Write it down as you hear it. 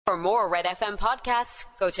For more Red FM podcasts,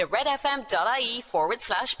 go to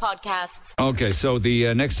redfm.ie/podcasts. Okay, so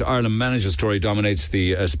the next Ireland manager story dominates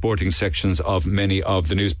the sporting sections of many of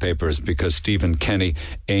the newspapers because Stephen Kenny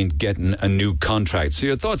ain't getting a new contract. So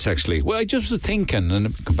your thoughts, actually? Well, I just was thinking, and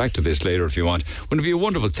I'll come back to this later if you want, wouldn't it be a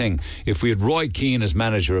wonderful thing if we had Roy Keane as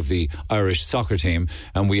manager of the Irish soccer team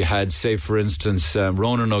and we had, say, for instance,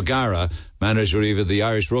 Ronan O'Gara, manager either the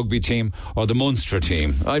Irish rugby team or the Munster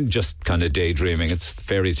team. I'm just kind of daydreaming. It's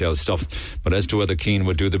fairy tale stuff. But as to whether Keane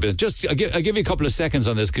would do the bit, I'll give you a couple of seconds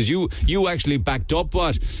on this because you actually backed up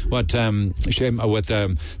what the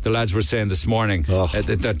lads were saying this morning,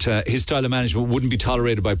 that his style of management wouldn't be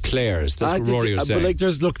tolerated by players. That's what Rory was saying.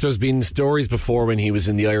 But there's been stories before when he was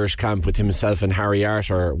in the Irish camp with himself and Harry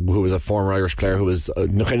Arter, who was a former Irish player who was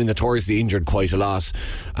kind of notoriously injured quite a lot,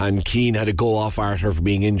 and Keane had to go off Arter for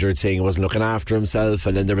being injured, saying he wasn't looking after himself,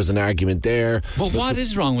 and then there was an argument there. But what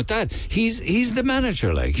is wrong with that? He's the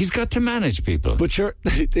manager, like he's got to manage people. But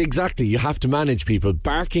exactly, you have to manage people.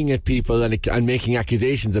 Barking at people and making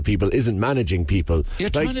accusations at people isn't managing people. You're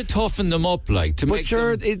trying to toughen them up, to make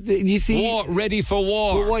them you see, ready for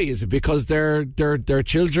war. Well, why is it? Because they're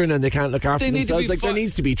children and they can't look after themselves. There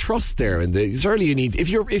needs to be trust there, and certainly you need.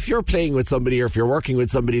 If you're playing with somebody or if you're working with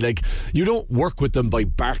somebody, you don't work with them by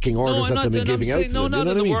barking orders at them and giving out to them. No, not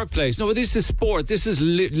in the workplace. No, this is sport. This is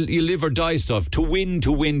you live or die stuff. To win.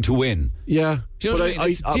 Yeah. Do you know what I mean?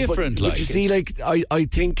 It's different. But you see, I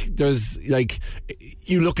think there's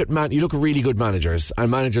you look at really good managers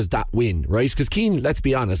and managers that win, right? Because Keane, let's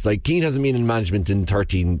be honest, Keane hasn't been in management in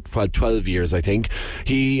 12 years, I think.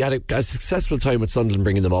 He had a successful time with Sunderland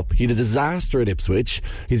bringing them up. He had a disaster at Ipswich.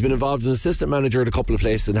 He's been involved as assistant manager at a couple of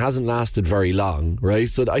places and hasn't lasted very long, right?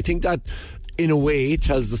 So I think that, in a way,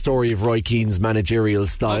 tells the story of Roy Keane's managerial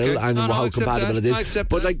style and how compatible it is.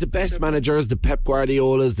 But the best managers, the Pep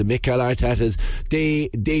Guardiolas, the Mikel Artetas,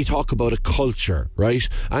 they talk about a culture, right?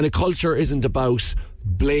 And a culture isn't about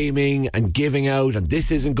blaming and giving out and this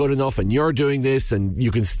isn't good enough and you're doing this and you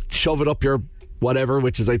can shove it up your whatever,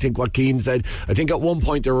 which is I think what Keane said. I think at one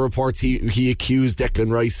point there were reports he accused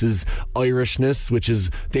Declan Rice's Irishness, which is,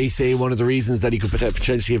 they say, one of the reasons that he could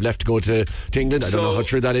potentially have left to go to England. I don't know how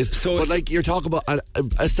true that is. But you're talking about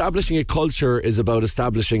establishing a culture is about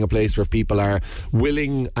establishing a place where people are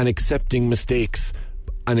willing and accepting mistakes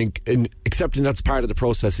and accepting that's part of the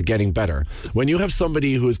process of getting better. When you have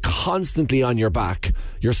somebody who is constantly on your back,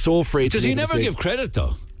 you're so afraid. Does he never give credit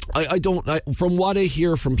though? I don't. From what I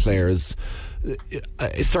hear from players,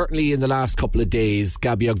 certainly in the last couple of days,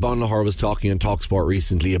 Gabby Ogbonnahor was talking on TalkSport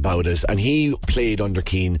recently about it, and he played under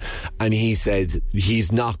Keane, and he said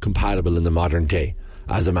he's not compatible in the modern day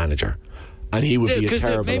as a manager. And he would be a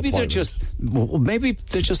terrible appointment. Maybe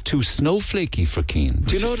they're just too snowflakey for Keane.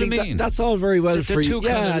 Do you know what I mean? That's all very well for you.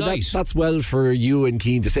 Yeah, that's well for you and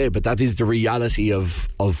Keane to say, but that is the reality of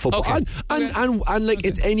football. Okay. And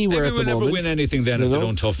it's anywhere at the moment. Maybe we'll never win anything then if they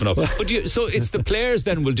don't toughen up. But so it's the players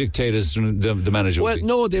then will dictate as the manager. Well,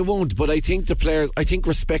 no, they won't. But I think the players. I think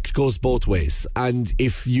respect goes both ways. And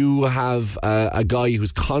if you have a guy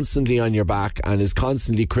who's constantly on your back and is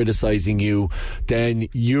constantly criticising you, then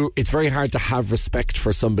it's very hard to have respect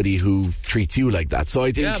for somebody who treats you like that. So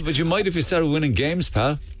I think, yeah, but you might if you started winning games,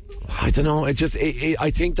 pal. I don't know. I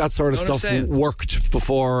think that sort of stuff worked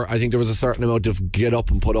before. I think there was a certain amount of get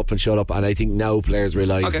up and put up and shut up, and I think now players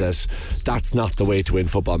realise that that's not the way to win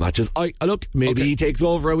football matches. Maybe he takes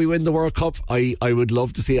over and we win the World Cup. I would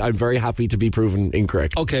love to see it. I'm very happy to be proven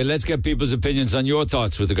incorrect. Okay, let's get people's opinions on your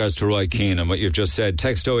thoughts with regards to Roy Keane and what you've just said.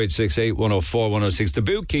 Text 0868 104 106. The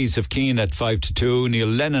boot keys of Keane at 5-2, Neil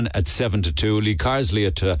Lennon at 7-2, Lee Carsley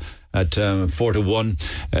at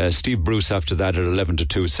 4-1, Steve Bruce after that at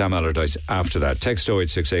 11-2, Sam Allardyce after that. Text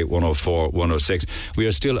 0868 104 106. We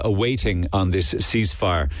are still awaiting on this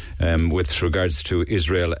ceasefire with regards to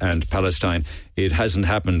Israel and Palestine. It hasn't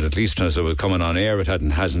happened, at least as it was coming on air, it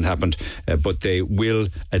hasn't happened, but they will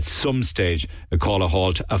at some stage call a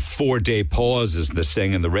halt. A 4-day pause, as they're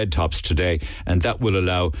saying in the Red Tops today, and that will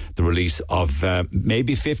allow the release of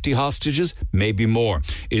maybe 50 hostages, maybe more.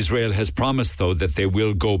 Israel has promised, though, that they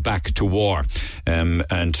will go back to war,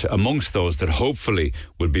 and amongst those that hopefully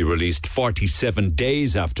will be released 47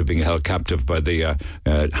 days after being held captive by the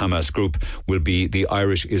Hamas group will be the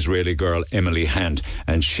Irish-Israeli girl Emily Hand,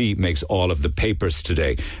 and she makes all of the paperwork papers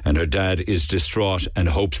today, and her dad is distraught and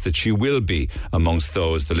hopes that she will be amongst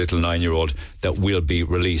those, the little 9-year-old, that will be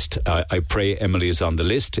released. I pray Emily is on the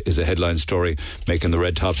list, is a headline story making the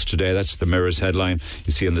red tops today. That's the Mirror's headline.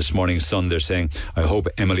 You see in this morning's Sun, they're saying, I hope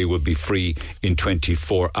Emily will be free in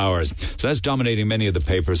 24 hours. So that's dominating many of the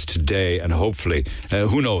papers today, and hopefully,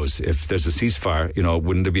 who knows, if there's a ceasefire,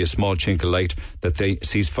 wouldn't there be a small chink of light that the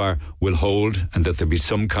ceasefire will hold, and that there'll be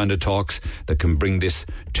some kind of talks that can bring this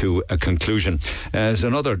to a conclusion. There's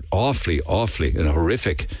another awfully and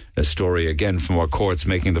horrific story again from our courts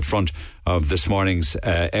making the front of this morning's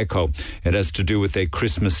Echo. It has to do with a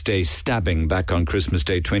Christmas Day stabbing back on Christmas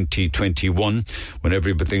Day 2021, when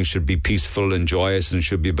everything should be peaceful and joyous and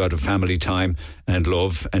should be about a family time and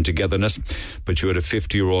love and togetherness. But you had a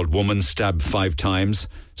 50-year-old woman stabbed 5 times,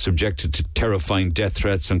 subjected to terrifying death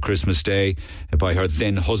threats on Christmas Day by her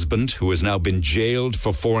then husband, who has now been jailed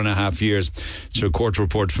for 4.5 years. It's a court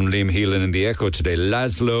report from Liam Heelan in the Echo today.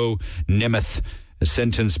 Laszlo Nemeth,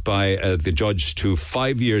 sentenced by the judge to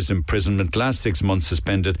 5 years imprisonment, last 6 months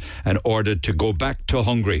suspended, and ordered to go back to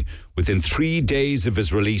Hungary within 3 days of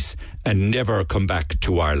his release and never come back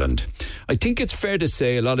to Ireland. I think it's fair to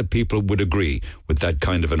say a lot of people would agree with that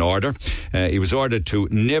kind of an order. He was ordered to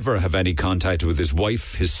never have any contact with his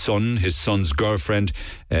wife, his son's girlfriend,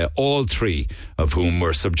 all 3 of whom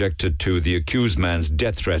were subjected to the accused man's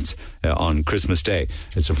death threats on Christmas Day.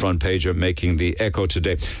 It's a front pager making the Echo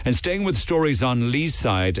today. And staying with stories on Lee's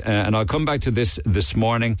side, and I'll come back to this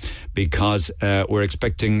morning because we're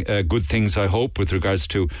expecting good things, I hope, with regards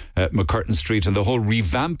to McCurtain Street and the whole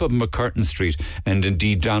revamp of McCurtain Street, and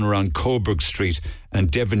indeed down around Coburg Street and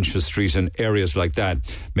Devonshire Street and areas like that,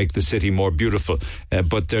 make the city more beautiful.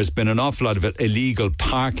 But there's been an awful lot of illegal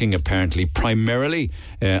parking, apparently, primarily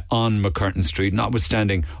on McCurtain Street,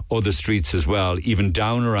 notwithstanding other streets as well, even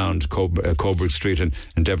down around Coburg Street and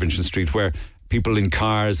Devonshire Street, where people in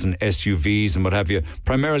cars and SUVs and what have you,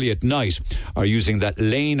 primarily at night, are using that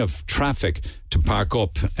lane of traffic to park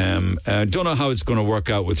up. I don't know how it's going to work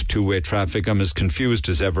out with two-way traffic. I'm as confused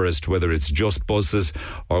as ever as to whether it's just buses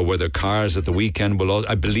or whether cars at the weekend will...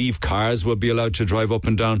 I believe cars will be allowed to drive up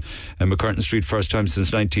and down McCurtain Street, first time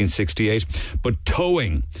since 1968. But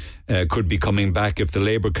towing could be coming back if the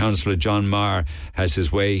Labour councillor John Maher has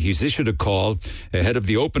his way. He's issued a call ahead of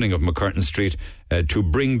the opening of McCurtain Street to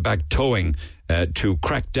bring back towing to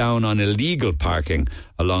crack down on illegal parking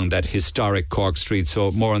along that historic Cork Street. So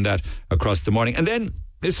more on that across the morning. And then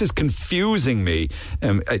this is confusing me.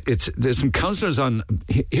 There's some councillors on.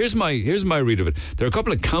 Here's my read of it. There are a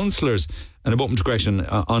couple of councillors, and I'm open to correction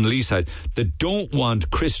on Lee's side, that don't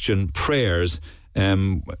want Christian prayers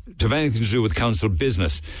to have anything to do with council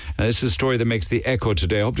business. And this is a story that makes the Echo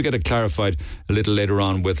today. I hope to get it clarified a little later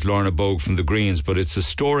on with Lorna Bogue from the Greens, but it's a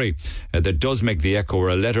story that does make the Echo, where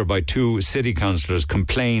a letter by 2 city councillors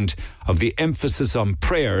complained of the emphasis on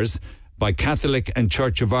prayers by Catholic and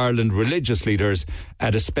Church of Ireland religious leaders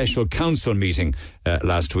at a special council meeting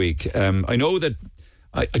last week. I know that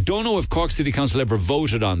I don't know if Cork City Council ever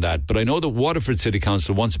voted on that, but I know that Waterford City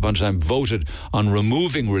Council once upon a time voted on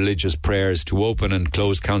removing religious prayers to open and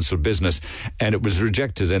close council business, and it was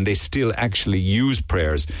rejected, and they still actually use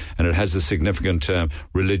prayers, and it has a significant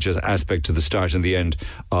religious aspect to the start and the end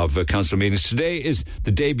of council meetings. Today is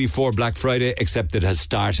the day before Black Friday, except it has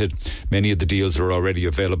started. Many of the deals are already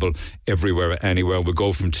available everywhere, anywhere. We'll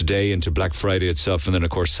go from today into Black Friday itself, and then of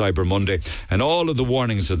course Cyber Monday, and all of the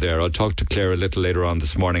warnings are there. I'll talk to Cllr a little later on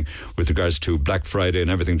this morning with regards to Black Friday and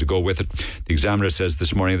everything to go with it. The Examiner says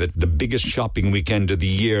this morning that the biggest shopping weekend of the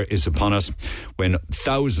year is upon us, when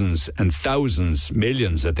thousands and thousands,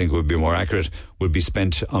 millions I think would be more accurate, will be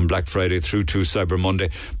spent on Black Friday through to Cyber Monday.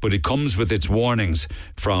 But it comes with its warnings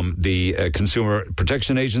from the Consumer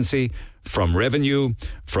Protection Agency, from Revenue,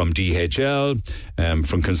 from DHL,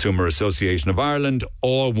 from Consumer Association of Ireland,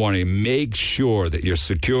 all warning, make sure that your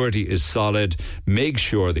security is solid, make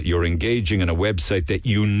sure that you're engaging in a website that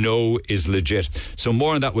you know is legit. So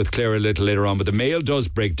more on that with Cllr a little later on, but the Mail does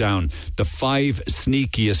break down the 5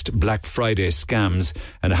 sneakiest Black Friday scams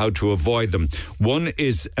and how to avoid them. One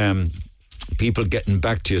is people getting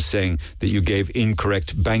back to you saying that you gave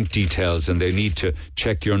incorrect bank details and they need to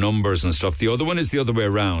check your numbers and stuff. The other one is the other way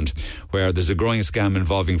around, where there's a growing scam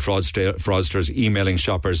involving fraudsters emailing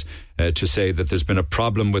shoppers to say that there's been a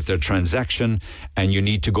problem with their transaction and you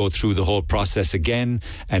need to go through the whole process again,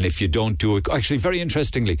 and if you don't do it... Actually, very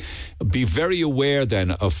interestingly, be very aware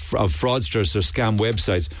then of fraudsters or scam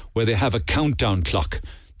websites where they have a countdown clock.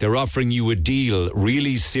 They're offering you a deal,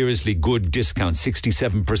 really seriously good discount,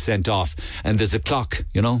 67% off. And there's a clock,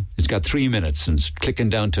 it's got 3 minutes and it's clicking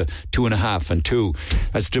down to 2.5 and 2.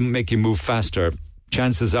 That's to make you move faster.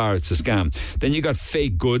 chances are it's a scam. Then you got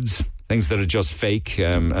fake goods, things that are just fake,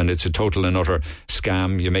 and it's a total and utter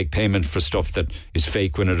scam. You make payment for stuff that is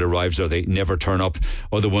fake when it arrives, or they never turn up.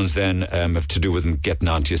 Other ones then have to do with them getting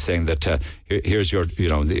onto you, saying that here's your,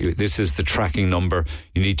 this is the tracking number.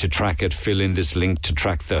 You need to track it. Fill in this link to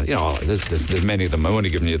track the. There's many of them. I'm only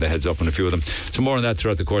giving you the heads up on a few of them. So more on that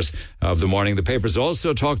throughout the course of the morning. The papers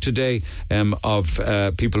also talk today of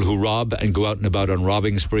people who rob and go out and about on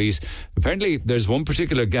robbing sprees. Apparently, there's one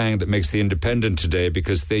particular gang that makes the Independent today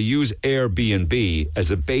because they use Airbnb as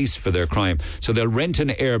a base for their crime. So they'll rent an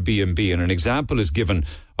Airbnb, and an example is given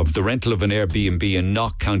of the rental of an Airbnb in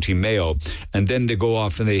Knock, County Mayo, and then they go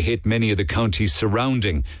off and they hit many of the counties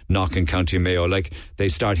surrounding Knock and County Mayo. Like, they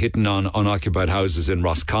start hitting on unoccupied houses in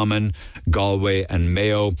Roscommon, Galway and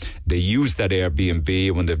Mayo. They use that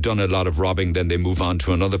Airbnb. When they've done a lot of robbing, then they move on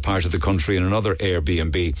to another part of the country and another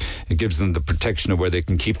Airbnb. It gives them the protection of where they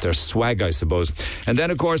can keep their swag, I suppose. And then,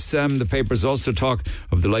 of course, the papers also talk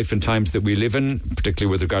of the life and times that we live in, particularly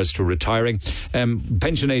with regards to retiring.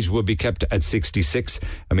 Pension age will be kept at 66.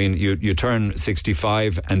 I mean, you turn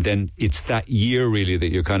 65, and then it's that year really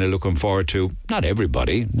that you're kind of looking forward to. Not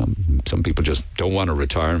everybody. Some people just don't want to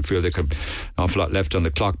retire and feel they've got an awful lot left on the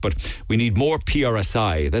clock. But we need more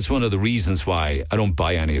PRSI. That's one of the reasons why I don't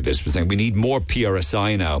buy any of this. We're saying we need more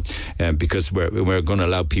PRSI now because we're going to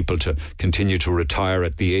allow people to continue to retire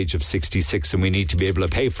at the age of 66, and we need to be able to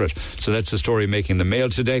pay for it. So that's the story making the Mail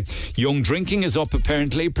today. Young drinking is up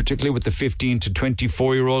apparently, particularly with the 15 to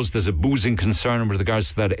 24-year-olds. There's a boozing concern with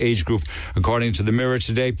regards to that age group, according to the Mirror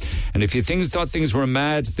today. And if you thought things were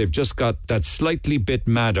mad, they've just got that slightly bit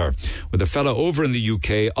madder. With a fella over in the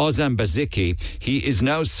UK, Ozan Bazicki, he is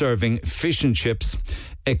now serving fish and chips,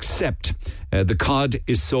 except the cod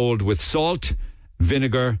is sold with salt,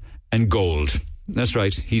 vinegar and gold. That's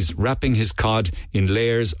right, he's wrapping his cod in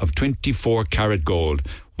layers of 24 karat gold.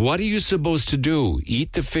 What are you supposed to do?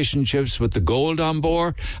 Eat the fish and chips with the gold on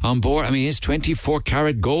board? I mean, it's 24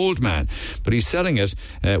 karat gold, man. But he's selling it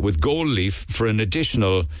with gold leaf for an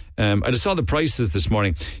additional... I saw the prices this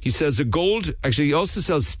morning. He sells he also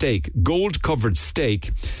sells steak, gold-covered steak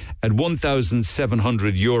at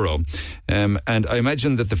 €1,700. And I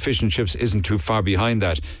imagine that the fish and chips isn't too far behind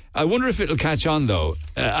that. I wonder if it'll catch on, though.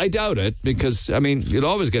 I doubt it, because, I mean, you'll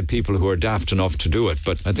always get people who are daft enough to do it.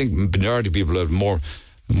 But I think majority of people have more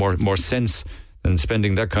sense than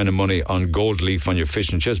spending that kind of money on gold leaf on your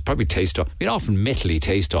fish and chips. Probably taste off. I mean, often metally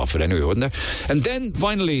taste off it anyway, wouldn't there? And then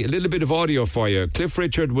finally, a little bit of audio for you. Cliff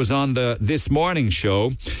Richard was on the This Morning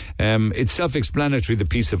show. It's self-explanatory, the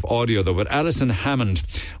piece of audio, though, but Alison Hammond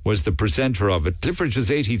was the presenter of it. Cliff Richard's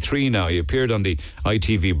 83 now. He appeared on the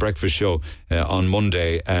ITV breakfast show on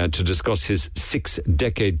Monday to discuss his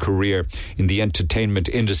 6-decade career in the entertainment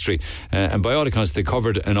industry. And by all accounts, they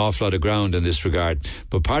covered an awful lot of ground in this regard.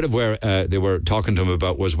 But part of where they were talking to him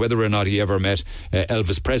about was whether or not he ever met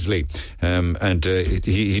Elvis Presley. And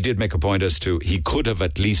he did make a point as to he could have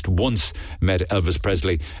at least once met Elvis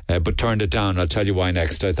Presley, but turned it down. I'll tell you why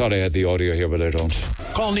next. I thought I had the audio here, but I don't.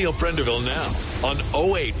 Call Neil Prendeville now on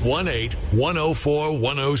 0818 104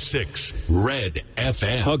 106 Red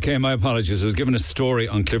FM. Okay, my apologies. I was given a story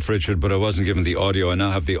on Cliff Richard, but I wasn't given the audio. I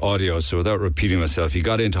now have the audio, so without repeating myself, he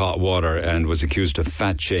got into hot water and was accused of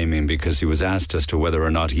fat shaming because he was asked as to whether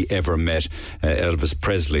or not he ever met Elvis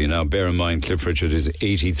Presley. Now, bear in mind, Cliff Richard is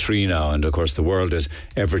 83 now, and of course the world is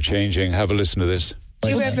ever-changing. Have a listen to this.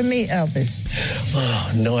 Did you ever meet Elvis?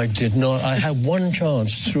 Oh, no, I did not. I had one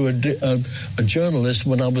chance through a journalist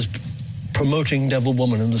when I was promoting Devil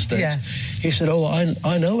Woman in the States. Yeah. He said,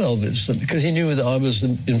 I know Elvis, because he knew that I was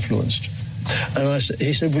influenced. And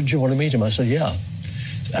he said, would you want to meet him? I said, yeah.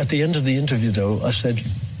 At the end of the interview, though, I said,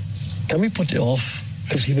 can we put it off?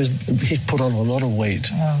 Because he'd put on a lot of weight.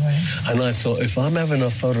 Oh, right. And I thought, if I'm having a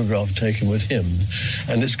photograph taken with him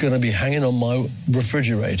and it's going to be hanging on my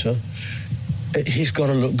refrigerator, he's got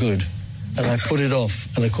to look good. And I put it off,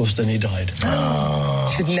 and of course then he died.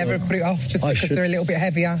 Should never put it off just because they're a little bit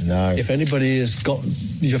heavier. No. If anybody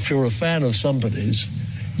if you're a fan of somebody's,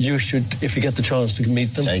 you should, if you get the chance to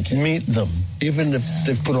meet them, meet them, even if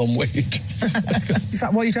they've put on weight. Is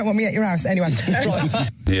that why you don't want me at your house? Anyway.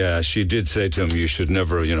 Yeah, she did say to him, you should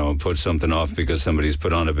never, put something off because somebody's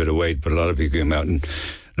put on a bit of weight, but a lot of people come out and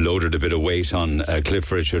loaded a bit of weight on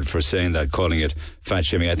Cliff Richard for saying that, calling it fat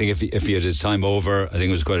shaming. I think if he had his time over, I think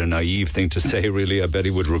it was quite a naive thing to say, really. I bet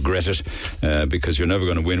he would regret it, because you're never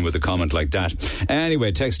going to win with a comment like that.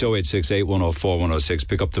 Anyway, text 0868 104 106.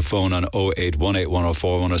 Pick up the phone on 0818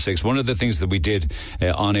 104 106. One of the things that we did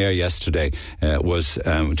on air yesterday was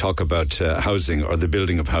talk about housing, or the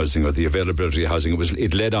building of housing, or the availability of housing.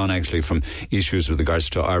 It led on actually from issues with regards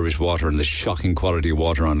to Irish Water and the shocking quality of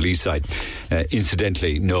water on Leeside.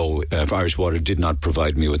 Incidentally, no, Irish Water did not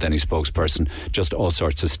provide me with any spokesperson, just all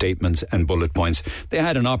sorts of statements and bullet points. They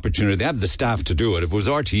had an opportunity, they have the staff to do it. If it was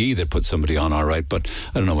RTE that put somebody on, all right, but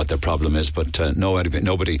I don't know what their problem is, but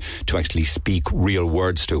nobody to actually speak real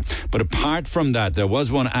words to. But apart from that, there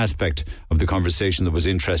was one aspect of the conversation that was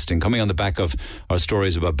interesting, coming on the back of our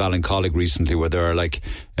stories about Ballincollig recently, where there are like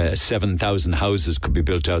 7,000 houses could be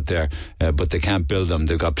built out there, but they can't build them.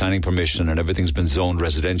 They've got planning permission and everything's been zoned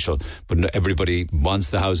residential, but everybody wants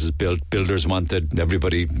the houses built. Builders want it.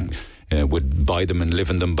 Everybody would buy them and live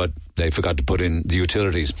in them, but they forgot to put in the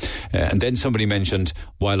utilities. And then somebody mentioned,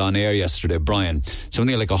 while on air yesterday, Brian,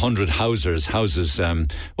 something like 100 houses.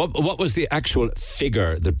 What was the actual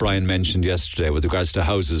figure that Brian mentioned yesterday with regards to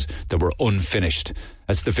houses that were unfinished?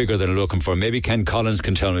 That's the figure that I'm looking for. Maybe Ken Collins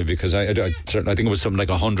can tell me, because I think it was something like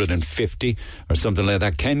 150 or something like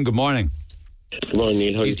that. Ken, good morning. Good morning,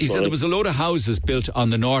 Neil. He said there was a load of houses built on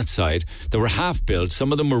the north side that were half built.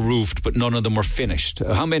 Some of them were roofed, but none of them were finished.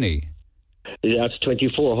 How many? That's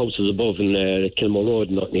 24 houses above in Kilmore Road,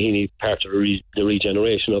 Knocknaheeny, part of the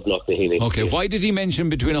regeneration of Knocknaheeny. Okay, why did he mention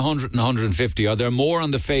between 100 and 150? Are there more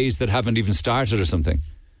on the phase that haven't even started or something?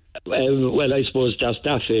 Well, I suppose that's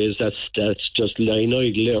that phase. That's just lying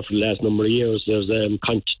idle there for the last number of years. There's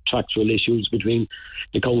contractual issues between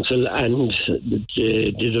the council and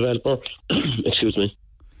the developer. Excuse me.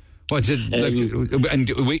 What's it like? And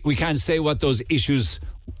we can't say what those issues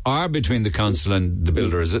are between the council and the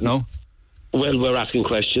builder, is it? No. Well, we're asking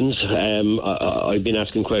questions. I've been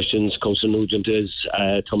asking questions. Councillor Nugent is,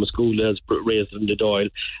 Thomas Gould has raised them to Doyle,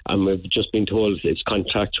 and we've just been told it's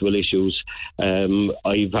contractual issues.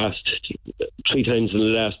 I've asked 3 times in the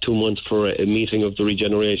last 2 months for a meeting of the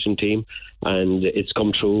regeneration team, and it's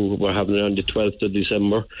come through. We're having it on the 12th of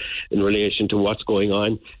December in relation to what's going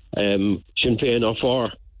on. Sinn Féin are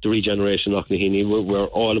for the regeneration of Knocknaheeny. We're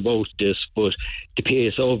all about this, but the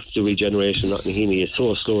pace of the regeneration of Knocknaheeny is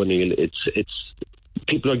so slow, Neil. It's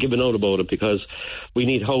people are giving out about it because we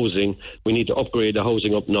need housing. We need to upgrade the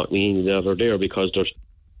housing up in Knocknaheeny that are there because they're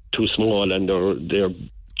too small and they're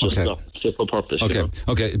just not fit for purpose. Okay, you know?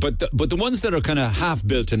 Okay. But the ones that are kind of half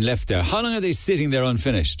built and left there, how long are they sitting there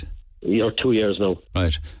unfinished? You're 2 years now.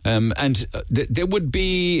 Right. And they would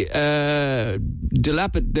be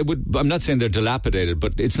dilapidated. I'm not saying they're dilapidated,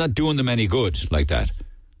 but it's not doing them any good like that.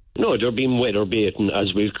 No, they're being weather beaten,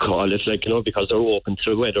 as we call it, because they're open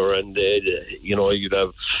through weather, and you'd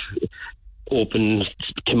have open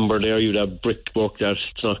timber there, you'd have brickwork that's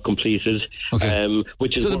not completed. Okay.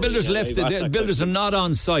 Which is so the builders left. The builders are not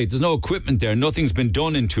on site. There's no equipment there. Nothing's been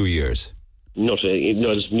done in 2 years. Nothing.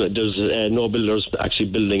 There's no builders actually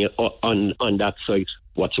building it on that site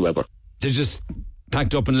whatsoever. They're just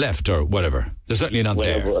packed up and left, or whatever. They're certainly not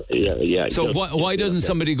there. Yeah. So why doesn't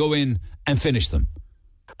somebody go in and finish them?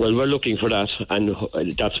 Well, we're looking for that, and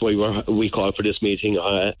that's why we called for this meeting,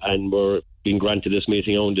 and we're being granted this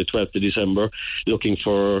meeting on the 12th of December, looking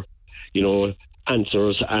for,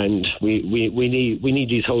 answers, and we need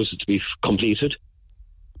these houses to be completed.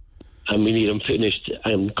 And we need them finished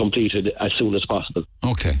and completed as soon as possible.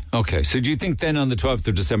 Okay. So do you think then on the 12th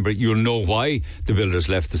of December you'll know why the builders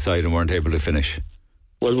left the site and weren't able to finish?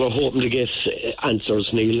 Well, we're hoping to get answers,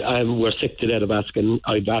 Neil. We're sick to death of asking.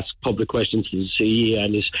 I've asked public questions to the CE,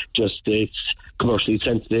 and it's commercially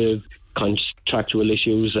sensitive, contractual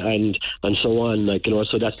issues and so on,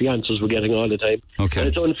 so that's the answers we're getting all the time. Okay. And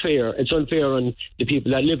it's unfair on the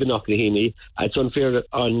people that live in Knocknaheeny. It's unfair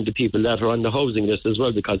on the people that are on the housing list as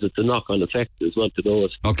well, because it's a knock-on effect as well to know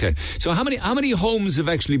it. Okay. So how many homes have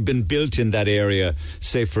actually been built in that area,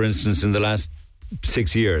 say for instance in the last 5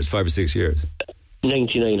 or 6 years?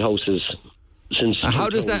 99 houses since. How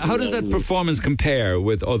does that performance compare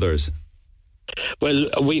with others? Well,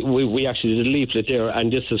 we actually did a leaflet there,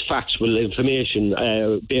 and this is factual information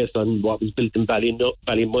based on what was built in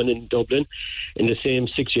Ballymun in Dublin. In the same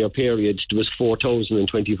 6-year period, there was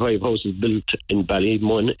 4,025 houses built in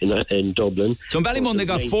Ballymun in Dublin. So in Ballymun they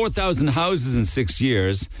got 4,000 houses in 6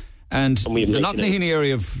 years, and the Knocknaheeny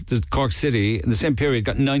area of the Cork City in the same period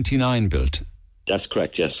got 99 built. That's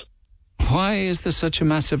correct, yes. Why is there such a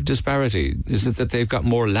massive disparity? Is it that they've got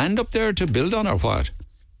more land up there to build on, or what?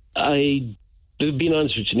 I being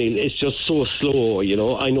honest with you, Neil, it's just so slow, you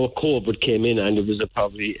know. I know COVID came in and there was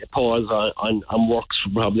probably a pause on works for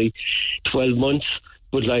probably 12 months.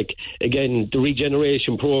 But, like, again, the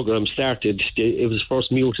regeneration programme started, it was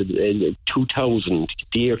first muted in 2000,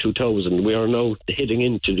 the year 2000. We are now heading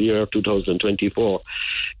into the year 2024.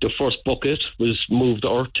 The first bucket was moved to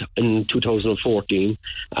Earth in 2014,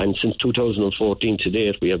 and since 2014 to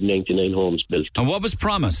date, we have 99 homes built. And what was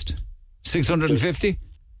promised? 650?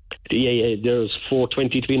 Yeah, there's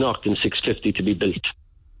 420 to be knocked and 650 to be built.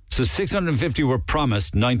 So 650 were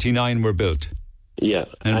promised, 99 were built? Yeah.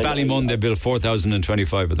 And Ballymun, they built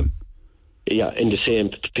 4,025 of them? Yeah, in the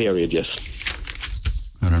same period, yes.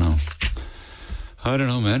 I don't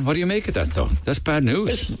know, man. What do you make of that, though? That's bad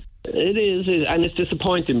news. It is, and it's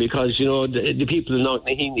disappointing because, you know, the people in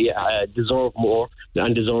Knocknaheeny deserve more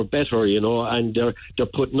and deserve better, you know, and they're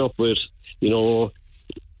putting up with, you know,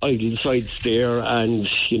 idle sides there, and,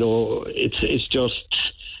 you know, it's just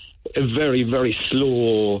a very, very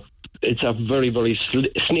slow. It's a very, very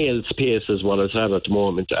snail's pace is what it's at the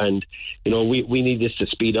moment. And, you know, we need this to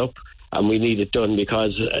speed up and we need it done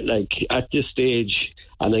because, like, at this stage,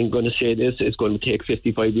 and I'm going to say this, it's going to take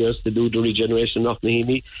 55 years to do the regeneration of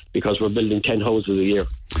Knocknaheeny because we're building 10 houses a year.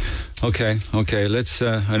 Okay. Let's,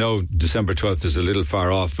 I know December 12th is a little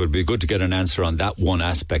far off, but it'd be good to get an answer on that one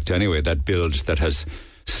aspect anyway, that build that has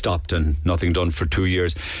stopped and nothing done for 2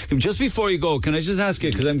 years. Just before you go, can I just ask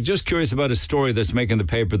you, because I'm just curious about a story that's making the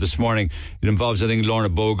paper this morning. It involves, I think, Lorna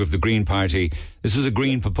Bogue of the Green Party. This was a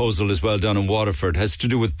Green proposal as well down in Waterford. It has to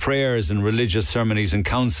do with prayers and religious ceremonies in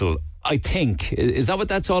council, I think. Is that what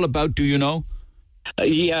that's all about? Do you know?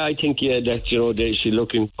 Yeah, I think, that, you know, she's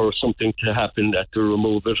looking for something to happen, that to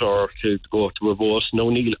remove it or to go to a vote.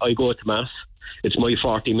 No, Neil, I go to Mass. It's my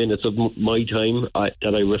 40 minutes of my time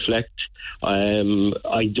that I reflect.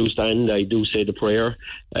 I do stand, I do say the prayer,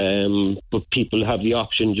 but people have the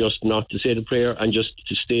option just not to say the prayer and just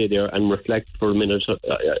to stay there and reflect for a minute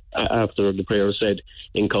after the prayer is said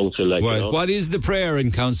in council. Like, right. You know? What is the prayer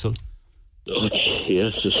in council? Oh,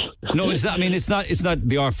 yes. No, it's not. I mean, it's not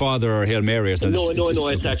the Our Father or Hail Mary or something. No.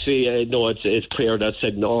 It's actually it's prayer that's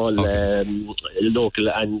said in all local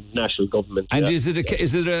and national government. And is it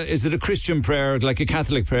a Christian prayer, like a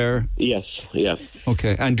Catholic prayer? Yes. Yeah.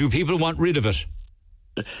 Okay. And do people want rid of it?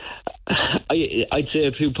 I'd say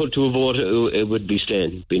if you put to a vote, it would be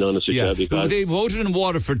staying. Being honest with you, because they voted in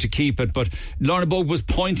Waterford to keep it, but Lorna Bogue was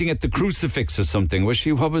pointing at the crucifix or something. Was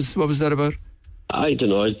she? What was that about? I don't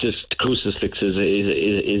know. It's just crucifix is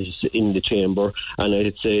in the chamber, and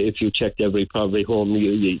I'd say if you checked every probably home,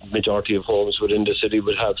 the majority of homes within the city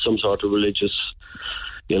would have some sort of religious,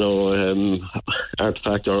 you know,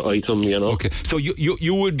 artifact or item. You know. Okay, so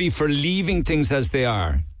you would be for leaving things as they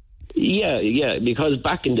are. Yeah, because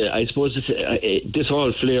back in I suppose this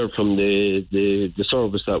all flared from the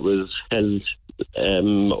service that was held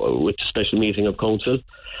with the special meeting of council.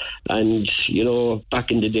 And, you know,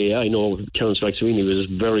 back in the day, I know Councillor Sweeney was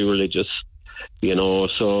very religious, you know,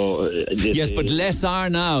 so... yes, but less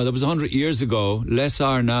are now. That was 100 years ago. Less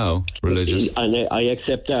are now religious. And I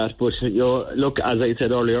accept that, but, you know, look, as I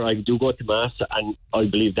said earlier, I do go to Mass, and I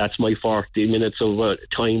believe that's my 40 minutes of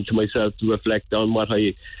time to myself to reflect on what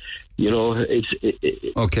I... You know,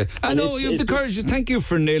 okay. I know you have the courage. Thank you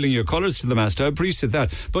for nailing your colours to the mast. I appreciate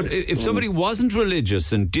that. But if somebody wasn't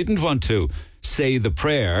religious and didn't want to say the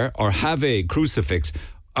prayer or have a crucifix,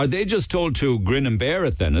 are they just told to grin and bear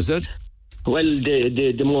it then, is it? Well,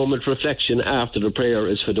 the moment reflection after the prayer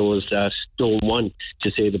is for those that don't want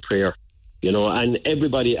to say the prayer, you know, and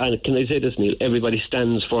everybody, and can I say this, Neil, everybody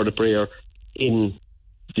stands for the prayer in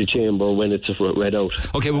the chamber when it's read out.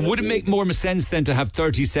 Okay, well, would it make more sense then to have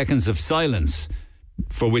 30 seconds of silence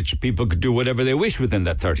for which people could do whatever they wish within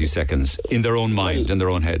that 30 seconds in their own mind, in their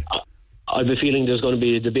own head? I have a feeling there's going to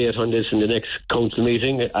be a debate on this in the next council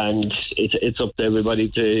meeting, and it's up to everybody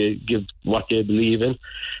to give what they believe in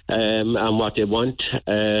and what they want.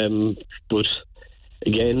 But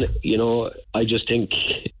again, you know, I just think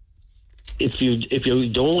if you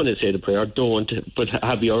don't want to say the prayer, don't, but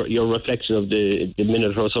have your reflection of the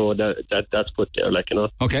minute or so that's put there, like, you know.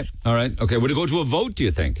 Okay, all right. Okay, would it go to a vote, do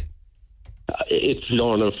you think? If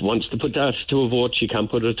Lorna wants to put that to a vote, she can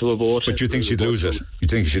put it to a vote. But you think she'd lose it? You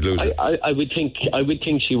think she'd lose it? I would think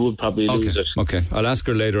she would probably lose it. Okay, I'll ask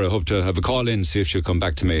her later. I hope to have a call in, see if she'll come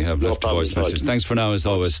back to me. I've left a voice message. Thanks for now, as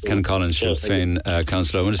always. Ken Collins, Sinn Féin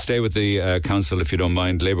councillor. I want to stay with the council, if you don't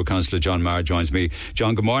mind. Labour councillor John Maher joins me.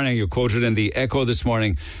 John, good morning. You're quoted in the Echo this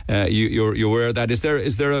morning. You're aware of that. Is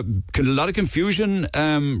there a lot of confusion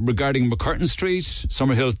regarding McCurtain Street,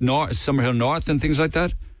 Summerhill North and things like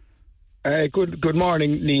that? Good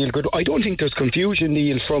morning, Neil. I don't think there's confusion,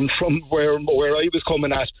 Neil, from where I was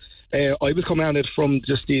coming at. I was coming at it from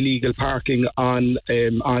just the illegal parking on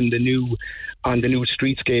the new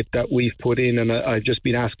streetscape that we've put in, and I've just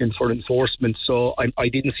been asking for enforcement. So I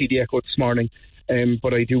didn't see the echo this morning,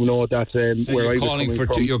 but I do know that so where I was coming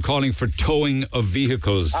from. You're calling for towing of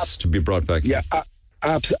vehicles to be brought back. Yeah,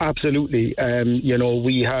 absolutely.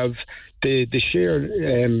 We have the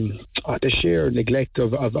sheer neglect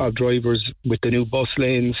of drivers with the new bus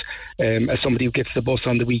lanes. As somebody who gets the bus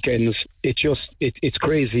on the weekends, it's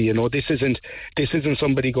crazy. This isn't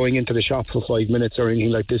somebody going into the shop for 5 minutes or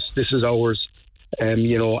anything like this. This is ours. And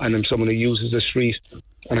I'm someone who uses the street.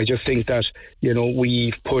 And I just think that,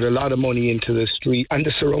 we've put a lot of money into the street and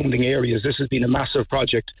the surrounding areas. This has been a massive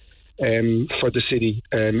project for the city.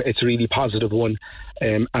 It's a really positive one.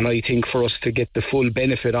 And I think for us to get the full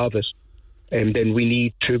benefit of it, then we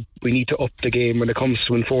need to up the game when it comes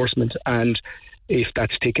to enforcement. And if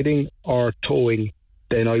that's ticketing or towing,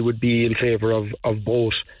 then I would be in favour of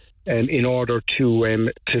both. In order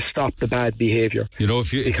to stop the bad behaviour.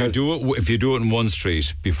 If you do it in one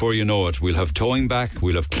street, before you know it, we'll have towing back,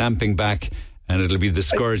 we'll have clamping back, and it'll be the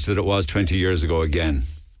scourge that it was 20 years ago again.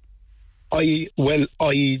 I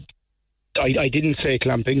didn't say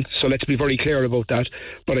clamping, so let's be very clear about that.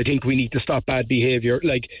 But I think we need to stop bad behaviour.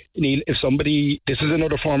 Like, Neil, this is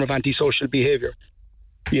another form of antisocial behaviour.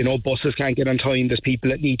 Buses can't get on time. There's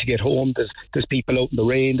people that need to get home. There's people out in the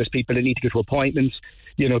rain. There's people that need to get to appointments.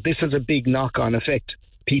 This has a big knock-on effect.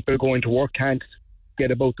 People going to work can't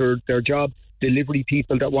get about their job. Delivery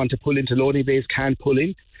people that want to pull into loading bays can't pull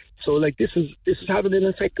in. So, this is having an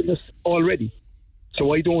effect on us already.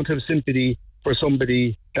 So I don't have sympathy for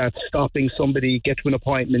somebody that's stopping somebody get to an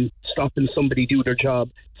appointment, stopping somebody do their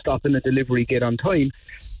job, stopping a delivery get on time.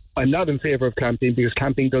 I'm not in favour of clamping because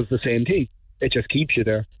clamping does the same thing. It just keeps you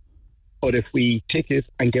there. But if we ticket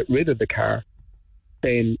and get rid of the car,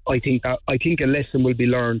 then I think a lesson will be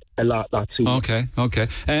learned a lot soon. Okay.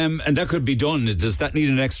 And that could be done. Does that need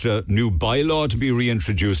an extra new bylaw to be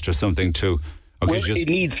reintroduced or something too? It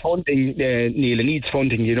needs funding, Neil. It needs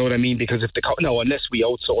funding. You know what I mean? Because unless we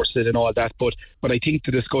outsource it and all that, but I think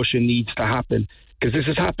the discussion needs to happen because this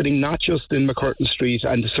is happening not just in McCurtain Street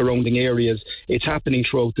and the surrounding areas. It's happening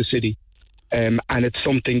throughout the city, and it's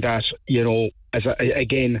something that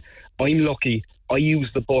I'm lucky. I use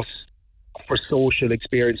the bus for social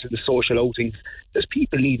experience and the social outings. There's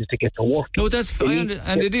people needed to get to work. No, that's fine,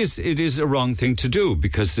 and it is a wrong thing to do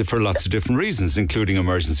because for lots of different reasons, including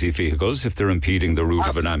emergency vehicles, if they're impeding the route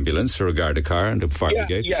of an ambulance or a Garda car and a fire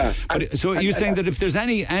brigade. Yeah. So are you saying that if there's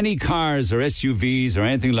any cars or SUVs or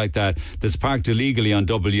anything like that that's parked illegally on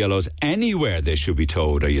double yellows anywhere, they should be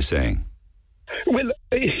towed? Are you saying? Well,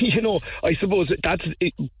 I suppose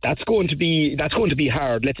that's going to be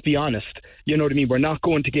hard. Let's be honest. You know what I mean? We're not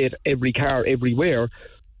going to get every car everywhere,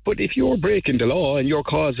 but if you're breaking the law and you're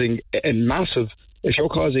causing a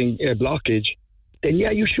blockage, then yeah,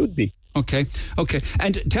 you should be. Okay.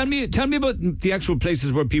 And tell me about the actual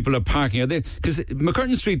places where people are parking. Are they? Because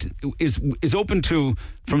McCurtain Street is open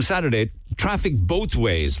from Saturday traffic both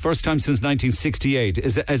ways. First time since 1968.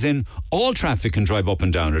 As in all traffic can drive up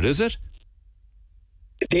and down it. Is it?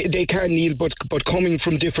 They can, Neil, but coming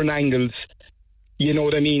from different angles, you know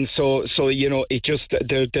what I mean? So it just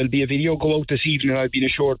there'll be a video go out this evening. I've been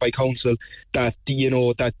assured by council that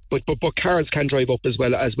but cars can drive up as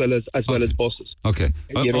well as buses. Okay.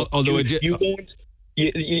 Although you won't.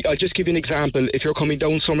 I'll just give you an example. If you're coming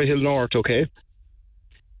down Summerhill North, okay,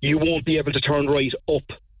 you won't be able to turn right up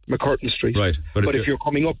McCurtain Street. Right. But if you're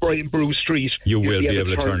coming up Brian Bruce Street, you will be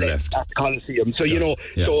able to turn left at the Coliseum. So,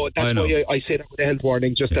 so that's why I say that with a health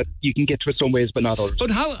warning, just that you can get to it some ways, but not others. But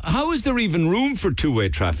how is there even room for two-way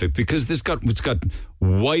traffic? Because it's got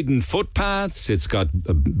widened footpaths, it's got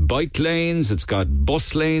bike lanes, it's got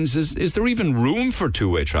bus lanes. Is there even room for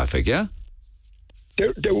two-way traffic, yeah?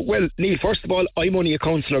 Well, Neil, first of all, I'm only a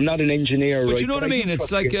councillor, I'm not an engineer. But you know what I mean?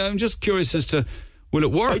 It's like, I'm just curious as to, will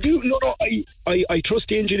it work? I do. No. I trust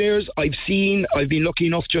the engineers. I've been lucky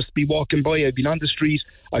enough just to be walking by. I've been on the street.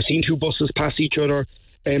 I've seen two buses pass each other.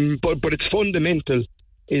 But it's fundamental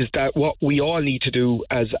is that what we all need to do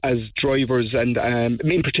as drivers and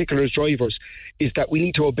in particular as drivers is that we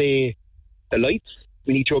need to obey the lights.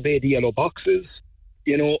 We need to obey the yellow boxes,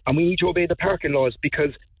 and we need to obey the parking laws,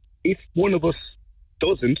 because if one of us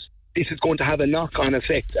doesn't, this is going to have a knock-on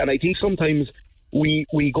effect. And I think sometimes we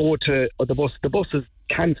go to the buses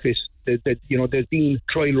can fit. There's been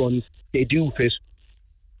trial runs, they do fit.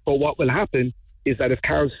 But what will happen is that if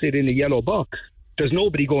cars sit in a yellow box, there's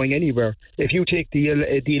nobody going anywhere. If you take the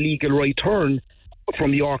illegal right turn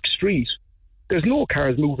from York Street, there's no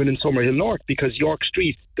cars moving in Summerhill North because York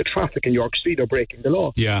Street, the traffic in York Street are breaking the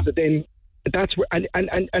law. Yeah. So then that's where,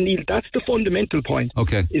 and Neil, that's the fundamental point.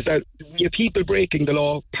 Okay. Is that we have people breaking the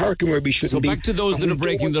law, parking where we shouldn't be. So back to those that are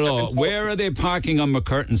breaking the law. Where are they parking on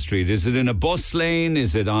McCurtain Street? Is it in a bus lane?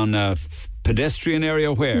 Is it on a pedestrian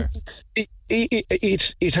area? Where?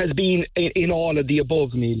 It has been in all of the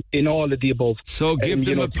above, Neil. In all of the above. So give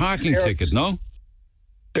them a parking ticket, no?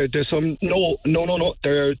 There's some no.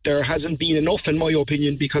 There hasn't been enough, in my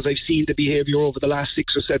opinion, because I've seen the behaviour over the last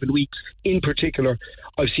 6 or 7 weeks. In particular,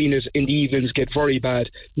 I've seen it in the evenings get very bad.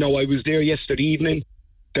 Now, I was there yesterday evening.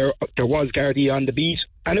 There was Gardaí on the beat,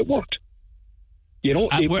 and it worked. You know,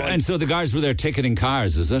 and so the guards were there ticketing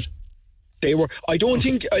cars, is it? They were. I don't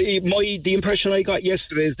think the impression I got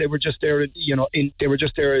yesterday is they were just there. They were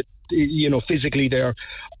just there. Physically there.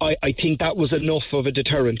 I think that was enough of a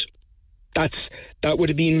deterrent. That would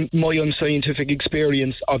have been my unscientific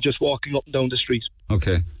experience of just walking up and down the street.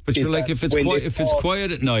 Okay, but you're like, if it's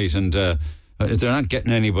quiet at night and if they're not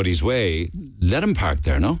getting anybody's way, let them park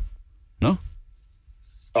there. No.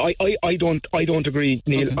 I don't agree,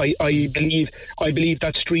 Neil. Okay. I believe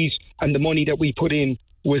that street and the money that we put in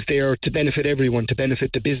was there to benefit everyone, to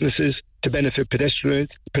benefit the businesses, to benefit pedestrians,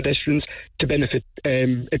 to benefit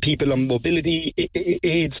people on mobility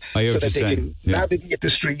aids, so that they can navigate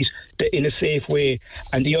the street in a safe way.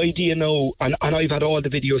 And the idea now, and I've had all the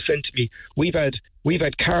videos sent to me, we've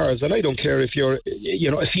had cars, and I don't care if you're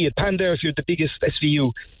a Fiat Panda, if you're the biggest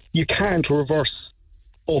SVU, you can't reverse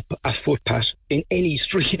up a footpath in any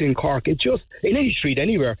street in Cork. In any street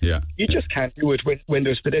anywhere. You just can't do it when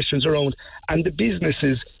there's pedestrians around. And the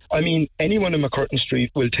businesses, I mean, anyone in McCurtain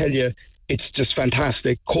Street will tell you it's just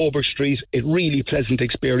fantastic. Coburg Street, a really pleasant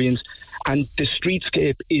experience, and the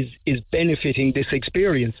streetscape is benefiting this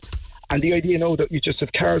experience. And the idea now that you just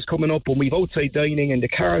have cars coming up when we've outside dining and the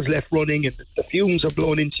cars left running and the fumes are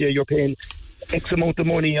blown into you, you're paying X amount of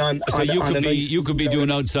money on. So you could be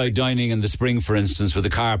doing outside dining in the spring, for instance, with the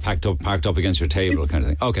car parked up against your table, kind of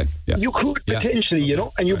thing. Okay, yeah. You could potentially,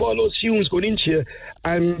 and you've all those fumes going into you,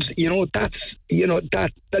 and that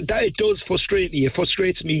it does frustrate me. It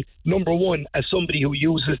frustrates me, number one, as somebody who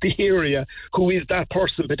uses the area, who is that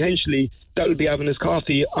person potentially that will be having his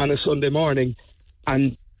coffee on a Sunday morning,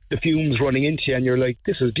 and the fumes running into you, and you're like,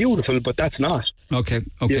 this is beautiful, but that's not. Okay.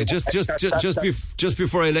 Just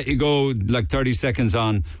before I let you go, like 30 seconds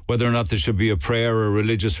on whether or not there should be a prayer or a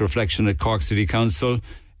religious reflection at Cork City Council.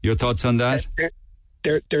 Your thoughts on that?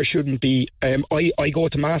 There shouldn't be. I go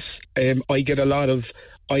to Mass. I get a lot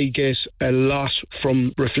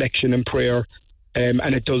from reflection and prayer,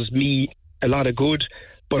 and it does me a lot of good.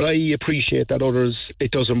 But I appreciate that others,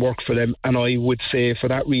 it doesn't work for them, and I would say for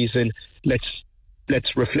that reason, let's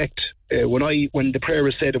reflect. When the prayer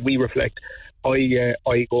is said and we reflect, I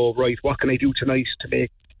go, right, what can I do tonight to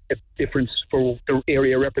make a difference for the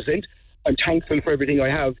area I represent? I'm thankful for everything I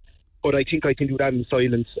have, but I think I can do that in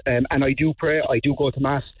silence. And I do pray, I do go to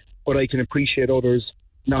Mass, but I can appreciate others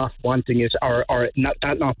not wanting it or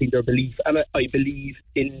not being their belief. And I believe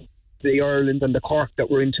in the Ireland and the Cork that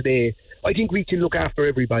we're in today. I think we can look after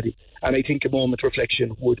everybody, and I think a moment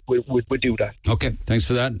reflection would do that. Okay, thanks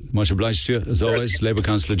for that. Much obliged to you, as always. Labour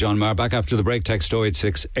Councillor John Maher. Back after the break. Text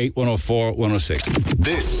 086 8104 106.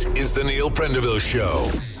 This is the Neil Prendeville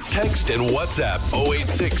Show. Text and WhatsApp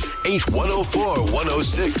 086 8104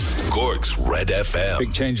 106. Cork's Red FM.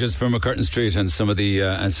 Big changes for McCurtain Street and some of the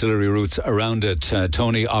ancillary routes around it.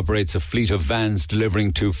 Tony operates a fleet of vans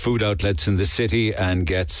delivering to food outlets in the city and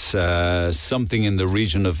gets something in the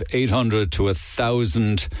region of 800 to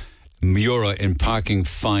 1,000 euro in parking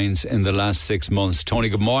fines in the last 6 months. Tony,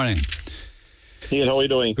 good morning. Neil, how are you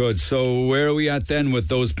doing? Good. So where are we at then with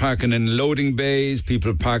those parking in loading bays,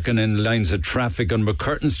 people parking in lines of traffic on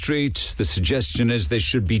McCurtain Street? The suggestion is they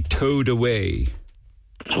should be towed away.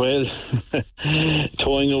 Well,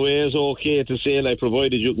 towing away is okay to say, like,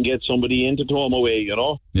 provided you can get somebody in to tow them away,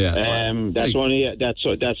 Yeah. That's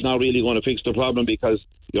not really going to fix the problem, because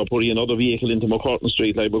you're putting another vehicle into McCurtain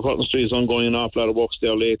Street. Like, McCurtain Street is ongoing an awful lot of works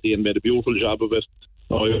there lately and made a beautiful job of it.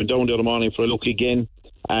 I went down there the morning for a look again,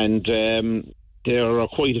 and there are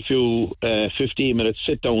quite a few 15-minute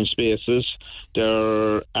sit-down spaces.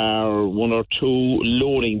 There are 1 or 2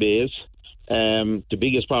 loading bays. The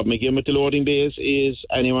biggest problem again with the loading bays is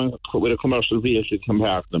anyone with a commercial vehicle can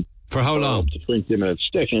park them. For how long? Up to 20 minutes.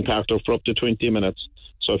 They can park them for up to 20 minutes.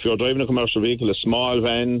 So if you're driving a commercial vehicle, a small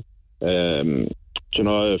van,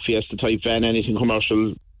 a Fiesta-type van, anything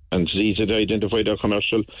commercial, and it's easy to identify they're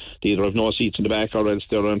commercial, they either have no seats in the back or else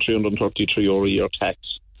they're on €333 a year tax.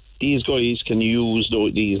 These guys can use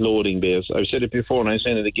these loading bays. I've said it before and I'm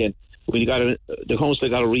saying it again. the council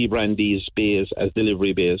got to rebrand these bays as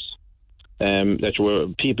delivery bays. That were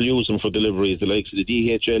people use them for deliveries, the likes of the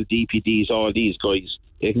DHL, DPDs, all these guys.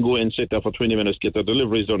 They can go in, sit there for 20 minutes, get their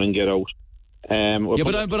deliveries done, and get out. I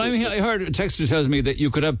heard a texter tells me that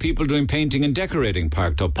you could have people doing painting and decorating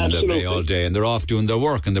parked up in the bay all day, and they're off doing their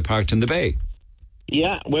work and they're parked in the bay.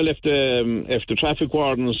 Yeah, well, if the traffic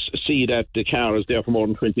wardens see that the car is there for more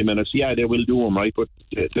than 20 minutes, yeah, they will do them, right? But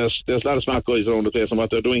there's a lot of smart guys around the place, and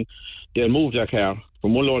what they're doing, they'll move their car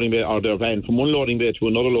from one loading bay, or their van from one loading bay to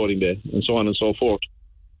another loading bay, and so on and so forth.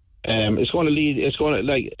 It's going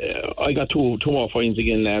to I got two more fines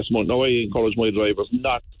again last month. Now, I encourage my drivers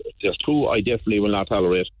there's two I definitely will not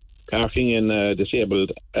tolerate: parking in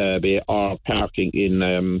disabled bay, or parking in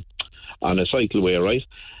on a cycleway, right?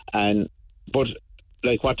 But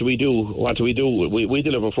what do we do? We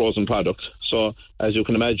deliver frozen products. So, as you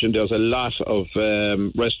can imagine, there's a lot of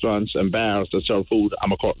restaurants and bars that serve food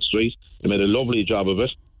on McCurtain Street. They made a lovely job of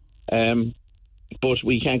it. But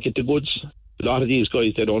we can't get the goods. A lot of these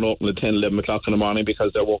guys, they don't open at 10, 11 o'clock in the morning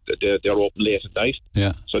because they're open late at night.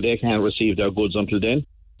 Yeah. So they can't receive their goods until then.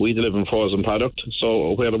 We deliver frozen product.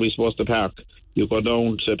 So where are we supposed to park? You go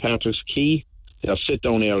down to Patrick's Quay. There are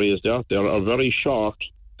sit-down areas there. There are very short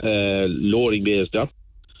loading bays there.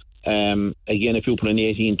 Again, if you put an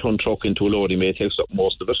 18-ton truck into a loading bay, it takes up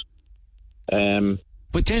most of it.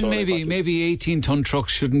 But then maybe 18-ton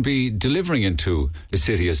trucks shouldn't be delivering into a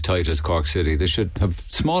city as tight as Cork City. They should have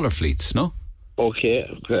smaller fleets, no? Okay,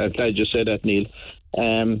 I'm glad you said that, Neil.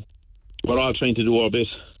 We're all trying to do our bit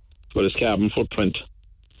for this carbon footprint.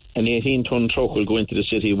 An 18-ton truck will go into the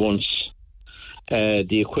city once.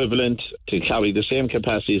 The equivalent to carry the same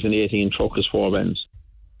capacity as an 18 truck is 4 vans.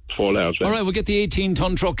 4 large vans. All right, we'll get the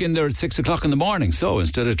 18-ton truck in there at 6 o'clock in the morning, so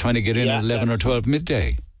instead of trying to get in at 11 or 12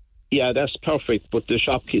 midday. Yeah, that's perfect. But the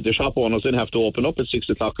shop owners then have to open up at 6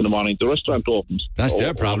 o'clock in the morning. The restaurant opens. That's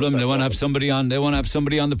their problem. They want to have somebody on. They want to have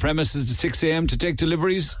somebody on the premises at 6 a.m. to take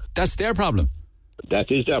deliveries. That's their problem. That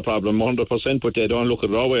is their problem, 100%. But they don't look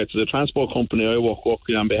at it our way. It's the transport company I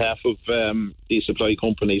working on behalf of these supply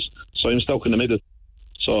companies. So I'm stuck in the middle.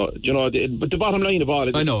 So, but the bottom line of all it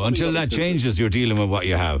is... I know, until that changes, you're dealing with what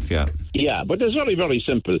you have, yeah. Yeah, but it's very, very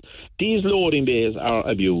simple. These loading bays are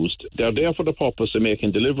abused. They're there for the purpose of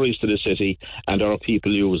making deliveries to the city, and there are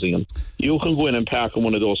people using them. You can go in and park in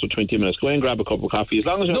one of those for 20 minutes. Go in and grab a cup of coffee. As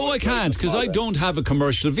long as no, I can't, because I don't have a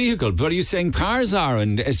commercial vehicle. But are you saying cars are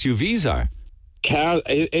and SUVs are?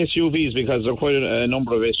 SUVs, because there are quite a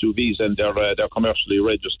number of SUVs, and they're commercially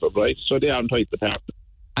registered, right? So they aren't tight to park.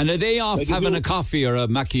 And are they off having a coffee or a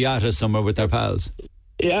macchiato somewhere with their pals?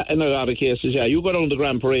 Yeah, in a lot of cases, yeah. You go down the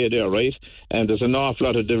Grand Parade there, right? And there's an awful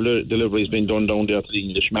lot of deliveries being done down there to the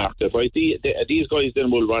English market, right? These guys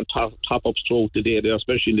then will run top-ups throughout the day there,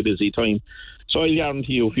 especially in the busy time. So I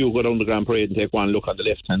guarantee you, if you go down the Grand Parade and take one look on the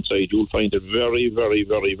left-hand side, you'll find it very, very,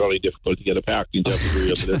 very, very difficult to get a parking there to do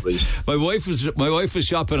your deliveries. My wife was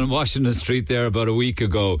shopping on Washington Street there about a week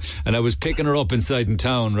ago, and I was picking her up inside in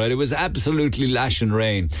town, right? It was absolutely lashing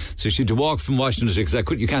rain. So she had to walk from Washington Street,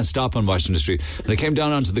 because you can't stop on Washington Street. And I came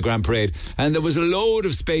down onto the Grand Parade, and there was a load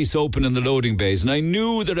of space open in the loading bays, and I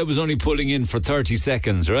knew that I was only pulling in for 30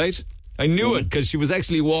 seconds, right? I knew it because she was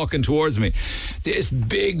actually walking towards me. This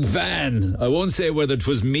big van, I won't say whether it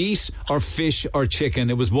was meat or fish or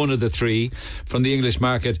chicken, it was one of the three from the English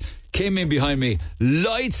market, came in behind me,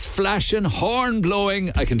 lights flashing, horn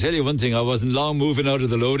blowing. I can tell you one thing, I wasn't long moving out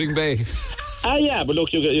of the loading bay. Yeah, but look,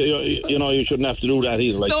 you shouldn't have to do that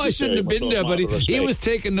either. No, I shouldn't have been there, but he was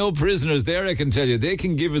taking no prisoners there, I can tell you. They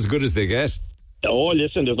can give as good as they get. Oh,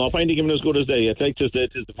 listen, there's no point in giving as good as they. It's like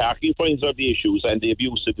the parking fines are the issues and the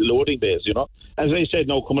abuse of the loading bays, As I said,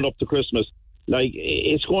 now coming up to Christmas,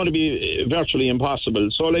 it's going to be virtually impossible.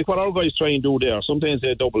 So, what our guys try and do there, sometimes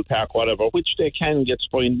they double park, whatever, which they can get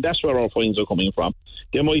fined. That's where our fines are coming from.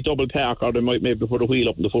 They might double park, or they might maybe put a wheel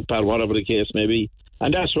up in the footpath, whatever the case may be.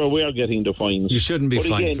 And that's where we're getting the fines. You shouldn't be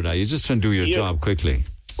fined for that. You're just trying to do your job quickly.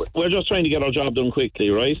 We're just trying to get our job done quickly,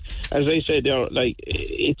 right? As I said there,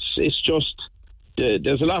 it's just...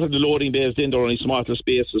 There's a lot of the loading bays in there, only smaller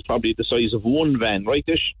spaces, probably the size of one van, right?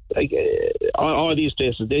 All these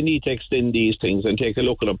places, they need to extend these things and take a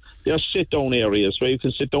look at them. There's sit-down areas where you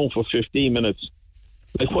can sit down for 15 minutes.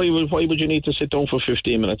 Why would you need to sit down for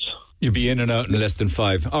 15 minutes? You'd be in and out in less than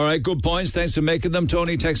 5. All right, good points. Thanks for making them,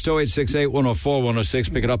 Tony. Text 0868 104 106.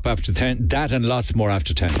 Pick it up after 10. That and lots more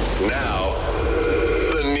after 10. Now,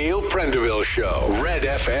 the Neil Prendeville Prendeville Show, Red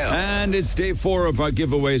FM. And it's day 4 of our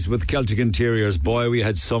giveaways with Celtic Interiors. Boy, we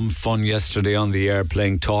had some fun yesterday on the air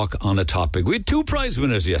playing Talk on a Topic. We had 2 prize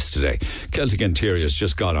winners yesterday. Celtic Interiors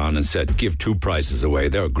just got on and said, give 2 prizes away.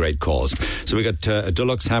 They're a great cause. So we got a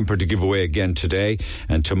deluxe hamper to give away again today,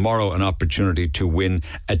 and tomorrow an opportunity to win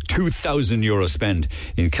a €2,000 spend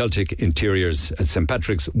in Celtic Interiors at St.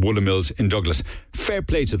 Patrick's Woolen Mills in Douglas. Fair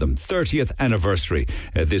play to them. 30th anniversary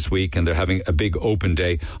this week, and they're having a big open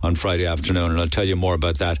day on Friday afternoon, and I'll tell you more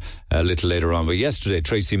about that a little later on. But yesterday,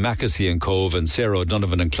 Tracy Mackesy in Cove and Sarah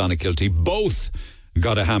O'Donovan in Clonakilty both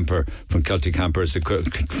got a hamper from Celtic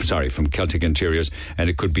from Celtic Interiors, and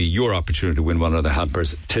it could be your opportunity to win one of the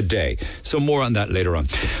hampers today. So more on that later on.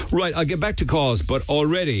 Right, I'll get back to calls, but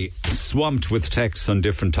already swamped with texts on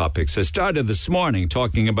different topics. I started this morning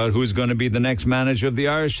talking about who's going to be the next manager of the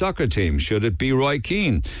Irish soccer team. Should it be Roy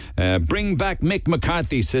Keane? Bring back Mick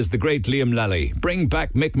McCarthy, says the great Liam Lally. Bring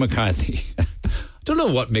back Mick McCarthy. Don't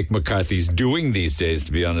know what Mick McCarthy's doing these days,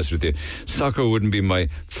 to be honest with you. Soccer wouldn't be my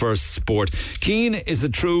first sport. Keane is a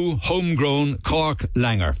true homegrown Cork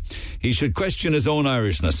langer. He should question his own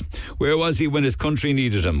Irishness. Where was he when his country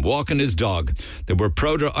needed him? Walking his dog. There were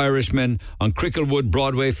prouder Irishmen on Cricklewood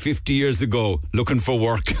Broadway 50 years ago looking for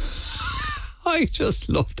work. I just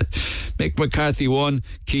loved it. Mick McCarthy 1,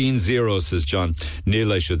 Keane 0, says John.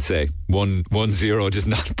 Neil, I should say. 1-0, just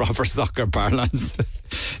not proper soccer parlance.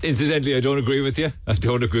 Incidentally, I don't agree with you.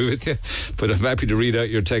 But I'm happy to read out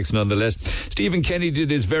your text nonetheless. Stephen Kenny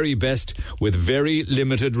did his very best with very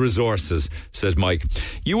limited resources, says Mike.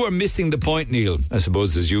 You are missing the point, Neil. I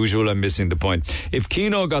suppose, as usual, I'm missing the point. If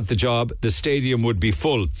Keano got the job, the stadium would be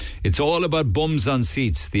full. It's all about bums on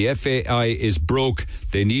seats. The FAI is broke.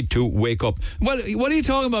 They need to wake up. Well, what are you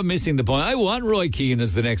talking about missing the point? I want Roy Keane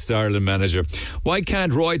as the next Ireland manager. Why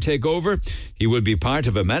can't Roy take over? He will be part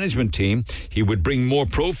of a management team. He would bring more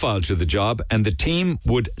profile to the job, and the team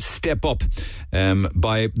would step up.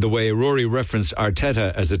 By the way, Rory referenced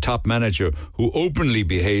Arteta as a top manager who openly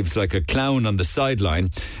behaves like a clown on the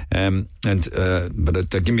sideline. But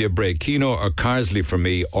give me a break. Keano or Carsley for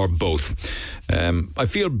me, or both. I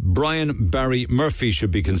feel Brian Barry Murphy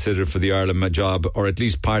should be considered for the Ireland job, or at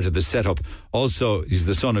least part of the setup. Also, he's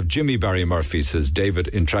the son of Jimmy Barry Murphy, says David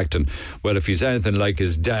in Tracton. Well, if he's anything like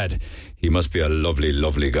his dad, he must be a lovely,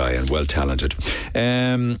 lovely guy and well talented.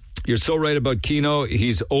 You're so right about Keano.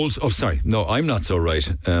 He's old. Oh, sorry. No, I'm not so right.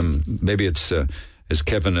 Maybe it's as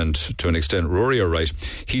Kevin and to an extent Rory are right.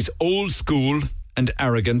 He's old school and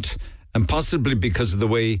arrogant, and possibly because of the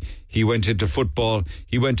way he went into football,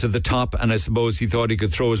 he went to the top, and I suppose he thought he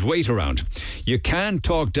could throw his weight around. You can't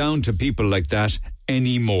talk down to people like that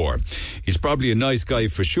anymore. He's probably a nice guy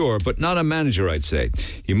for sure, but not a manager, I'd say.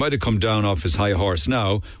 He might have come down off his high horse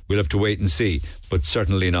now. We'll have to wait and see, but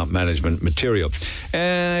certainly not management material.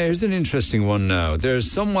 Here's an interesting one now. There's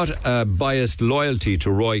somewhat biased loyalty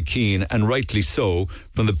to Roy Keane, and rightly so,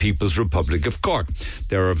 from the People's Republic of Cork.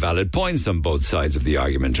 There are valid points on both sides of the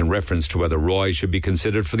argument in reference to whether Roy should be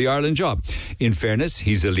considered for the Ireland job. In fairness,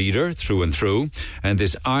 he's a leader through and through, and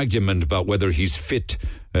this argument about whether he's fit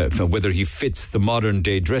whether he fits the modern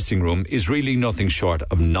day dressing room is really nothing short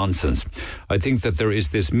of nonsense. I think that there is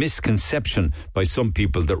this misconception by some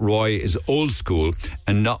people that Roy is old school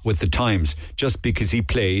and not with the times just because he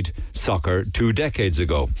played soccer 2 decades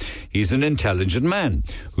ago. He's an intelligent man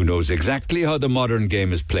who knows exactly how the modern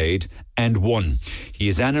game is played and won. He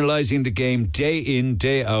is analysing the game day in,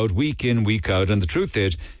 day out, week in, week out, and the truth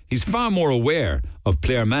is, he's far more aware of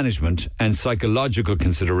player management and psychological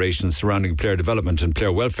considerations surrounding player development and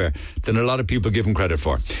player welfare than a lot of people give him credit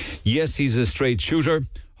for. Yes, he's a straight shooter,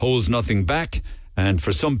 holds nothing back, and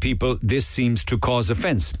for some people this seems to cause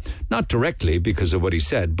offence. Not directly because of what he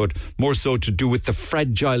said, but more so to do with the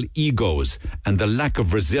fragile egos and the lack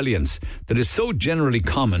of resilience that is so generally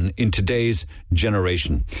common in today's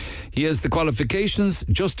generation. He has the qualifications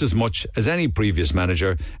just as much as any previous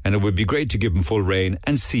manager, and it would be great to give him full rein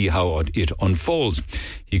and see how it unfolds.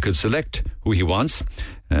 He could select who he wants,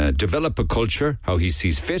 develop a culture how he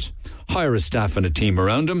sees fit, hire a staff and a team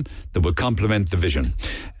around him that will complement the vision.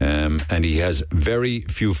 And he has very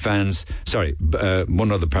few fans. Sorry,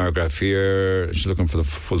 one other paragraph here. Just looking for the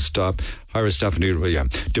full stop. Hire a staff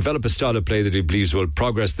and develop a style of play that he believes will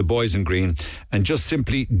progress the boys in green and just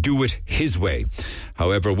simply do it his way.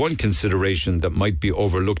 However, one consideration that might be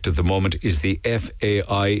overlooked at the moment is the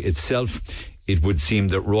FAI itself. It would seem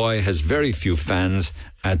that Roy has very few fans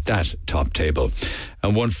at that top table.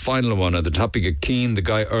 And one final one on the topic of Keane. The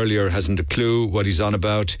guy earlier hasn't a clue what he's on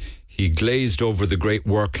about. He glazed over the great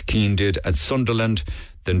work Keane did at Sunderland,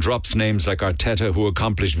 then drops names like Arteta, who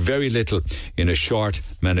accomplished very little in a short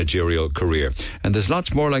managerial career. And there's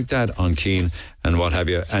lots more like that on Keane and what have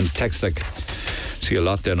you. And text like, see a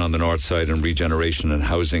lot then on the north side, and regeneration and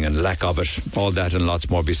housing and lack of it, all that and lots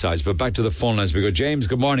more besides. But back to the phone lines we go. James,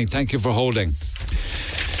 good morning. Thank you for holding.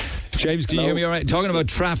 James, can you hear me all right? Talking about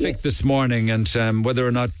traffic this morning and whether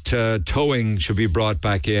or not towing should be brought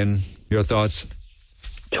back in. Your thoughts?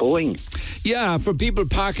 Towing? Yeah, for people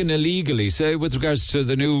parking illegally, say with regards to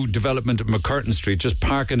the new development of McCurtain Street, just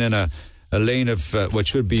parking in a lane of what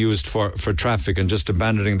should be used for traffic and just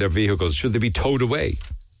abandoning their vehicles. Should they be towed away?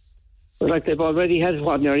 Well, like they've already had,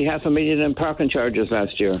 nearly 500,000 in parking charges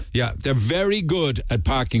last year. Yeah, they're very good at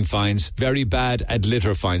parking fines, very bad at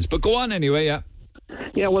litter fines. But go on anyway, yeah.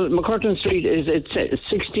 Yeah, well, McCurtain Street, it's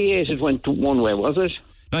 68 it went one way, was it?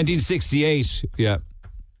 1968, yeah.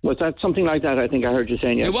 Was that something like that? I think I heard you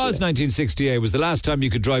saying yesterday. It was 1968. It was the last time you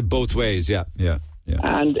could drive both ways, yeah.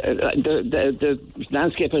 And the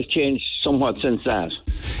landscape has changed somewhat since that.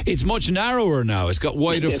 It's much narrower now. It's got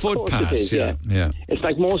wider footpaths. Yeah. It's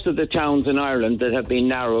like most of the towns in Ireland that have been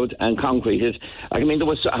narrowed and concreted. I mean,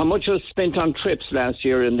 how much was spent on trips last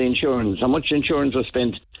year in the insurance? How much insurance was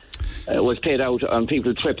spent, was paid out on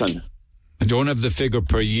people tripping? I don't have the figure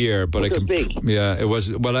per year, but I can. Big. Yeah, it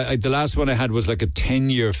was. Well, the last one I had was like a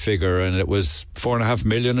 10-year figure, and it was 4.5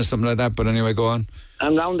 million or something like that. But anyway, go on.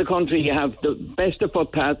 And around the country, you have the best of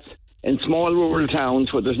footpaths in small rural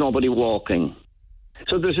towns where there's nobody walking.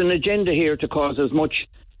 So there's an agenda here to cause as much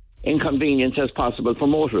inconvenience as possible for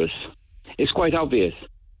motorists. It's quite obvious.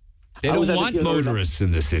 They don't want motorists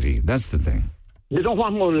in the city. That's the thing. They don't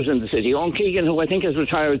want motorists in the city. Owen Keegan, who I think has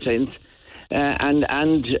retired since,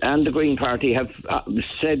 and the Green Party have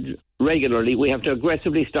said regularly we have to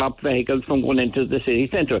aggressively stop vehicles from going into the city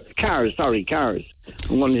centre. Cars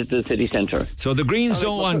from going into the city centre. So the Greens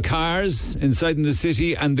don't want cars inside in the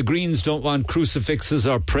city, and the Greens don't want crucifixes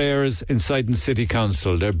or prayers inside in City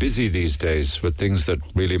Council. They're busy these days with things that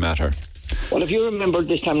really matter. Well, if you remember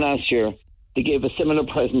this time last year, they gave a similar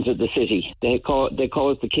present to the city. They caused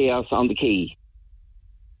the chaos on the quay.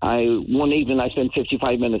 One evening I spent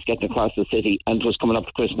 55 minutes getting across the city, and it was coming up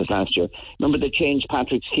to Christmas last year. Remember they changed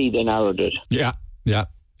Patrick's Quay, they narrowed it. Yeah. That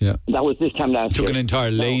was this time last year. Took an entire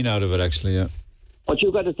lane out of it, actually, yeah. What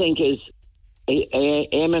you've got to think is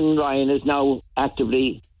Eamon Ryan is now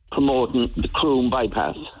actively promoting the Croom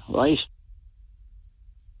bypass, right?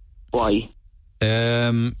 Why?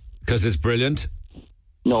 Because it's brilliant.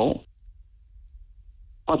 No.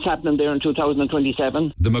 What's happening there in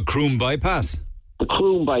 2027? The Macroom bypass. The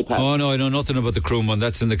Croom bypass. Oh, no, I know nothing about the Croom one.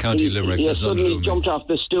 That's in the County Limerick. He suddenly jumped off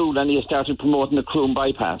the stool and he started promoting the Croom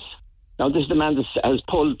bypass. Now, this is the man that has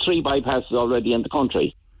pulled 3 bypasses already in the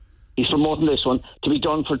country. He's promoting this one to be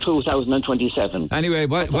done for 2027. Anyway,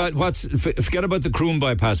 forget about the Croom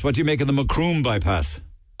bypass. What do you make of the Macroom bypass?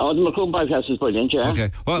 Oh, the Macroom bypass is brilliant, yeah.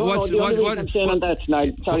 Okay. I'm saying on that,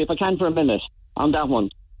 Niall, sorry, if I can for a minute, on that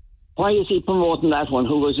one. Why is he promoting that one,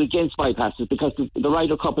 who was against bypasses? Because the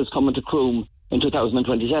Ryder Cup is coming to Croom in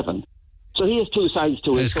 2027. So he has two sides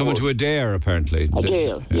to it. It's coming to Adair, apparently.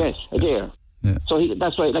 Adair, yes, Adair. Yeah. So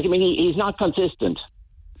that's right. Like, I mean, he's not consistent.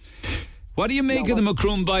 What do you make of the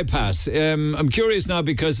Macroom bypass? I'm curious now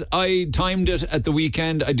because I timed it at the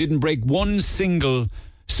weekend. I didn't break one single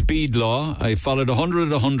speed law. I followed 100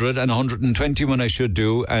 at 100 and 120 when I should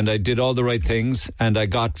do, and I did all the right things. And I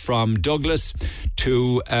got from Douglas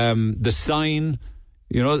to the sign,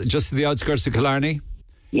 just to the outskirts of Killarney.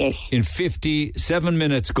 Yes. In 57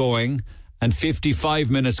 minutes going and 55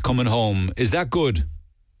 minutes coming home. Is that good?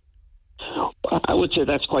 I would say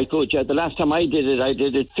that's quite good, yeah. The last time I did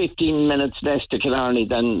it 15 minutes less to Killarney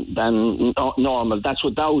than normal. That's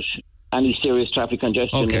without any serious traffic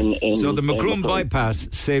congestion. Okay. So the Macroom bypass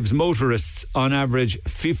saves motorists on average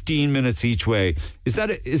 15 minutes each way. Is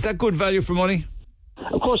that good value for money?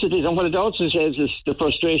 Of course it is. And what it also saves is the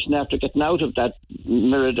frustration after getting out of that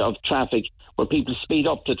myriad of traffic where people speed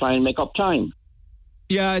up to try and make up time.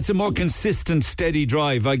 Yeah, it's a more consistent, steady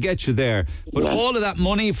drive. I get you there. But all of that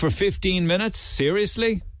money for 15 minutes?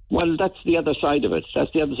 Seriously? Well, that's the other side of it.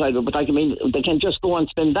 But I mean, they can just go and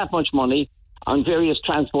spend that much money on various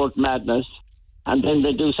transport madness, and then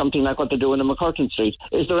they do something like what they're doing in McCurtain Street.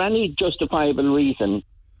 Is there any justifiable reason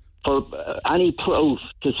for any proof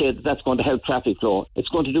to say that that's going to help traffic flow? It's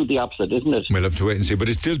going to do the opposite, isn't it? We'll have to wait and see. But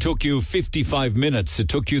it still took you 55 minutes. It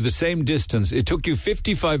took you the same distance. It took you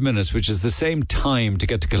 55 minutes, which is the same time to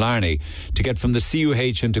get to Killarney, to get from the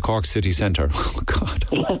CUH into Cork City Centre. Oh, God.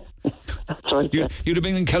 Sorry. You'd have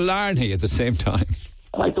been in Killarney at the same time.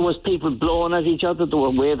 Like there was people blowing at each other, they were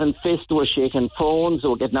waving fists, they were shaking phones, they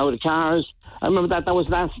were getting out of cars. I remember that was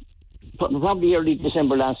probably early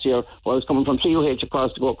December last year, where I was coming from CUH to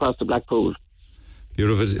go across the Blackpool.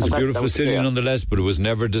 Beautiful. It's a beautiful city nonetheless, but it was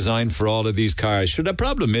never designed for all of these cars. Sure, the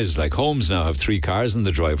problem is, like, homes now have 3 cars in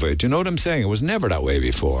the driveway. Do you know what I'm saying? It was never that way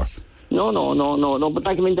before. No. But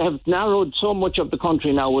like, I mean, they have narrowed so much of the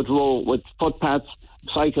country now with footpaths,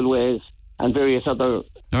 cycleways, and various other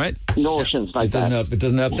notions like that. It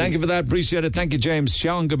doesn't help. Thank you for that. Appreciate it. Thank you, James.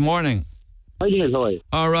 Sean, good morning. Hi, Neil. How are you?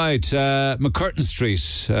 All right. McCurtain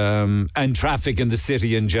Street and traffic in the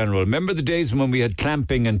city in general. Remember the days when we had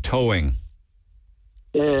clamping and towing?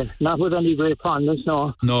 Not with any great fondness,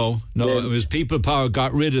 no. No, it was people power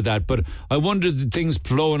got rid of that. But I wondered the things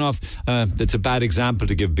flowing off. That's a bad example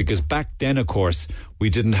to give, because back then, of course, we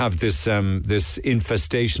didn't have this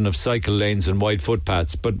infestation of cycle lanes and wide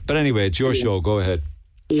footpaths. But anyway, it's your show. Go ahead.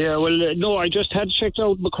 Yeah, well, no, I just had checked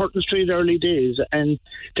out McCurtain Street early days, and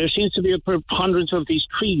there seems to be a preponderance of these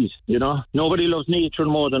trees, you know. Nobody loves nature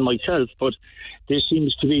more than myself, but there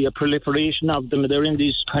seems to be a proliferation of them. They're in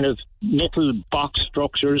these kind of metal box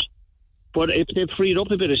structures. But if they freed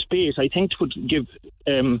up a bit of space, I think it would give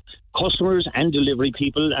customers and delivery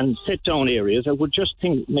people and sit-down areas, I would just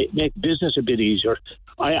think make business a bit easier.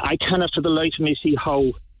 I cannot for the life of me see how,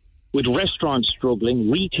 with restaurants struggling,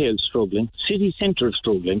 retail struggling, city centres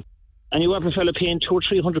struggling, and you have a fella paying 200 or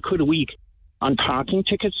 300 quid a week on parking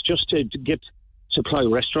tickets just to get supply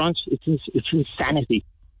restaurants. It's insanity.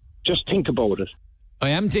 Just think about it. I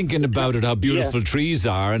am thinking about it, how beautiful trees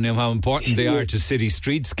are and how important they are to city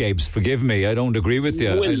streetscapes. Forgive me, I don't agree with you.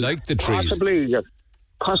 I like the trees.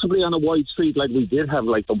 Possibly on a wide street like we did have,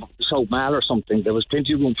 like the South Mall or something, there was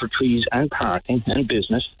plenty of room for trees and parking and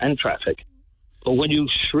business and traffic. But when you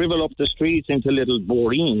shrivel up the streets into little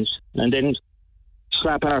boreens and then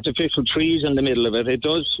slap artificial trees in the middle of it, it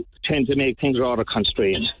does tend to make things rather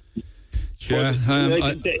constrained. Yeah,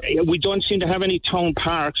 we don't seem to have any town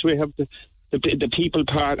parks. We have the people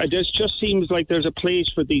park. It just seems like there's a place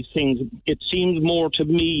for these things. It seems more to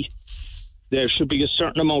me there should be a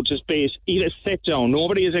certain amount of space, even sit down.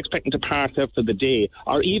 Nobody is expecting to park there for the day,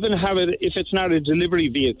 or even have it, if it's not a delivery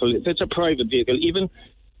vehicle, if it's a private vehicle, even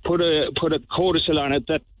put a codicil on it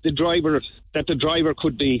that the driver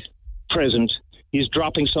could be present. He's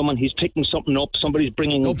dropping someone, he's picking something up, somebody's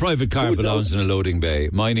bringing... No private car belongs in a loading bay,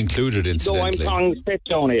 mine included, incidentally. So I'm talking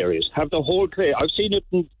sit-down areas. Have the whole place. I've seen it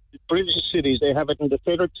in British cities, they have it in the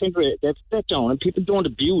centre, they've sit-down, and people don't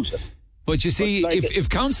abuse it. But you see, if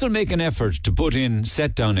council make an effort to put in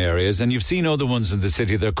set-down areas, and you've seen other ones in the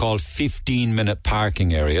city, they're called 15-minute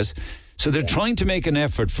parking areas, so they're trying to make an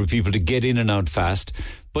effort for people to get in and out fast,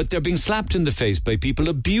 but they're being slapped in the face by people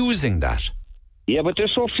abusing that. Yeah, but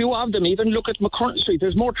there's so few of them. Even look at McCurtain Street.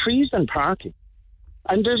 There's more trees than parking.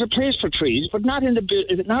 And there's a place for trees, but not on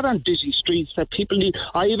busy streets that people need.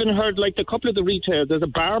 I even heard, like, a couple of the retailers. There's a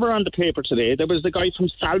barber on the paper today. There was the guy from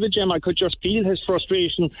Salvage Him. I could just feel his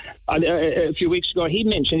frustration a few weeks ago. He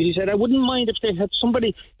mentioned, he said, I wouldn't mind if they had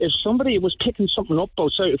somebody, if somebody was picking something up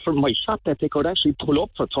outside from my shop that they could actually pull up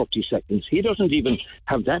for 30 seconds. He doesn't even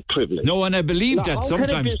have that privilege. No, and I believe that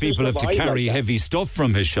sometimes people have to carry heavy stuff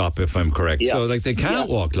from his shop, if I'm correct. Yeah. So, like, they can't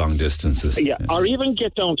walk long distances. Yeah, or even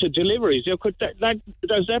get down to deliveries. You could,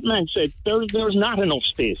 as that man said, there's not enough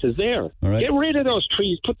spaces there. Right. Get rid of those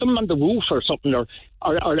trees, put them on the roof or something, or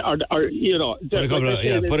you know.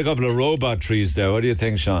 Put a couple of robot trees there. What do you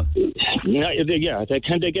think, Sean? Yeah,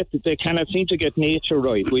 they cannot seem to get nature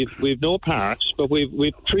right. We've no parks, but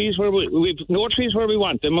we've trees where we've no trees where we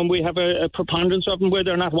want them, and we have a preponderance of them where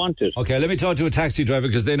they're not wanted. Okay, let me talk to a taxi driver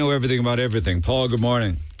because they know everything about everything. Paul, good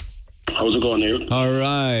morning. How's it going, Neil? All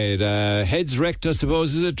right. Heads wrecked, I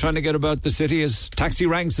suppose, is it? Trying to get about the city. Is taxi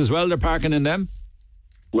ranks as well? They're parking in them?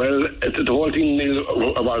 Well, the whole thing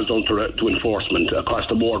was down to enforcement across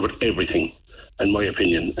the board with everything, in my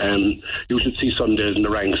opinion. You should see Sundays in the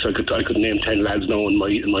ranks. I could name 10 lads now in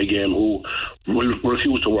my game who will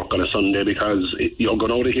refuse to work on a Sunday because you're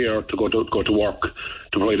going out of here to go to work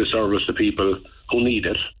to provide a service to people who need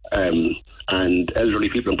it, and elderly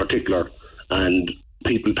people in particular, and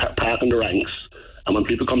people park in the ranks, and when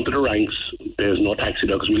people come to the ranks, there's no taxi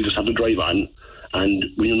there because we'll just have to drive on. And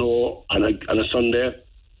we know on a Sunday,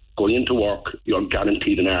 going into work, you're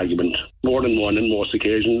guaranteed an argument. More than one in most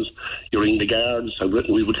occasions. You ring the guards.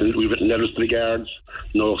 We've written letters to the guards.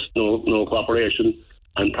 No cooperation.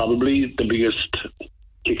 And probably the biggest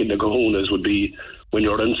kick in the cojones would be when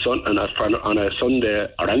you're on a Sunday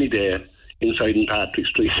or any day inside in Patrick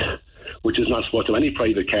Street, which is not supposed to have any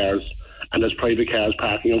private cars. And there's private cars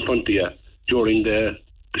parking in front of you during the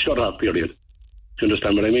shut-off period. Do you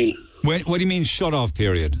understand what I mean? What do you mean shut-off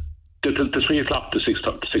period? The 3 o'clock to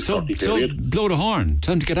 6:30 period. So blow the horn.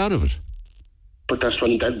 Time to get out of it. But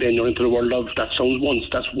then you're into the world of that's once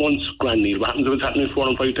grand, Neil. What happens if it's happening 4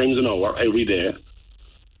 and 5 times an hour every day?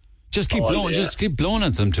 Just keep blowing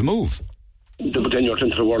at them to move. But then you're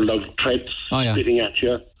into the world of threats, spitting at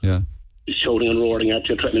you, shouting and roaring at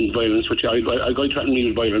you, threatening violence. Which I threatened me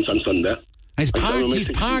with violence on Sunday. He's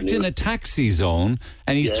parked in a taxi zone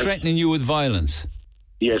and he's threatening you with violence.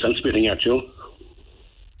 Yes, and spitting at you.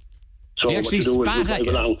 So he actually spat at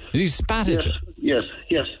you. Did he spat at you? Yes.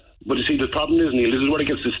 But you see, the problem is, Neil, this is where it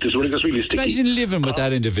gets really sticky. Imagine living with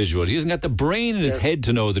that individual. He hasn't got the brain in his head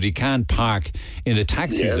to know that he can't park in a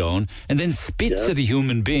taxi zone and then spits at a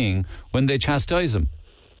human being when they chastise him.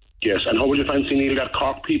 Yes, and how would you fancy, Neil, that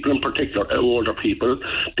Cork people in particular, older people,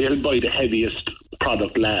 they'll buy the heaviest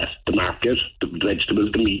product last, the market, the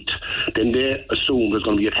vegetables, the meat. Then they assume there's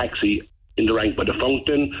going to be a taxi in the rank by the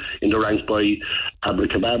fountain, in the rank by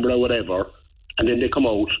Abracadabra, whatever. And then they come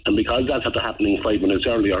out, and because that's after happening 5 minutes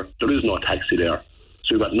earlier, there is no taxi there.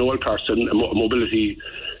 So you've got no person, a mobility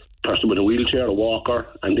person with a wheelchair, a walker,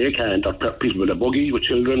 and they can't, or people with a buggy, with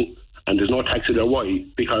children, and there's no taxi there. Why?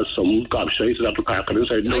 Because some gobshite is after parking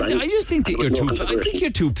inside the rank. I just think that you're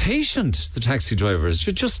too patient, the taxi drivers.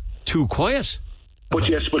 You're just too quiet. But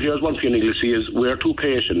here's one thing, Neil, is we're too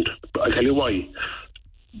patient. But I'll tell you why.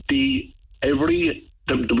 The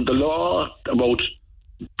law about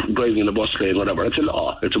driving in a bus lane, whatever, it's a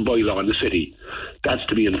law. It's a bylaw in the city. That's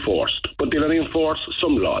to be enforced. But they don't enforce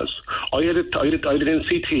some laws. I did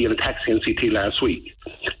NCT in a taxi NCT last week.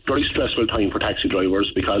 Very stressful time for taxi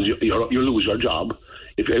drivers because you lose your job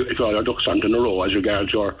if all your ducks aren't in a row as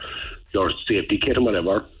regards your safety kit and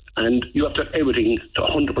whatever. And you have to have everything to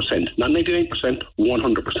 100%, not 99%,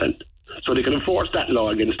 100%. So they can enforce that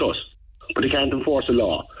law against us, but they can't enforce a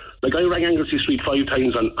law. Like I rang Anglesey Street 5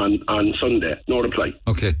 times on Sunday, no reply.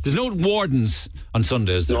 Okay, there's no wardens on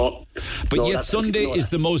Sunday, is there? No. But yet Sunday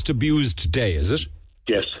is the most abused day, is it?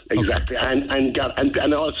 Yes, exactly. Okay.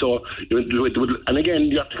 And also, and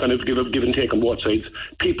again, you have to kind of give and take on both sides.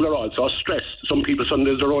 People are also stressed. Some people,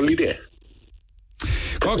 Sundays are only day.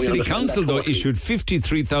 Cork City Council, though, issued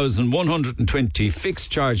 53,120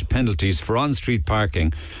 fixed charge penalties for on-street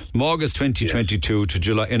parking from August 2022 to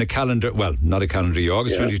July, in a calendar, well, not a calendar year,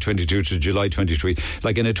 August 2022 to July 23,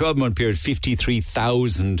 like in a 12-month period,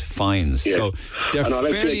 53,000 fines. Yeah. So they're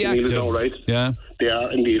fairly active. Right? Yeah. They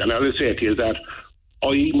are indeed. And I will say to you that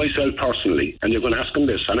I, myself personally, and you're going to ask them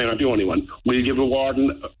this, and I'm not the only one, will give a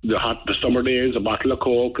warden the summer days, a bottle of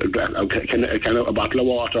Coke, a bottle of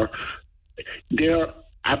water. They're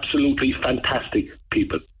absolutely fantastic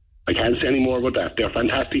people. I can't say any more about that. They're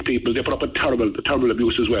fantastic people. They put up a terrible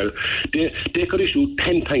abuse as well. They could issue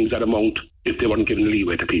 10 times that amount if they weren't giving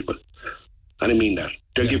leeway to people. And I mean that.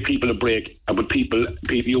 They'll give people a break. But people,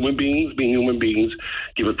 human beings, being human beings,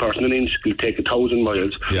 give a person an inch, will take 1,000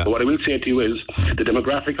 miles. Yeah. But what I will say to you is the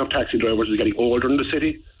demographic of taxi drivers is getting older in the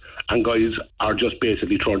city, and guys are just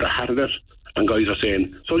basically throwing their hat at it. And guys are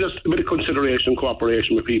saying, so just a bit of consideration,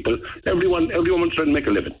 cooperation with people. Everyone's trying to make a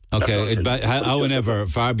living. Okay, however,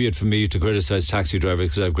 far be it from me to criticise taxi drivers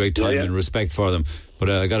because I have great time and respect for them. But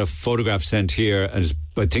I got a photograph sent here, and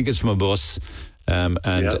I think it's from a bus.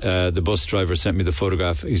 The bus driver sent me the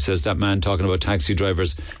photograph. He says that man talking about taxi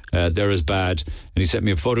drivers, they're as bad. And he sent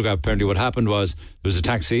me a photograph. Apparently what happened was there was a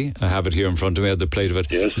taxi. I have it here in front of me. I have the plate of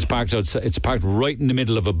it. Yes. It's parked outside. It's parked right in the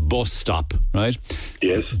middle of a bus stop, right?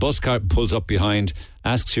 Yes. Bus car pulls up behind,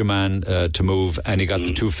 asks your man to move, and he got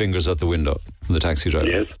the 2 fingers out the window from the taxi driver.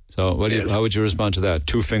 Yes. So how would you respond to that?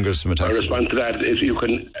 2 fingers from a taxi driver? I respond to that if you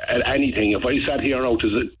can, at anything. If I sat here out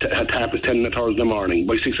at 10:30 in the morning,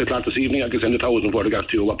 by 6 o'clock this evening I can send 1,000 photographs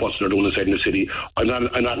to you what buses are doing inside in the city. I'm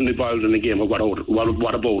not involved in the game of what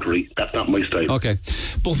aboutery. That's not my style. Okay.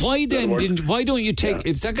 But why then why don't you take,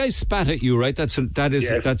 if that guy spat at you, right, that's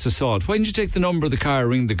assault. Why didn't you take the number of the car,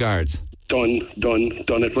 ring the guards? Done.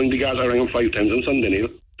 It rang the guards. I rang him 5 times on Sunday, Neil.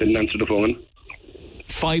 Didn't answer the phone.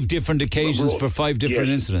 5 different occasions for 5 different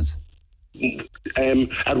incidents?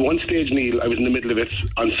 At one stage, Neil, I was in the middle of it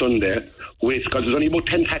on Sunday, because there's only about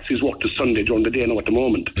 10 taxis work this Sunday during the day now at the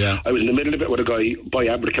moment. Yeah. I was in the middle of it with a guy by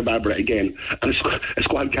Abracadabra again, and a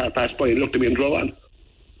squad car passed by and looked at me and drove on.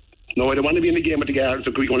 No, I don't want to be in the game with the guards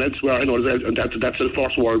or going elsewhere. I know that's a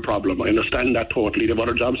first world problem. I understand that totally. They have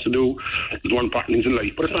other jobs to do. There's more important things in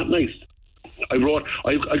life, but it's not nice. I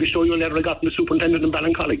can show you a letter I got from the superintendent in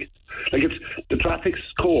Ballincollig. Like, it's the traffic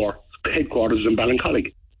Cllr headquarters in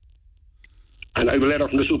Ballincollig. And I have a letter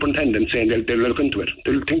from the superintendent saying they'll look into it.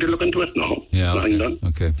 They'll look into it? No. Yeah, nothing done.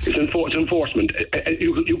 Okay. It's enforcement.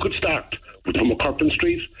 You could start from McCurtain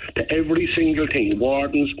Street to every single thing,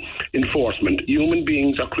 wardens, enforcement. Human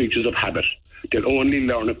beings are creatures of habit. They'll only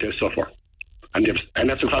learn if they suffer. And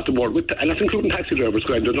that's across the board, and that's including taxi drivers.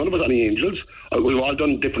 Because there's none of us any angels. We've all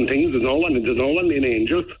done different things. There's no one an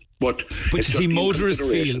angel. But you see,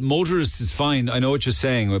 motorists is fine. I know what you're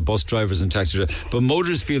saying with bus drivers and taxi drivers, but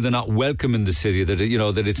motorists feel they're not welcome in the city, that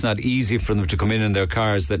that it's not easy for them to come in their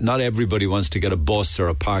cars, that not everybody wants to get a bus or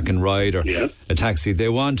a park and ride or a taxi. They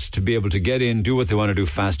want to be able to get in, do what they want to do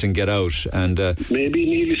fast and get out. And maybe,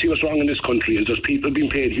 Neil, you see what's wrong in this country is there's people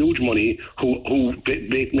being paid huge money who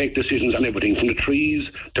make decisions on everything, from the trees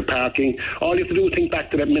to parking. All you have to do is think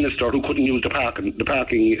back to that minister who couldn't use the parking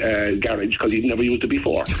garage because he'd never used it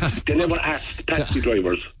before. They never asked taxi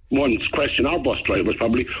drivers once, question our bus drivers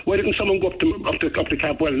probably, why didn't someone go up to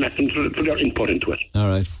Capwell and ask them for their input into it? All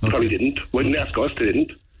right. Okay. Probably didn't. Why didn't they ask us? They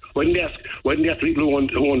didn't. Why didn't they ask people who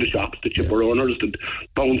own the shops, the chipper owners, the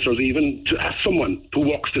bouncers even, to ask someone who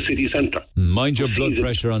walks the city centre? Mind your blood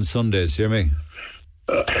pressure on Sundays, hear me?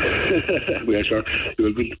 Yeah, sure.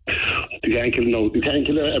 You can't kill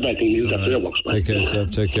a bad thing. That's their works. Take care,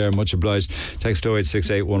 yourself. Take care. Much obliged. Text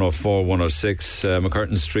 0868 104 106.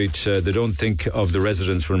 McCurtain Street. They don't think of the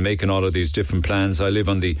residents when making all of these different plans. I live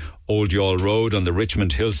on the Old Yall Road on the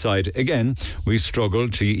Richmond hillside. Again, we struggle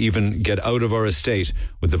to even get out of our estate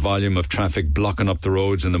with the volume of traffic blocking up the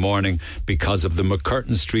roads in the morning because of the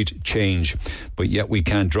McCurtain Street change. But yet we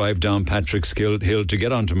can't drive down Patrick's Hill to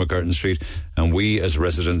get onto McCurtain Street. And we, as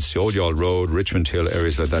residents, the Old Yall Road, Richmond Hill,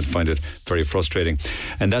 areas like that, find it very frustrating.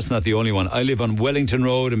 And that's not the only one. I live on Wellington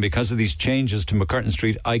Road, and because of these changes to McCurtain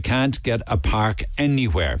Street, I can't get a park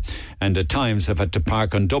anywhere. And at times I've had to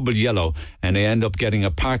park on double yellow, and I end up getting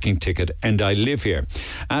a parking ticket, and I live here.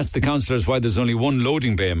 Ask the councillors why there's only one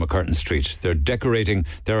loading bay in McCurtain Street. There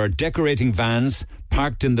are decorating vans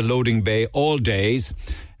parked in the loading bay all days.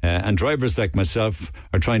 And drivers like myself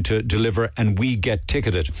are trying to deliver, and we get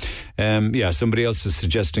ticketed. Somebody else is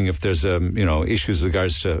suggesting if there's issues with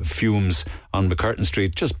regards to fumes on McCurtain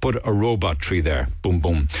Street, just put a robot tree there. Boom,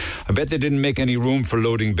 boom. I bet they didn't make any room for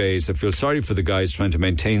loading bays. I feel sorry for the guys trying to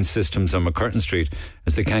maintain systems on McCurtain Street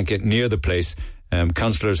as they can't get near the place.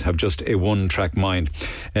 Councillors have just a one-track mind.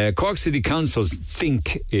 Cork City Council's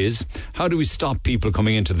think is, how do we stop people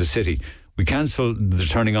coming into the city? We cancel the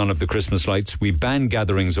turning on of the Christmas lights. We ban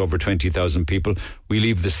gatherings over 20,000 people. We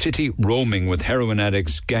leave the city roaming with heroin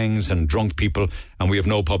addicts, gangs and drunk people, and we have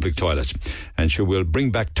no public toilets. And sure, we'll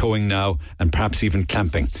bring back towing now and perhaps even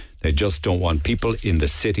clamping. They just don't want people in the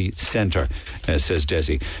city centre, says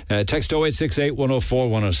Desi. Text 0868 104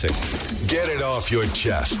 106. Get it off your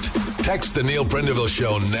chest. Text the Neil Prendeville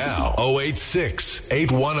Show now. 086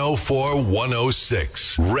 8104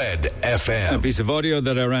 106. Red FM. A piece of audio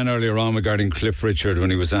that I ran earlier on regarding Cliff Richard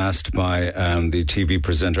when he was asked by the TV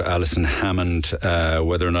presenter Alison Hammond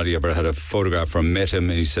whether or not he ever had a photograph or met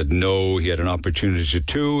him, and he said no, he had an opportunity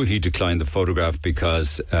to. He declined the photograph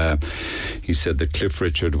because he said that Cliff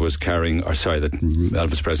Richard was that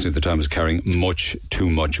Elvis Presley at the time was carrying much too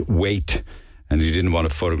much weight, and he didn't want a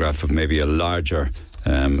photograph of maybe a larger,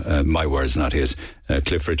 my words, not his,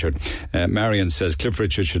 Cliff Richard. Marion says Cliff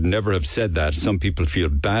Richard should never have said that. Some people feel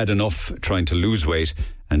bad enough trying to lose weight,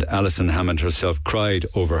 and Alison Hammond herself cried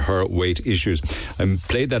over her weight issues. I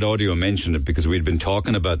played that audio and mentioned it because we'd been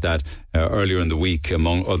talking about that earlier in the week.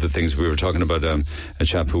 Among other things, we were talking about a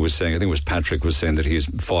chap who was saying, I think it was Patrick, was saying that he's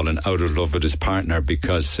fallen out of love with his partner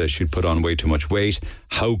because she'd put on way too much weight.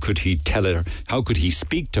 How could he tell her? How could he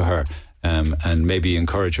speak to her and maybe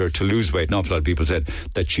encourage her to lose weight? An awful lot of people said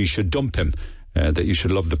that she should dump him. That you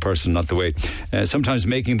should love the person, not the weight. Sometimes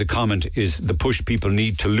making the comment is the push people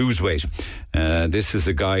need to lose weight. This is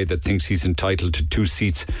a guy that thinks he's entitled to 2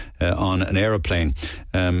 seats on an aeroplane.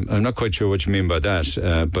 I'm not quite sure what you mean by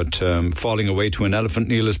that, but falling away to an elephant,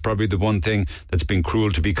 Neil, is probably the one thing that's been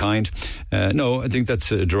cruel to be kind. No, I think that's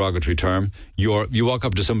a derogatory term. You walk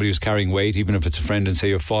up to somebody who's carrying weight, even if it's a friend, and say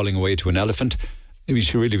you're falling away to an elephant. Maybe you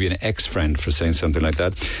should really be an ex-friend for saying something like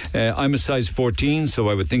that. I'm a size 14, so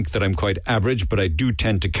I would think that I'm quite average, but I do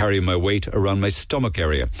tend to carry my weight around my stomach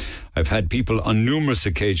area. I've had people on numerous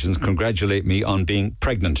occasions congratulate me on being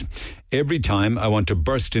pregnant. Every time I want to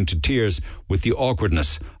burst into tears with the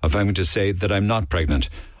awkwardness of having to say that I'm not pregnant.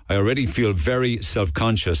 I already feel very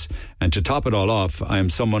self-conscious, and to top it all off, I am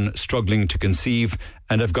someone struggling to conceive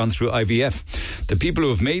and have gone through IVF. The people who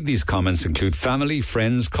have made these comments include family,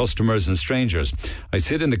 friends, customers and strangers. I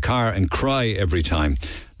sit in the car and cry every time.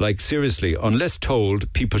 Like, seriously, unless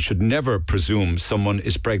told, people should never presume someone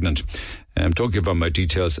is pregnant. Don't give out my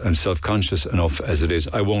details. I'm self-conscious enough as it is.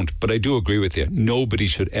 I won't, but I do agree with you. Nobody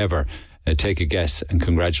should ever take a guess and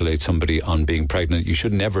congratulate somebody on being pregnant. You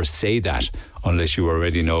should never say that unless you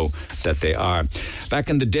already know that they are. Back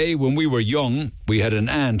in the day when we were young, we had an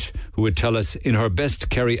aunt who would tell us in her best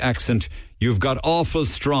Kerry accent, "You've got awful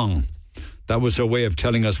strong." That was her way of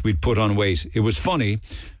telling us we'd put on weight. It was funny.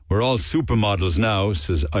 We're all supermodels now,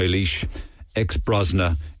 says Eilish,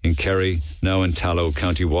 ex-Brosna in Kerry, now in Tallow,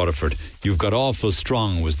 County Waterford. "You've got awful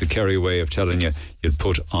strong" was the Kerry way of telling you you'd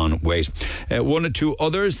put on weight. One or two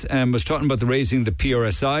others was talking about the raising the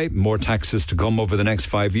PRSI, more taxes to come over the next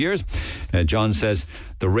 5 years. John says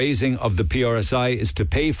the raising of the PRSI is to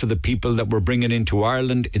pay for the people that we're bringing into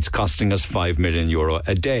Ireland. It's costing us €5 million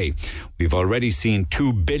a day. We've already seen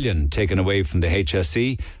 €2 billion taken away from the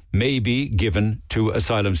HSE, maybe given to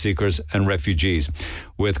asylum seekers and refugees.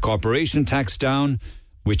 With corporation tax down,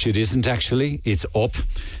 which it isn't actually, it's up.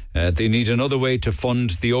 They need another way to fund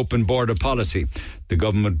the open border policy. The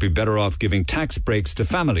government would be better off giving tax breaks to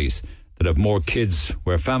families that have more kids,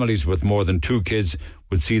 where families with more than 2 kids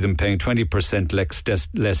would see them paying 20%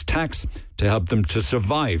 less tax to help them to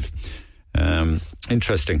survive.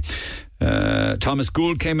 Interesting. Thomas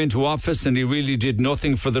Gould came into office and he really did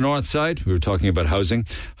nothing for the north side. We were talking about housing.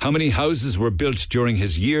 How many houses were built during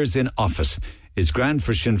his years in office? It's grand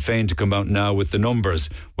for Sinn Féin to come out now with the numbers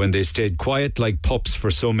when they stayed quiet like pups for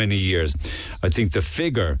so many years. I think the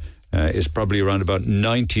figure is probably around about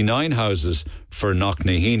 99 houses for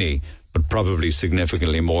Knocknaheeny, but probably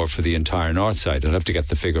significantly more for the entire north side. I'll have to get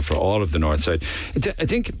the figure for all of the north side. I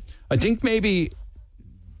think maybe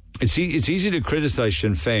it's easy to criticise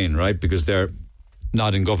Sinn Féin, right? Because they're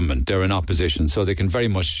not in government, they're in opposition, so they can very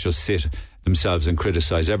much just sit themselves and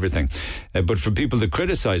criticise everything. But for people that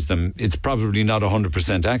criticise them, it's probably not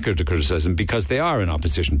 100% accurate to criticise them because they are in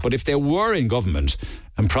opposition. But if they were in government,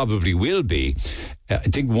 and probably will be, I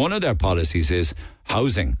think one of their policies is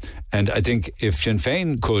housing. And I think if Sinn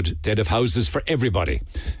Féin could, they'd have houses for everybody.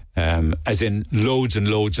 As in loads and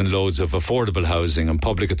loads and loads of affordable housing and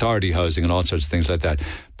public authority housing and all sorts of things like that.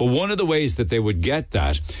 But one of the ways that they would get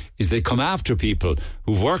that is they come after people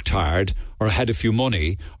who've worked hard or had a few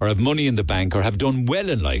money or have money in the bank or have done well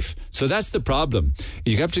in life. So that's the problem.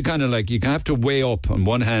 You have to you have to weigh up on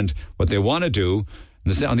one hand what they want to do,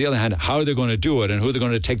 and on the other hand, how they're going to do it and who they're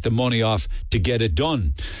going to take the money off to get it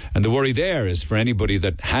done. And the worry there is for anybody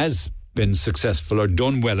that has been successful or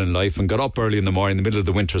done well in life and got up early in the morning in the middle of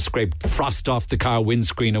the winter, scraped frost off the car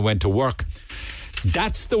windscreen and went to work.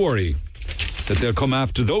 That's the worry, that they'll come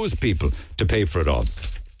after those people to pay for it all.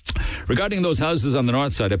 Regarding those houses on the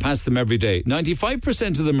north side, I pass them every day.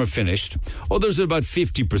 95% of them are finished. Others are about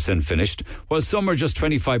 50% finished, while some are just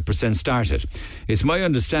 25% started. It's my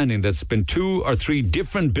understanding that's been 2 or 3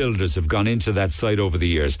 different builders have gone into that site over the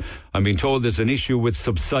years. I'm being told there's an issue with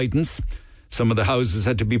subsidence. Some of the houses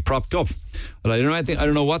had to be propped up. Well, I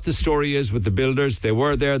don't know what the story is with the builders. They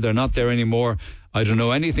were there, they're not there anymore. I don't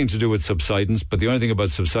know anything to do with subsidence, but the only thing about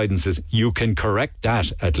subsidence is you can correct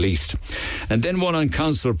that at least. And then one on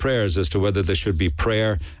council prayers as to whether there should be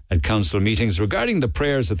prayer at council meetings. Regarding the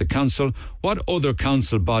prayers at the council, what other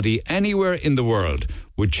council body anywhere in the world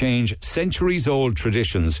would change centuries-old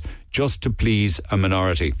traditions just to please a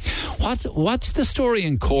minority? What's the story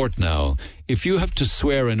in court now? If you have to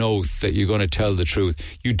swear an oath that you're going to tell the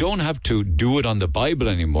truth, you don't have to do it on the Bible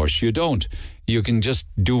anymore. You don't. You can just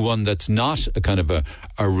do one that's not a kind of a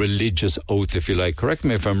religious oath, if you like. Correct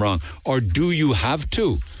me if I'm wrong. Or do you have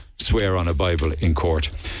to swear on a Bible in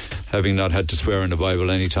court? Having not had to swear on a Bible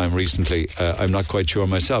any time recently, I'm not quite sure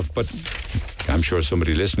myself, but I'm sure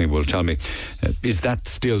somebody listening will tell me. Is that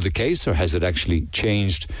still the case, or has it actually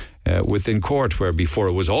changed within court, where before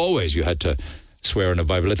it was always you had to swear on a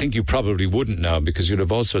Bible? I think you probably wouldn't now, because you'd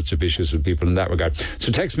have all sorts of issues with people in that regard.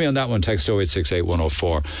 So text me on that one. Text 0868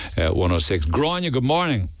 104 106. Grania, good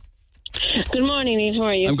morning. Good morning, Neil. How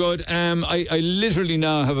are you? I'm good. I literally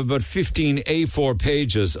now have about 15 A4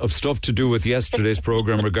 pages of stuff to do with yesterday's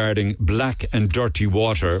programme regarding black and dirty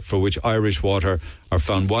water, for which Irish Water are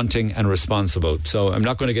found wanting and responsible. So I'm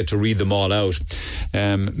not going to get to read them all out.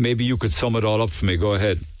 Maybe you could sum it all up for me. Go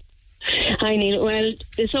ahead. Hi, Neil. Well,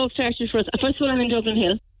 this all started for us. First of all, I'm in Dublin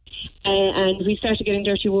Hill, and we started getting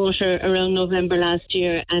dirty water around November last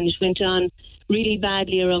year, and it went on really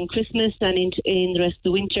badly around Christmas and in the rest of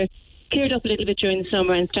the winter. Cleared up a little bit during the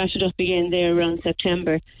summer and started up again there around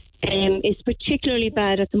September. It's particularly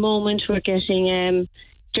bad at the moment. We're getting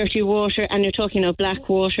dirty water, and you're talking of black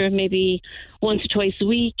water, maybe once or twice a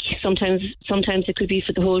week. Sometimes it could be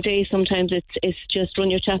for the whole day. Sometimes it's just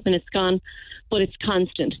run your tap and it's gone, but it's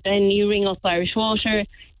constant. Then you ring up Irish Water.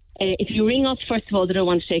 If you ring up, first of all, they don't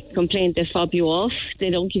want to take a complaint. They fob you off. They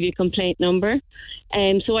don't give you a complaint number.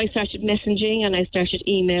 So I started messaging and I started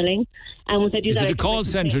emailing. And once I do Is that, it a call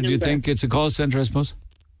centre? Do you think it's a call centre, I suppose?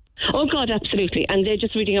 Oh, God, absolutely. And they're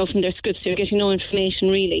just reading out from their scripts. They're getting no information,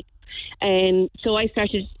 really. So I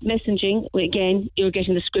started messaging. Again, you're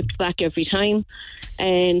getting the script back every time.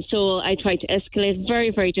 So I tried to escalate.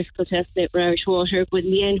 Very, very difficult to escalate for Irish Water. But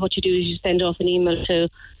in the end, what you do is you send off an email to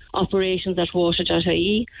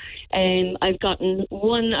operations@water.ie. I've gotten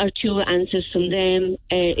 1 or 2 answers from them.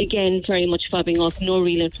 Again, very much fobbing off, no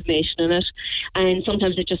real information on it. And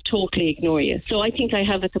sometimes they just totally ignore you. So I think I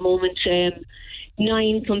have at the moment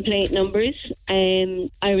 9 complaint numbers.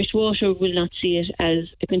 Irish Water will not see it as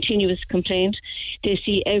a continuous complaint. They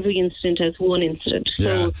see every incident as one incident.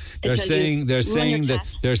 Yeah, so they're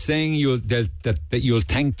saying you'll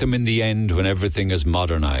thank them in the end when everything is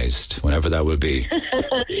modernised, whenever that will be,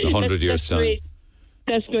 100 years time.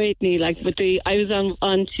 That's great, Neil. I was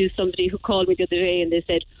on to somebody who called me the other day, and they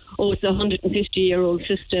said, "Oh, it's a 150-year-old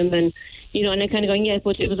system," and and I'm kind of going, "Yeah,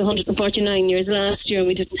 but it was 149 years last year, and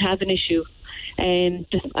we didn't have an issue."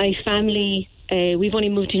 My family, we've only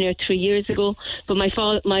moved in here 3 years ago, but my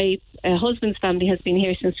husband's family has been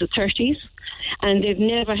here since the 30s, and they've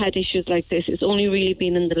never had issues like this. It's only really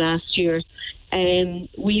been in the last year.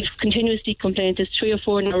 We've continuously complained. There's 3 or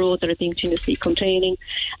 4 in a row that are being continuously complaining.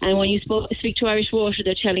 And when you speak to Irish Water,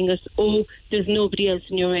 they're telling us, "Oh, there's nobody else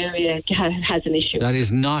in your area has an issue." That is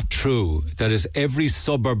not true. That is, every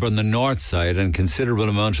suburb on the north side and considerable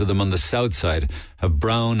amount of them on the south side have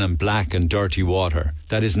brown and black and dirty water.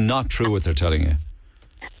 That is not true what they're telling you.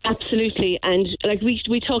 Absolutely. And like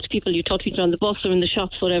we talk to people, you talk to people on the bus or in the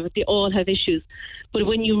shops, whatever, they all have issues. But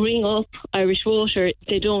when you ring up Irish Water,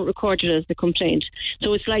 they don't record it as a complaint.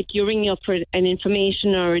 So it's like you're ringing up for an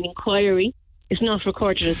information or an inquiry. It's not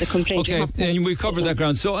recorded as a complaint. Okay, and we covered that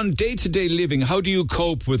ground. So on day-to-day living, how do you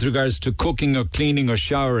cope with regards to cooking or cleaning or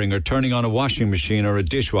showering or turning on a washing machine or a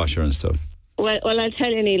dishwasher and stuff? Well, I'll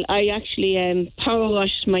tell you, Neil, I actually power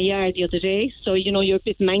washed my yard the other day. So, you're a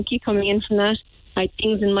bit manky coming in from that. I had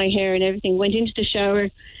things in my hair and everything. Went into the shower.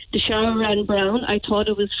 The shower ran brown. I thought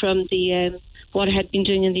it was from the what I had been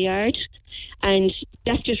doing in the yard. And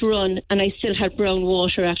that just run, and I still had brown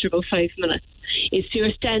water after about 5 minutes. It's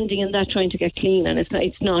you're standing in that trying to get clean, and it's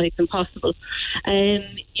impossible.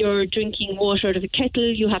 You're drinking water out of a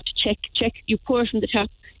kettle. You have to check. You pour from the tap.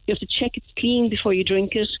 You have to check it's clean before you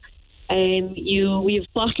drink it. We have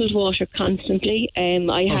bottled water constantly.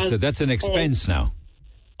 So that's an expense now.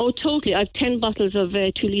 Oh, totally. I have 10 bottles of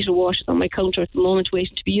 2-litre water on my counter at the moment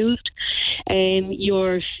waiting to be used.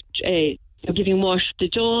 You're giving water to the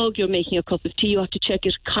dog. You're making a cup of tea. You have to check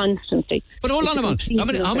it constantly. But hold on a minute.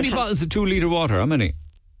 How many bottles of 2-litre water? How many?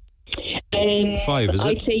 5, is it?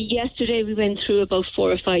 I'd say yesterday we went through about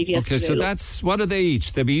 4 or 5 yesterday. Okay, so that's, what are they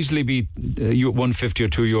each? They'd easily be €1.50 or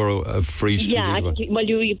 €2 for each. Yeah,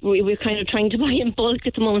 we're kind of trying to buy in bulk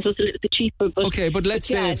at the moment, so it's a little bit cheaper. But, okay, but let's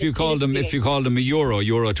say if you called them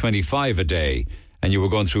 €1.25 a day, and you were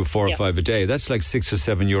going through 4 or 5 a day, that's like €6 or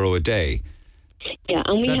 €7 a day. Yeah,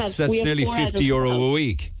 and that's nearly €50 a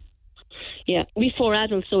week. Yeah, we 4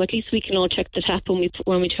 adults, so at least we can all check the tap when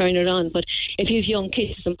we turn it on. But if you have young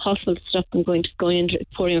kids, it's impossible to stop them going into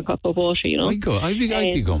pouring a cup of water. I'd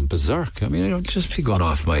be going berserk. I mean, I'd just be going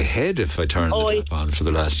off my head if I turned the tap on for the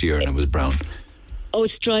last year and it was brown. Oh,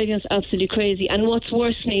 it's driving us absolutely crazy. And what's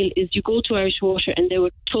worse, Neil, is you go to Irish Water and they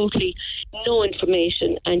were totally no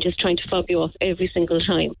information and just trying to fob you off every single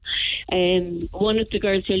time. One of the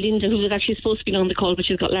girls here, Linda, who was actually supposed to be on the call, but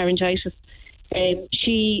she's got laryngitis.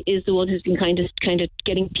 She is the one who's been kind of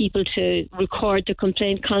getting people to record the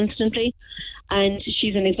complaint constantly, and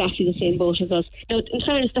she's in exactly the same boat as us. Now, in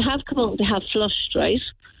fairness, they have come out and they have flushed, right?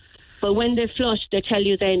 But when they're flushed, they tell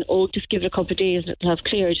you then, "Oh, just give it a couple of days and it'll have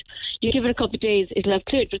cleared." You give it a couple of days, it'll have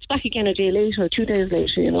cleared, but it's back again a day later or 2 days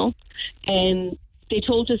later, They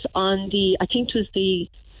told us on I think it was the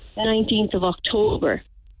 19th of October,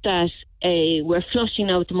 that we're flushing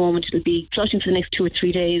now at the moment. It'll be flushing for the next 2 or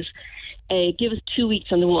 3 days. Give us 2 weeks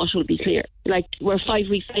and the water will be clear. Like, we're 5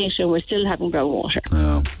 weeks later and we're still having brown water.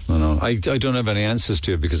 No. I don't have any answers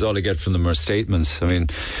to it, because all I get from them are statements. I mean,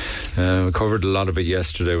 we covered a lot of it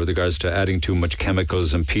yesterday with regards to adding too much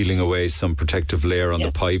chemicals and peeling away some protective layer on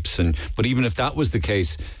the pipes. But even if that was the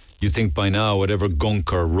case, you'd think by now whatever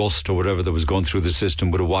gunk or rust or whatever that was going through the system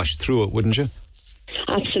would have washed through it, wouldn't you?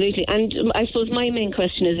 Absolutely. And I suppose my main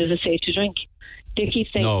question is it safe to drink? They keep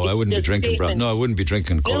saying... No, I wouldn't be drinking, bro. No, I wouldn't be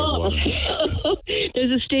drinking coloured water.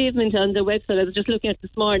 There's a statement on the website I was just looking at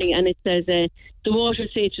this morning, and it says the water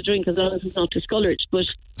is safe to drink as long as it's not discoloured. But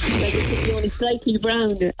like, if it's only slightly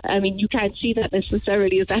brown, I mean, you can't see that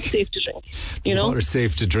necessarily as that safe to drink. You know, water's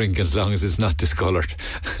safe to drink as long as it's not discoloured.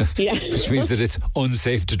 Yeah, which means that it's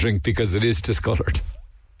unsafe to drink because it is discoloured.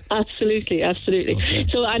 Absolutely. Okay.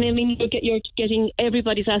 So, and I mean, you're getting,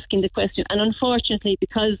 everybody's asking the question, and unfortunately,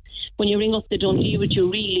 because when you ring up, they don't deal with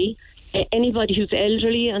you really. Anybody who's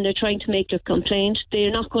elderly and they're trying to make their complaint,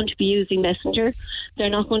 they're not going to be using Messenger, they're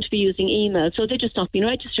not going to be using email, so they're just not being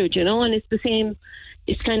registered, you know, and it's the same.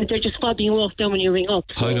 It's kind of, they're just fobbing you off down when you ring up.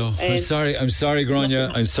 So, I know. I'm sorry,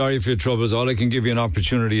 Grania. I'm sorry for your troubles. All I can give you an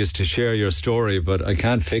opportunity is to share your story, but I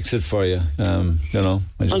can't fix it for you. You know,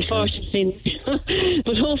 unfortunately.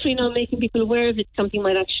 But hopefully now making people aware of it, something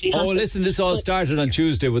might actually happen. Oh, listen, this all started on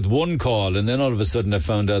Tuesday with one call, and then all of a sudden I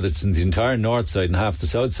found out it's in the entire north side and half the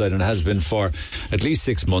south side, and it has been for at least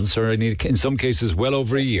 6 months, or in some cases well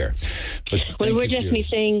over a year. But well, we're definitely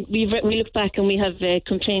saying we look back and we have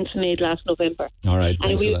complaints made last November. All right.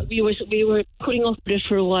 And we were putting up with it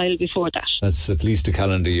for a while before that. That's at least a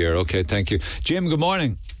calendar year. Okay, thank you. Jim, good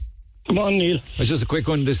morning. Good morning, Neil. It's just a quick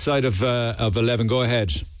one this side of 11. Go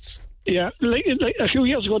ahead. Yeah, like a few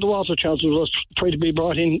years ago, the water charges was trying to be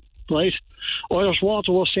brought in, right? Irish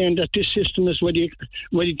Water was saying that this system is ready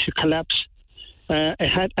to collapse.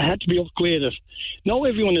 It had to be upgraded. Now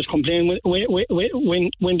everyone is complaining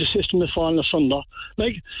when the system is falling asunder.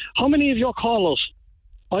 Like, how many of your callers,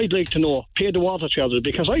 I'd like to know, paid the water charges?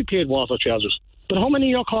 Because I paid water charges. But how many of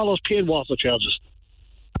your callers paid water charges?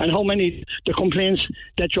 And how many the complaints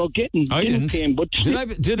that you're getting? I didn't. Pay, but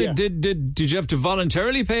did you have to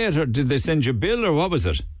voluntarily pay it, or did they send you a bill, or what was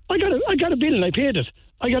it? I got a bill and I paid it.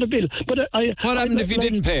 I got a bill, but what happened if you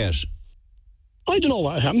didn't pay it? I don't know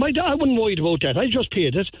what happened. I wasn't worried about that. I just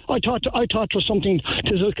paid it. I thought it was something.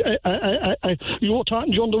 You were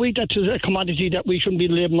talking during the week that is a commodity that we shouldn't be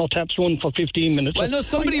leaving our taps running for 15 minutes. Well,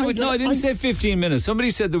 no, I didn't say 15 minutes. Somebody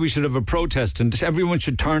said that we should have a protest and everyone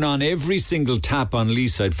should turn on every single tap on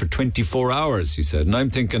Leaside for 24 hours, he said. And I'm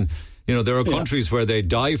thinking, you know, there are countries where they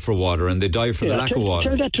die for water and they die for the lack of water.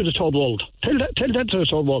 Tell that to the third world. Tell that to the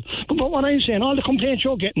third world. But what I'm saying, all the complaints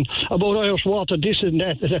you're getting about Irish Water, this and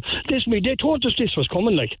that, they told us this was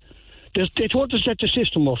coming, like. They told us that the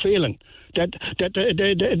system was failing, that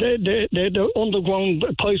the underground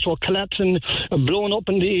pipes were collapsing, blowing up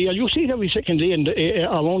in the air. You see it every second day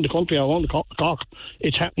around the country, around Cork.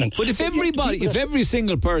 It's happening. But if every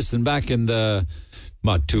single person back in the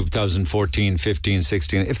 2014, 15,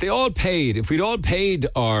 16, if we'd all paid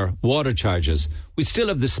our water charges, we'd still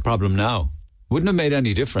have this problem now. Wouldn't have made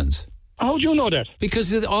any difference. How do you know that?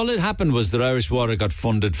 Because all that happened was that Irish Water got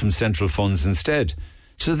funded from central funds instead.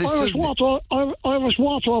 So Irish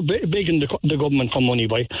Water are begging the government for money,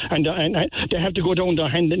 boy, and they have to go down their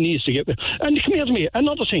hand and knees to get it. And come here to me,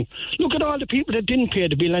 another thing. Look at all the people that didn't pay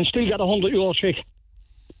the bill and still got €100 check.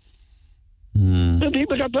 The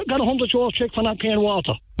people got €100 check for not paying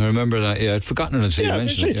water. I remember that. Yeah, I'd forgotten it until you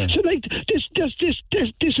mentioned it. Yeah. So like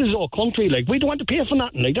this is our country. Like, we don't want to pay for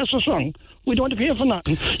nothing. Like, that's what's wrong. We don't want to pay for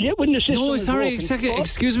nothing. Yet when the system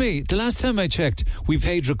excuse me. The last time I checked, we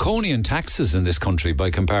pay draconian taxes in this country by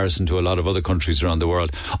comparison to a lot of other countries around the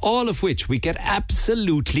world, all of which we get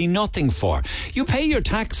absolutely nothing for. You pay your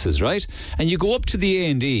taxes, right? And you go up to the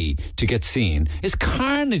A&E to get seen. It's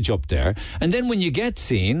carnage up there. And then when you get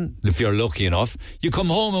seen, if you're lucky enough, you come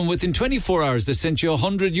home and within 24 hours they sent you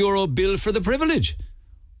 €100 bill for the privilege.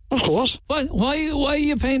 Of course. Why are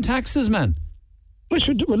you paying taxes, man?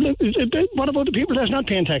 What about the people that's not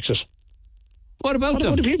paying taxes? What about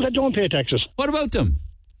them? What about the people that don't pay taxes? What about them?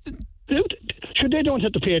 They don't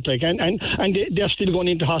have to pay it, like, and they're still going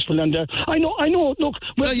into hospital. And I know. Look,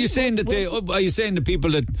 are you saying that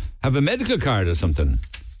people that have a medical card or something?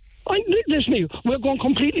 Listen, we're going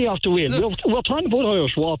completely off the rail. We're talking about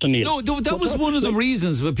Irish Water, Neil. No, that was one of the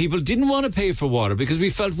reasons why people didn't want to pay for water, because we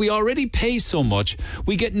felt we already pay so much,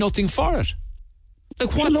 we get nothing for it.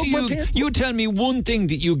 Like, what you tell me one thing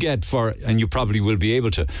that you get for, and you probably will be able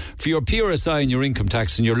to, for your PRSI and your income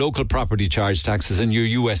tax and your local property charge taxes and your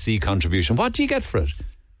USE contribution. What do you get for it?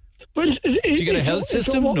 Well, do you get a health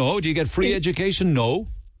system? No. Do you get free education? No.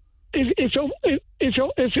 If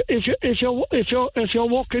you're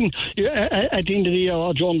working at the end of the year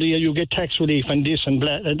or during the year, you get tax relief and this and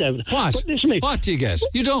blah. What? But listen, what do you get?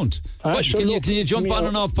 You don't. Can you jump on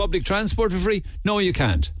and off public transport for free? No, you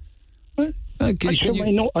can't. I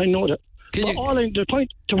know that. The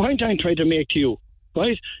point I'm trying to make to you,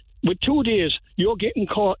 right? With 2 days, you're getting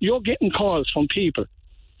calls from people.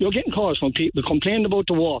 you're getting calls from people complaining about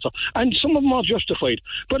the water, and some of them are justified.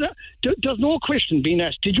 But there's no question being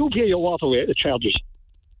asked, did you pay your water charges?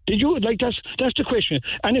 Did you? Like, that's the question.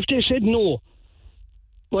 And if they said no,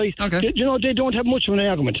 right, okay. They don't have much of an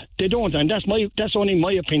argument. They don't, and that's only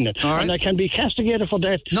my opinion. All right. And I can be castigated for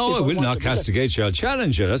that. No, I will not castigate you. I'll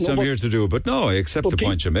challenge you. That's what I'm here to do. But no, I accept the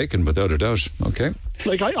point you're making, without a doubt. Okay.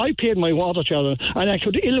 Like, I paid my water charge, and I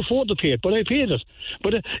could ill afford to pay it, but I paid it.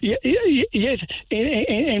 But yet,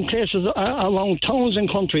 in places around towns and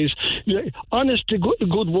countries, honest,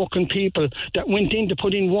 good working people that went in to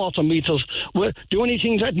put in water meters, were the only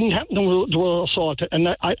things that didn't happen were assaulted. And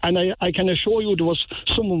I can assure you there was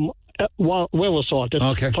some were assaulted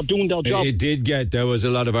for doing their job. There was a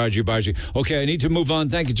lot of argy-bargy. Okay, I need to move on.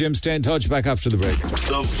 Thank you, Jim. Stay in touch. Back after the break.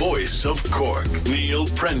 The voice of Cork, Neil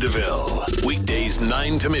Prendeville. Weekdays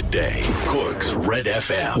 9 to midday, Cork's Red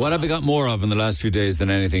FM. What have we got more of in the last few days than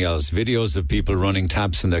anything else? Videos of people running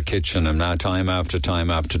taps in their kitchen, and now time after time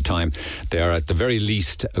after time, they are at the very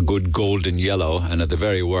least a good golden yellow, and at the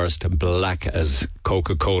very worst black as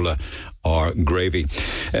Coca-Cola or gravy.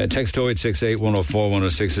 Text 0868 104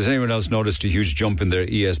 106. Has anyone else noticed a huge jump in their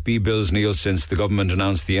ESB bills, Neil, since the government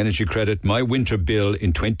announced the energy credit? My winter bill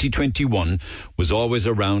in 2021 was always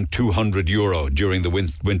around €200 during the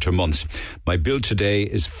winter months. My bill today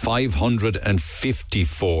is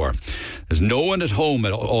 $554. There's no one at home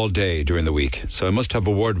all day during the week, so I must have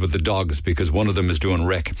a word with the dogs because one of them is doing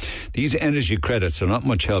wreck. These energy credits are not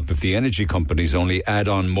much help if the energy companies only add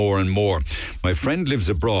on more and more. My friend lives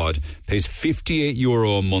abroad, pays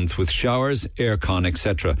 €58 a month with showers, aircon,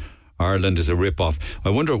 etc. Ireland is a rip-off. I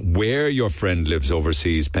wonder where your friend lives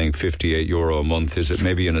overseas paying €58 a month. Is it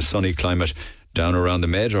maybe in a sunny climate down around the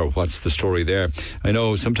Med, or what's the story there? I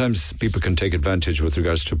know sometimes people can take advantage with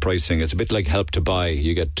regards to pricing. It's a bit like Help to Buy.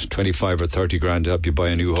 You get 25 or 30 grand to help you buy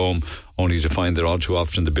a new home, only to find that all too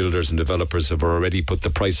often the builders and developers have already put the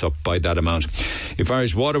price up by that amount. If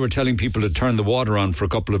Irish Water were telling people to turn the water on for a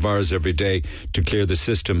couple of hours every day to clear the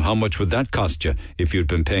system, how much would that cost you if you'd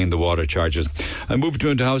been paying the water charges? I moved to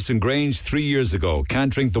a house in Grange 3 years ago.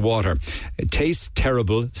 Can't drink the water. It tastes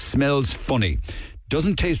terrible, smells funny.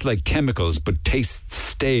 Doesn't taste like chemicals, but tastes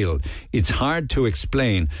stale. It's hard to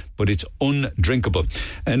explain, but it's undrinkable.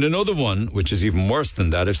 And another one, which is even worse than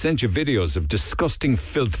that, I've sent you videos of disgusting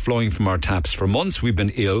filth flowing from our taps. For months we've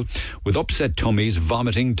been ill with upset tummies,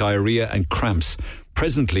 vomiting, diarrhea and cramps.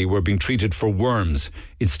 Presently, we're being treated for worms.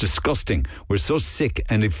 It's disgusting. We're so sick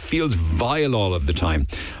and it feels vile all of the time.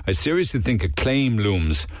 I seriously think a claim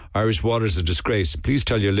looms. Irish Water's a disgrace. Please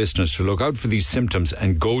tell your listeners to look out for these symptoms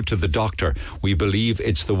and go to the doctor. We believe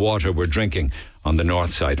it's the water we're drinking on the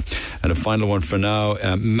north side. And a final one for now.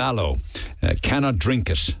 Mallow. Cannot drink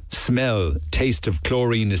it. Smell, taste of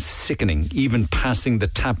chlorine is sickening. Even passing the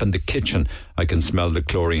tap in the kitchen, I can smell the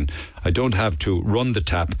chlorine. I don't have to run the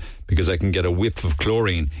tap because I can get a whiff of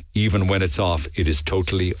chlorine even when it's off. It is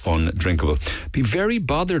totally undrinkable. Be very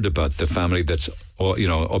bothered about the family that's,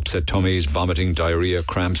 upset tummies, vomiting, diarrhea,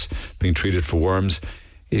 cramps, being treated for worms.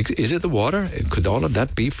 Is it the water? Could all of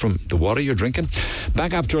that be from the water you're drinking?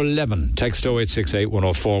 Back after 11. Text 0868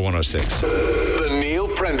 104 106. The Neil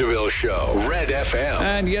Prendeville Show, Red FM.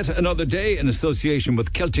 And yet another day in association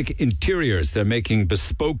with Celtic Interiors. They're making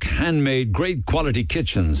bespoke, handmade, great quality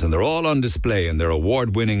kitchens, and they're all on display in their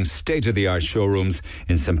award-winning, state-of-the-art showrooms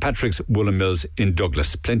in St. Patrick's Woolen Mills in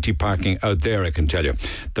Douglas. Plenty parking out there, I can tell you.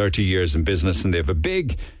 30 years in business, and they have a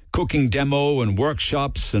big cooking demo and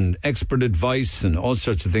workshops and expert advice and all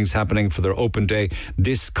sorts of things happening for their open day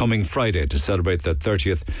this coming Friday to celebrate their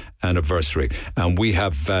 30th anniversary. And we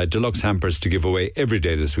have deluxe hampers to give away every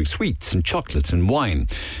day this week. Sweets and chocolates and wine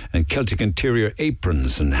and Celtic Interior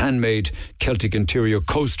aprons and handmade Celtic Interior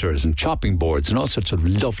coasters and chopping boards and all sorts of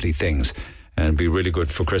lovely things. And be really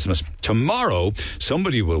good for Christmas. Tomorrow,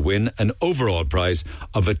 somebody will win an overall prize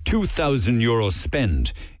of a €2,000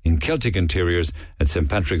 spend in Celtic Interiors at St.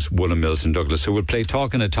 Patrick's Woolen Mills in Douglas. So we'll play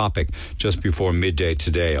Talk on a Topic just before midday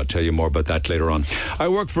today. I'll tell you more about that later on. I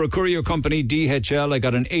work for a courier company, DHL. I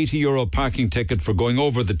got an €80 parking ticket for going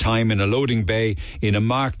over the time in a loading bay in a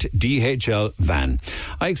marked DHL van.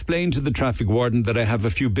 I explained to the traffic warden that I have a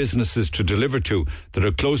few businesses to deliver to that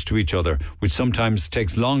are close to each other, which sometimes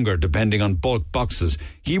takes longer depending on bulk boxes.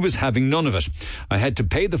 He was having none of it. I had to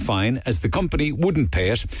pay the fine as the company wouldn't pay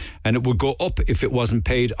it, and it would go up if it wasn't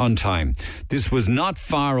paid on time. This was not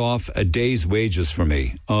far off a day's wages for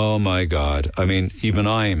me. Oh my God. I mean, even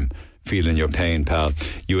I'm feeling your pain, pal.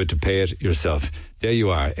 You had to pay it yourself. There you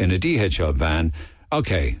are in a DHL van.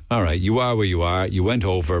 Okay, all right, you are where you are. You went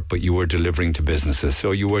over, but you were delivering to businesses,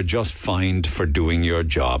 so you were just fined for doing your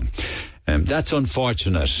job. That's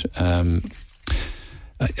unfortunate.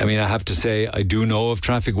 I mean, I have to say, I do know of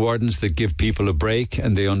traffic wardens that give people a break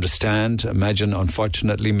and they understand. Imagine,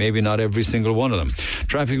 unfortunately, maybe not every single one of them.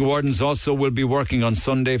 Traffic wardens also will be working on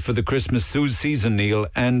Sunday for the Christmas season, Neil,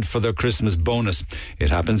 and for their Christmas bonus.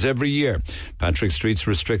 It happens every year. Patrick Street's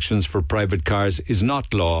restrictions for private cars is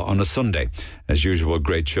not law on a Sunday. As usual,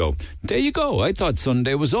 great show. There you go. I thought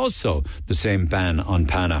Sunday was also the same ban on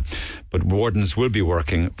Pana. But wardens will be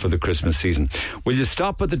working for the Christmas season. Will you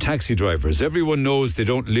stop at the taxi drivers? Everyone knows they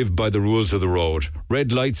don't live by the rules of the road.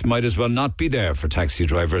 Red lights might as well not be there for taxi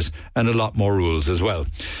drivers, and a lot more rules as well.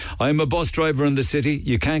 I'm a bus driver in the city.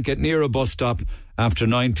 You can't get near a bus stop after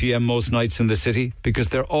 9 p.m. most nights in the city because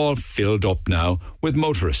they're all filled up now with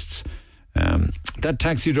motorists. That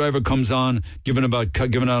taxi driver comes on giving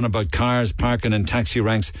on about cars, parking and taxi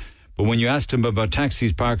ranks, but when you asked him about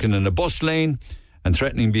taxis parking in a bus lane and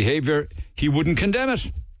threatening behaviour, he wouldn't condemn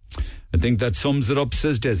it. I think that sums it up,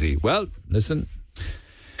 says Desi. Well, listen,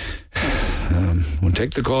 we'll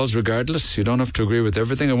take the calls regardless. You don't have to agree with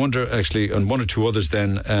everything. I wonder, actually, on one or two others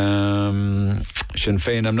then, Sinn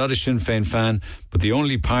Féin. I'm not a Sinn Féin fan, but the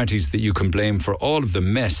only parties that you can blame for all of the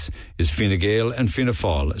mess is Fine Gael and Fianna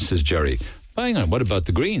Fáil, says Jerry. Hang on, what about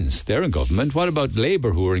the Greens? They're in government. What about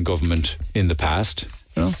Labour, who were in government in the past?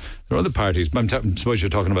 You know, there are other parties. I suppose you're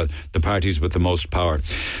talking about the parties with the most power.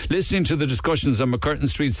 Listening to the discussions on McCurtain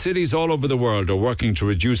Street, cities all over the world are working to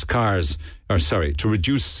reduce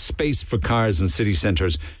reduce space for cars in city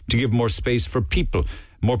centres, to give more space for people,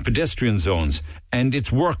 more pedestrian zones, and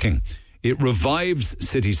it's working. It revives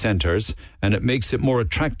city centres and it makes it more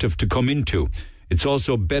attractive to come into. It's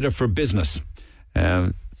also better for business.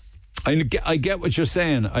 I get what you're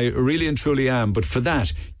saying. I really and truly am. But for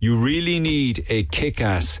that, you really need a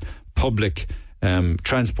kick-ass public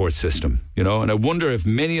transport system, you know. And I wonder if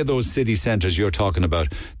many of those city centres you're talking about,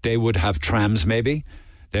 they would have trams maybe.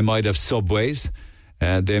 They might have subways.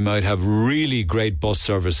 They might have really great bus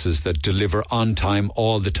services that deliver on time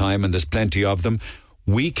all the time, and there's plenty of them.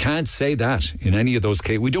 We can't say that in any of those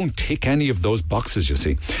cases. We don't tick any of those boxes, you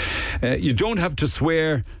see. You don't have to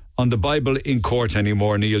swear on the Bible in court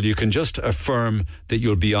anymore, Neil. You can just affirm that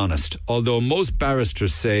you'll be honest. Although most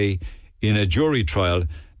barristers say in a jury trial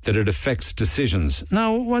that it affects decisions.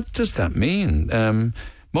 Now, what does that mean?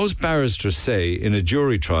 Most barristers say in a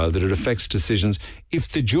jury trial that it affects decisions if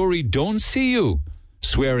the jury don't see you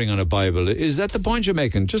swearing on a Bible. Is that the point you're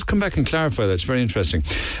making? Just come back and clarify that. It's very interesting.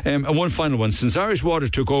 And one final one. Since Irish Water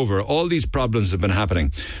took over, all these problems have been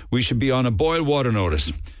happening. We should be on a boil water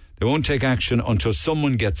notice. They won't take action until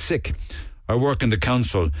someone gets sick. I work in the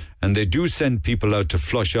council and they do send people out to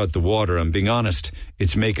flush out the water, and being honest,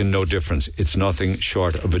 it's making no difference. It's nothing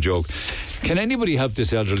short of a joke. Can anybody help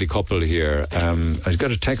this elderly couple here? I've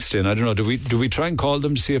got a text in. I don't know, do we try and call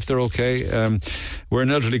them to see if they're okay? We're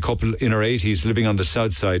an elderly couple in our 80s living on the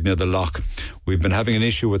south side near the loch. We've been having an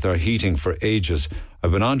issue with our heating for ages.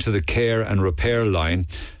 I've been on to the care and repair line.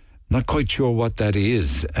 Not quite sure what that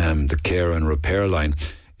is, the care and repair line.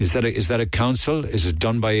 Is that a council? Is it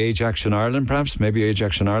done by Age Action Ireland, perhaps? Maybe Age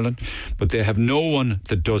Action Ireland. But they have no one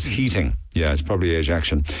that does heating. Yeah, it's probably Age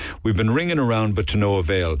Action. We've been ringing around, but to no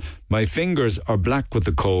avail. My fingers are black with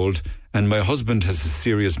the cold, and my husband has a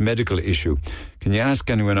serious medical issue. Can you ask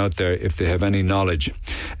anyone out there if they have any knowledge?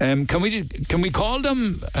 Can we call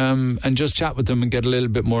them and just chat with them and get a little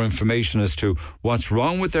bit more information as to what's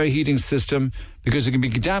wrong with their heating system? Because I can be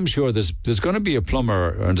damn sure there's going to be a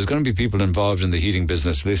plumber, or there's going to be people involved in the heating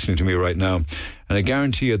business listening to me right now, and I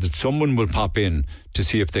guarantee you that someone will pop in to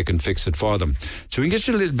see if they can fix it for them. So we can get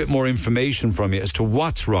you a little bit more information from you as to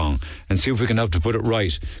what's wrong and see if we can help to put it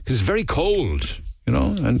right. Because it's very cold, you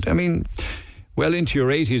know, and I mean, well into your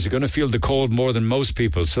 80s, you're going to feel the cold more than most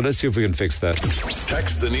people. So let's see if we can fix that.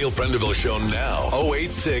 Text the Neil Prendeville Show now.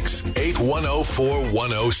 086 8104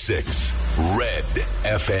 106. Red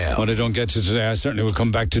FM. What I don't get to today, I certainly will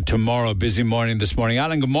come back to tomorrow. Busy morning this morning.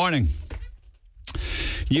 Alan, good morning.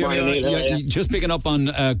 Just picking up on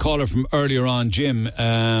a caller from earlier on, Jim.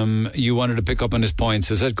 You wanted to pick up on his points.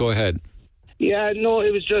 Is that? Go ahead. Yeah, no,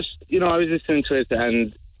 it was just, you know, I was listening to it,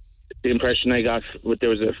 and the impression I got, there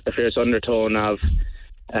was a fierce undertone of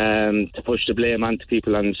to push the blame onto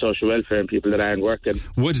people on social welfare and people that aren't working.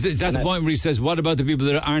 That's the point where he says, what about the people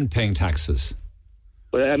that aren't paying taxes?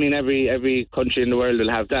 Well, I mean, every country in the world will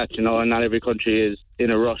have that, you know, and not every country is in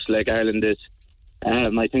a rush like Ireland is.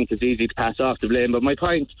 I think it's easy to pass off the blame, but my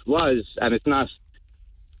point was, and it's not,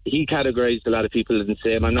 he categorised a lot of people as the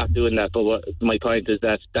same. I'm not doing that, but my point is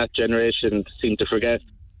that generation seemed to forget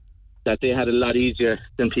that they had a lot easier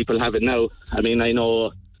than people have it now. I mean, I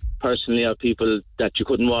know personally of people that you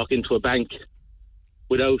couldn't walk into a bank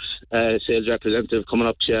without a sales representative coming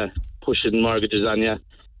up to you, pushing mortgages on you.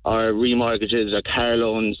 or remortgages or car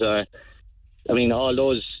loans, or I mean, all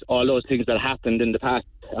those things that happened in the past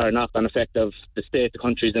are not going to affect of the state the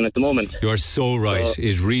country's in at the moment. You're so right. So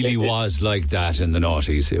it really was like that in the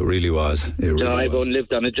noughties. It really was. I've only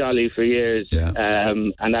lived on a jolly for years,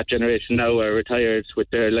 and that generation now are retired with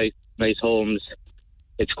their nice homes.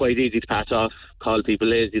 It's quite easy to pass off, call people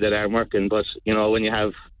lazy that aren't working, but when you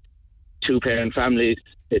have two-parent families,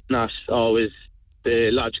 it's not always the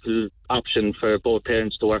logical option for both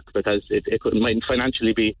parents to work, because it might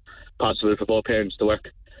financially be possible for both parents to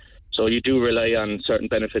work. So you do rely on certain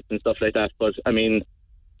benefits and stuff like that. But I mean,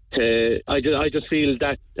 I just feel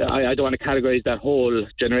that I don't want to categorise that whole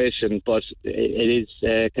generation, but it is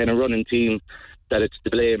a kind of running theme that it's the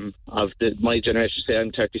blame of my generation. Say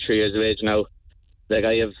I'm 33 years of age now. Like,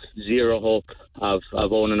 I have zero hope of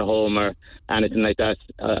owning a home or anything like that.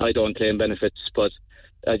 I don't claim benefits, but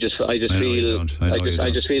I just feel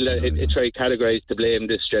that it's very categorised to blame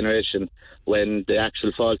this generation when the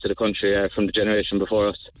actual faults of the country are from the generation before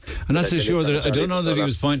us. And that's sure that I don't know that he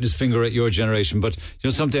was pointing his finger at your generation, but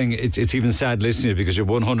something. It's even sad listening to you, because you're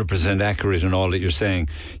 100% accurate in all that you're saying.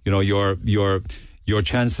 Your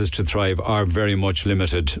chances to thrive are very much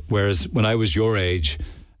limited. Whereas when I was your age,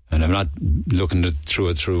 and I'm not looking through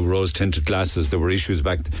it through rose-tinted glasses, there were issues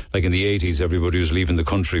back, like in the 80s, everybody was leaving the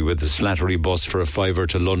country with the Slattery bus for a $5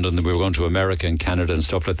 to London, and we were going to America and Canada and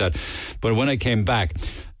stuff like that. But when I came back,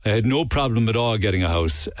 I had no problem at all getting a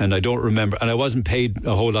house, and I don't remember, and I wasn't paid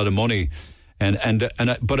a whole lot of money,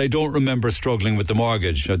 but I don't remember struggling with the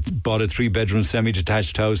mortgage. I bought a 3-bedroom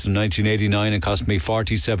semi-detached house in 1989. It cost me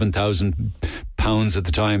 £47,000 at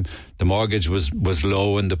the time. The mortgage was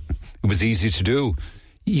low, and it was easy to do.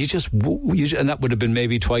 And that would have been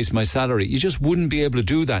maybe twice my salary. You just wouldn't be able to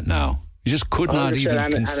do that now. You just could not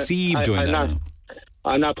even conceive doing that now.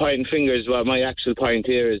 I'm not pointing fingers. Well, my actual point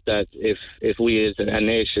here is that if we as a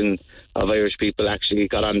nation of Irish people actually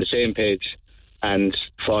got on the same page and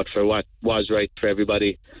fought for what was right for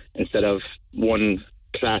everybody, instead of one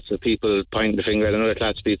class of people pointing the finger at another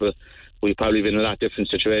class of people, we'd probably be in a lot different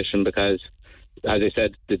situation, because, as I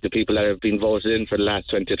said, the people that have been voted in for the last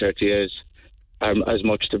 20 or 30 years are as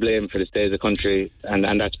much to blame for the state of the country,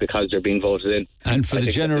 and that's because they're being voted in. And for the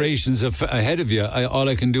generations ahead of you, all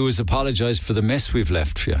I can do is apologise for the mess we've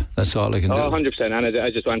left for you. That's all I can do. 100%. And I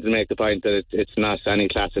just wanted to make the point that it's not any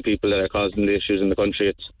class of people that are causing the issues in the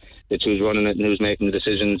country. It's who's running it and who's making the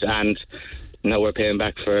decisions. And now we're paying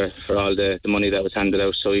back for all the money that was handed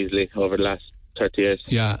out so easily over the last 30 years.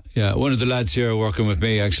 Yeah. One of the lads here working with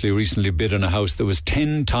me actually recently bid on a house that was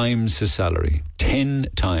 10 times his salary. 10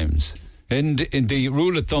 times. And the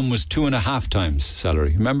rule of thumb was 2.5 times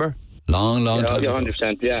salary. Remember? Long time. Yeah,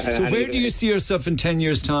 100%. Yeah. So where do you see yourself in 10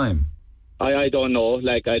 years' time? I don't know.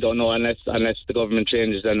 I don't know unless the government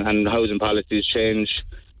changes and housing policies change.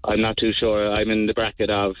 I'm not too sure. I'm in the bracket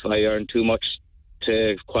of I earn too much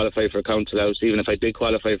to qualify for a council house. Even if I did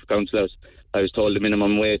qualify for a council house, I was told the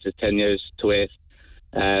minimum wait is 10 years to wait.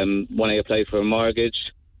 When I apply for a mortgage,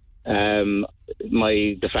 the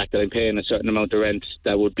fact that I'm paying a certain amount of rent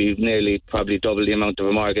that would be nearly probably double the amount of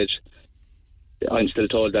a mortgage, I'm still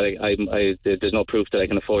told that there's no proof that I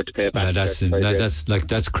can afford to pay it back.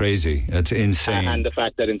 That's crazy. That's insane. And the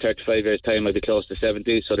fact that in 35 years' time I'll be close to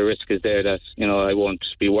 70, so the risk is there that I won't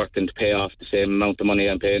be working to pay off the same amount of money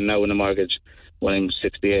I'm paying now in a mortgage when I'm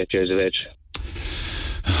 68 years of age.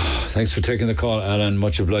 Thanks for taking the call, Alan.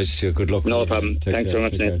 Much obliged to you. Good luck. No problem. Thanks very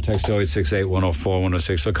much, Neil. Text 0868 104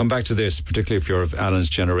 106. I'll come back to this, particularly if you're of Alan's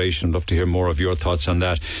generation. I'd love to hear more of your thoughts on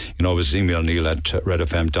that. You can always email Neil at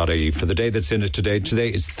redfm.ie. For the day that's in it today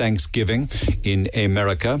is Thanksgiving in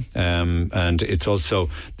America, and it's also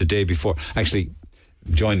the day before. Actually,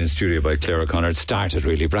 joined in studio by Cllr O'Connor. It started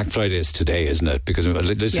really. Black Friday is today, isn't it? Because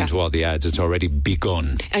listening to all the ads, it's already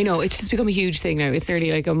begun. I know, it's just become a huge thing now. It's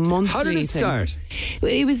nearly like a monthly thing. How did it start?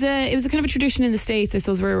 It was a kind of a tradition in the States. I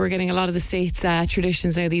suppose we're getting a lot of the States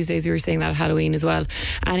traditions now these days. We were saying that at Halloween as well.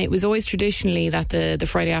 And it was always traditionally that the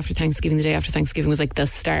Friday after Thanksgiving, the day after Thanksgiving, was like the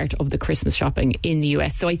start of the Christmas shopping in the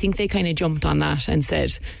US. So I think they kind of jumped on that and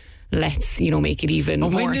said, let's, make it even more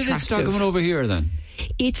attractive. When did it start coming over here then?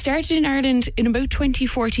 It started in Ireland in about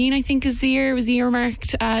 2014, I think, is the year. It was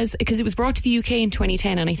earmarked as, because it was brought to the UK in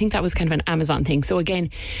 2010, and I think that was kind of an Amazon thing. So again,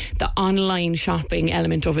 the online shopping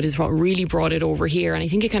element of it is what really brought it over here, and I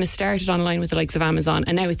think it kind of started online with the likes of Amazon,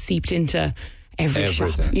 and now it's seeped into every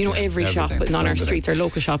shop. You know, every shop, but not our streets, our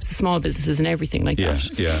local shops, the small businesses and everything like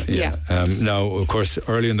that. Yeah. Now, of course,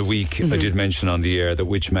 early in the week, I did mention on the air that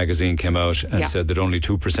Which magazine came out and said that only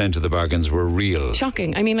 2% of the bargains were real.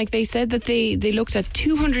 Shocking. I mean, like they said that they looked at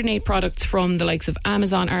 208 products from the likes of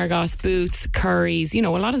Amazon, Argos, Boots, Curry's, you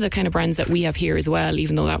know, a lot of the kind of brands that we have here as well,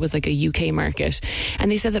 even though that was like a UK market.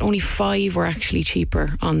 And they said that only 5 were actually cheaper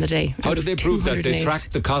on the day. How did they prove that? They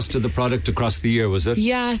tracked the cost of the product across the year, was it?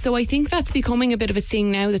 Yeah, so I think that's becoming a bit of a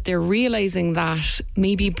thing now, that they're realising that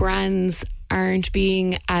maybe brands aren't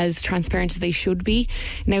being as transparent as they should be.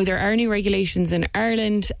 Now, there are new regulations in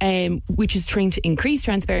Ireland which is trying to increase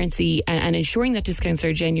transparency and ensuring that discounts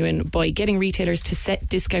are genuine by getting retailers to set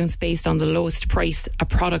discounts based on the lowest price a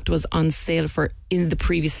product was on sale for in the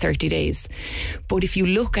previous 30 days. But if you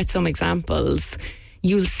look at some examples,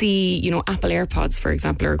 you'll see, you know, Apple AirPods, for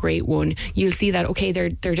example, are a great one. You'll see that, okay, they're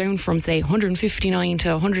down from, say, 159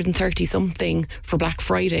 to 130 something for Black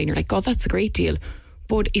Friday. And you're like, God, that's a great deal.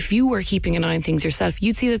 But if you were keeping an eye on things yourself,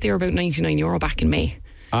 you'd see that they were about €99 back in May.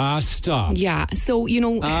 Stop. Yeah, so, you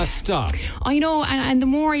know... stop. I know, and the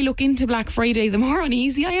more I look into Black Friday, the more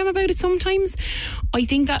uneasy I am about it sometimes. I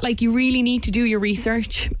think that, like, you really need to do your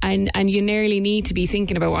research and you nearly need to be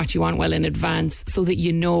thinking about what you want well in advance so that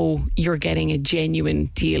you know you're getting a genuine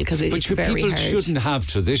deal, because it's very hard. But people shouldn't have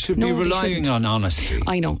to. They should be relying on honesty.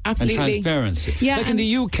 I know, absolutely. And transparency. Yeah, like in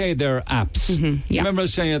the UK, there are apps. Remember I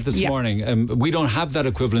was saying it this morning, we don't have that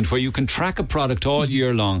equivalent where you can track a product all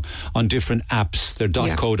year long on different apps. They're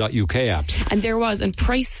 .co.uk apps. And there was, and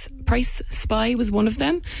Price Spy was one of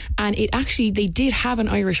them, and it actually, they did have an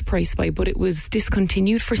Irish Price Spy, but it was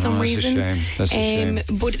discontinued for some reason. That's a shame.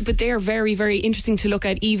 But they are very, very interesting to look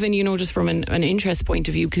at, even, you know, just from an interest point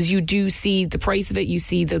of view, because you do see the price of it, you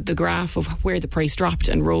see the graph of where the price dropped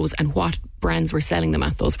and rose and what brands were selling them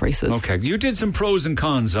at those prices. Okay, you did some pros and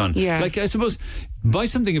cons on. Like, I suppose, buy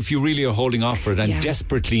something if you really are holding off for it and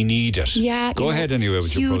desperately need it. Go ahead anyway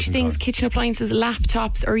with your pros and things, cons. kitchen appliances,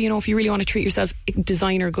 laptops, or, you know, if you really want to treat yourself,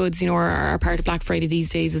 designer goods, you know, are part of Black Friday these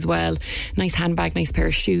days as well. Nice handbag, nice pair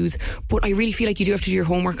of shoes. But I really feel like you do have to do your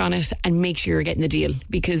homework on it and make sure you're getting the deal,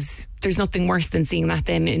 because there's nothing worse than seeing that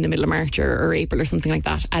then in the middle of March or April or something like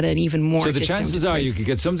that at an even more So the chances are you could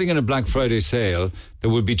get something in a Black Friday sale that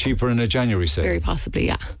would be cheaper in a January sale. Very possibly,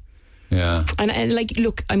 yeah. Yeah. And like,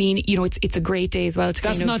 look, I mean, you know, it's a great day as well to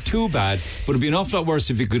That's kind of... not too bad, but it'd be an awful lot worse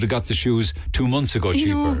if you could have got the shoes 2 months ago cheaper.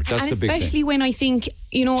 Know, That's the big thing. Especially when I think,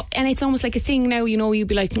 you know, and it's almost like a thing now, you know, you'd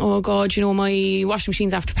be like, oh God, you know, my washing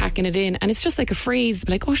machine's after packing it in. And it's just like a phrase,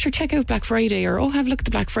 like, oh sure, check out Black Friday, or oh, have a look at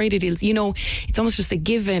the Black Friday deals. You know, it's almost just a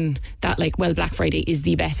given that, like, well, Black Friday is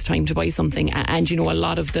the best time to buy something. And you know, a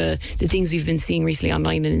lot of the things we've been seeing recently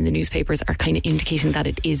online and in the newspapers are kind of indicating that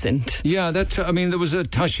it isn't. Yeah, I mean, there was a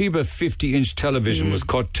Toshiba 50-inch television was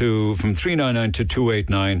cut from $399 to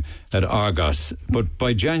 $289 at Argos, but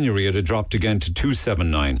by January it had dropped again to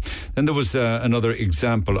 $279. Then there was another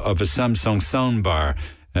example of a Samsung soundbar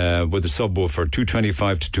with a subwoofer,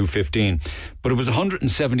 $225 to $215, but it was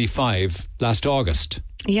 $175 last August.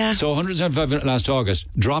 Yeah. So $175 last August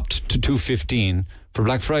dropped to $215 for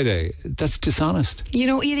Black Friday. That's dishonest. You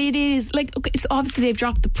know, it is. Like, okay, so obviously they've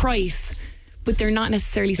dropped the price, but they're not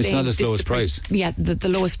necessarily saying it's not the lowest price. Yeah, the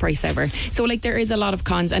lowest price ever. So, like, there is a lot of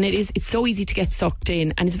cons, and it's so easy to get sucked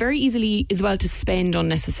in, and it's very easily as well to spend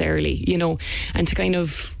unnecessarily, you know, and to kind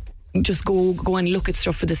of just go and look at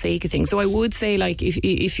stuff for the sake of things. So I would say, like,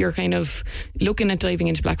 if you're kind of looking at diving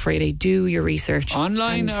into Black Friday, do your research.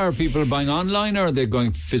 Online, are people buying online, or are they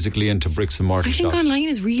going physically into bricks and mortar shops? I think online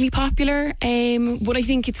is really popular, but I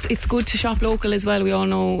think it's good to shop local as well. We all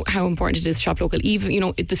know how important it is to shop local, even, you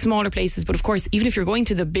know, at the smaller places. But of course, even if you're going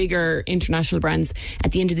to the bigger international brands,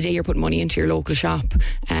 at the end of the day, you're putting money into your local shop,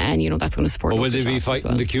 and you know that's going to support. Or will they be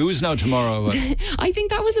fighting the queues now tomorrow? I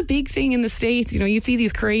think that was a big thing in the States. You know, you'd see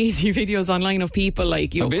these crazy videos online of people,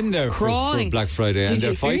 like, you know, I've been there crawling for Black Friday, and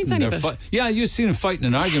they're fighting. Yeah, you've seen them fighting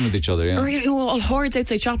and arguing with each other. Yeah, or, you know, all hordes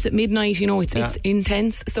outside shops at midnight. You know, it's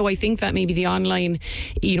intense. So I think that maybe the online,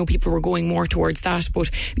 you know, people were going more towards that.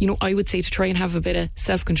 But you know, I would say to try and have a bit of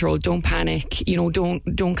self-control. Don't panic. You know,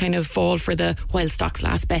 don't kind of fall for the while stocks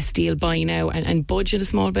last, best deal, buy now, and budget a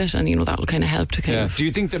small bit, and you know that'll kind of help to kind of. Do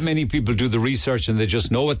you think that many people do the research and they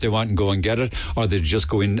just know what they want and go and get it, or they just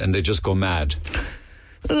go in and they just go mad?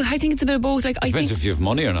 I think it's a bit of both. Like, Depends if you have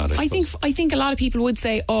money or not. I think a lot of people would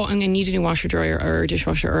say, "Oh, I'm going to need a new washer dryer or a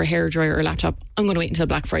dishwasher or a hair dryer or a laptop. I'm going to wait until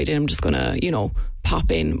Black Friday. I'm just going to,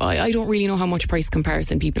 pop in." I don't really know how much price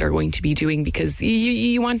comparison people are going to be doing, because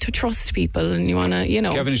you want to trust people and you want to,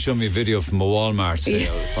 Kevin showed me a video from a Walmart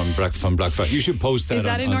sale from Black Friday. You should post that, Is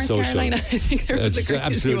that on in North social. Carolina? I think there was it's a crazy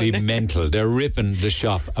absolutely one. mental. They're ripping the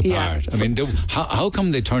shop apart. Yeah. I mean, how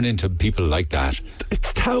come they turn into people like that?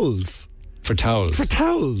 It's towels. For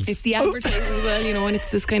towels. It's the advertising as well, and it's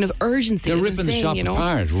this kind of urgency. They're as I'm ripping the saying, shop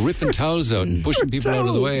apart, ripping towels out and pushing people out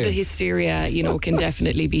of the way. The hysteria, can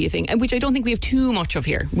definitely be a thing, which I don't think we have too much of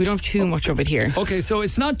here. We don't have too much of it here. Okay, so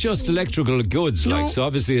it's not just electrical goods, so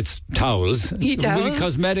obviously it's towels. Really,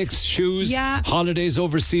 cosmetics, shoes, holidays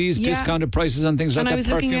overseas, discounted prices on things like that. And I was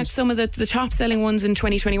looking at some of the top selling ones in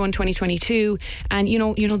 2021, 2022, and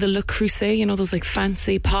the Le Creuset, those like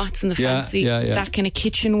fancy pots and the fancy that kind of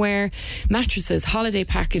kitchenware. Mattresses, holiday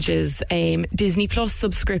packages, Disney Plus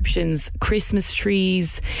subscriptions, Christmas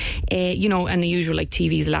trees, and the usual like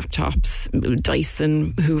TVs, laptops,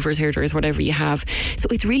 Dyson, Hoovers, hairdryers, whatever you have. So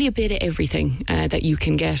it's really a bit of everything that you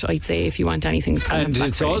can get, I'd say, if you want anything that's going to have Black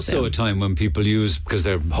it's Friday also sale. a time when people use, because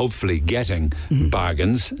they're hopefully getting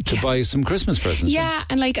bargains, to buy some Christmas presents. Yeah,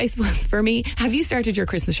 and like I suppose for me, have you started your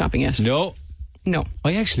Christmas shopping yet? No.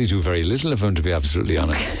 I actually do very little, if I'm to be absolutely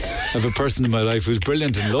honest. I have a person in my life who's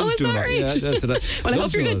brilliant and loves doing that. Yeah, that's it. Well, I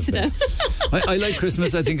hope you're good to them. I like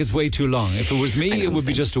Christmas. I think it's way too long. If it was me, it would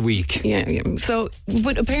be just a week. Yeah. So,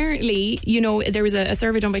 but apparently, there was a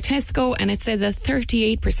survey done by Tesco, and it said that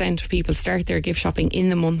 38% of people start their gift shopping in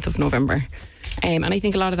the month of November. And I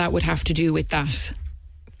think a lot of that would have to do with that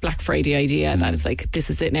Black Friday idea, that it's like, this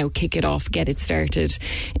is it now, kick it off, get it started.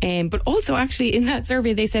 But also, actually, in that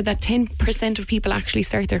survey, they said that 10% of people actually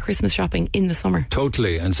start their Christmas shopping in the summer.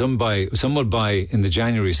 Totally, and some will buy in the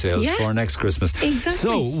January sales for next Christmas. Exactly.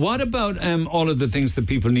 So, what about all of the things that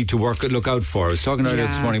people need to look out for? I was talking earlier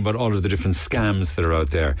this morning about all of the different scams that are out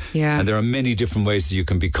there. Yeah. And there are many different ways that you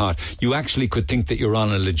can be caught. You actually could think that you're on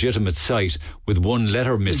a legitimate site with one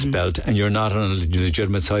letter misspelt, and you're not on a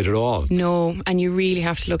legitimate site at all. No, and you really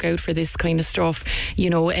have to look out for this kind of stuff.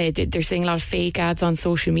 They're saying a lot of fake ads on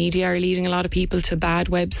social media are leading a lot of people to bad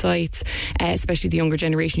websites, especially the younger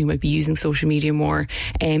generation who might be using social media more.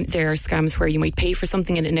 There are scams where you might pay for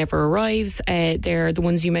something and it never arrives. They're the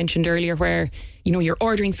ones you mentioned earlier where you're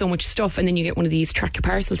ordering so much stuff and then you get one of these track your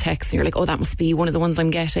parcel texts and you're like, oh, that must be one of the ones I'm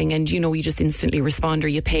getting, and you just instantly respond, or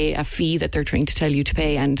you pay a fee that they're trying to tell you to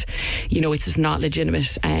pay, and it's just not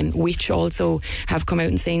legitimate. And which also have come out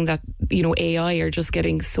and saying that AI are just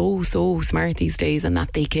getting so smart these days, and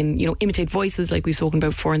that they can imitate voices like we've spoken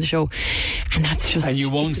about before in the show, and that's just, and you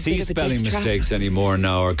won't see spelling mistakes anymore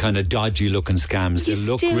now, or kind of dodgy looking scams. They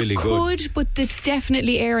look really good, but it's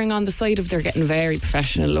definitely erring on the side of they're getting very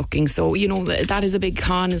professional looking. So that is a big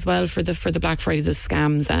con as well for the Black Friday, the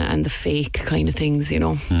scams and the fake kind of things,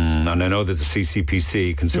 And I know that the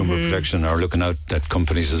CCPC, Consumer Protection, are looking out at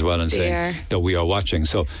companies as well and saying that we are watching.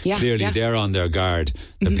 So clearly they're on their guard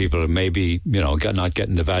that people are maybe, not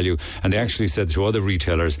getting the value. And they actually said to other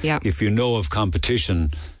retailers, if you know of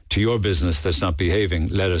competition to your business that's not behaving,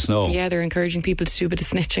 let us know. Yeah, they're encouraging people to do a bit of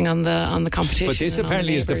snitching on the competition. But this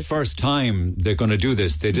apparently is the first time they're going to do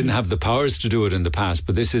this. They didn't have the powers to do it in the past,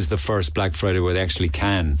 but this is the first Black Friday where they actually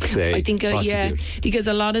can say, I think, because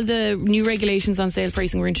a lot of the new regulations on sale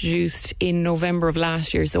pricing were introduced in November of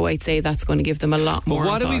last year, so I'd say that's going to give them a lot more. But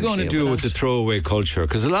what are we going to do with the throwaway culture?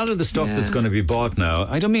 Because a lot of the stuff that's going to be bought now,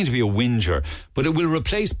 I don't mean to be a whinger, but it will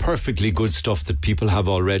replace perfectly good stuff that people have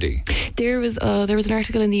already. There was an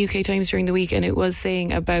article in the UK Times during the week, and it was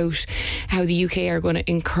saying about how the UK are going to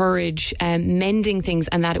encourage mending things,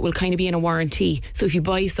 and that it will kind of be in a warranty. So if you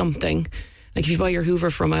buy something, like if you buy your Hoover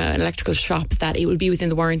from an electrical shop, that it will be within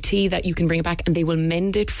the warranty, that you can bring it back and they will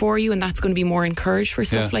mend it for you, and that's going to be more encouraged for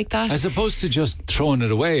stuff like that, as opposed to just throwing it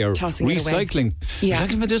away or tossing recycling.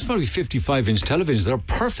 There's probably 55-inch televisions that are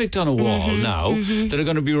perfect on a wall now that are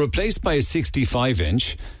going to be replaced by a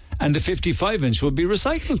 65-inch. And the 55-inch will be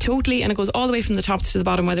recycled. Totally, and it goes all the way from the top to the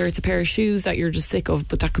bottom, whether it's a pair of shoes that you're just sick of,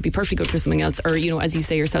 but that could be perfectly good for something else, or, as you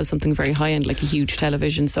say yourself, something very high-end like a huge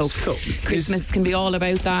television. So Christmas can be all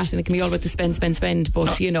about that, and it can be all about the spend,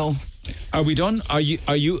 but, Are we done?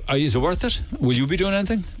 Is it worth it? Will you be doing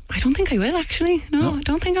anything? I don't think I will, actually. No, I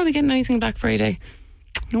don't think I'll be getting anything Black Friday.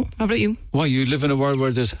 No, how about you? Why, you live in a world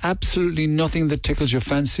where there's absolutely nothing that tickles your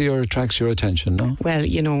fancy or attracts your attention, no? Well,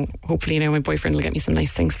 hopefully my boyfriend will get me some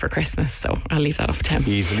nice things for Christmas, so I'll leave that up to him.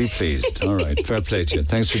 Easily pleased. All right, fair play to you.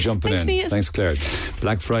 Thanks for jumping in. Neil. Thanks, Claire.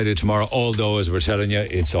 Black Friday tomorrow, although, as we're telling you,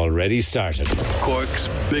 it's already started. Cork's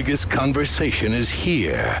biggest conversation is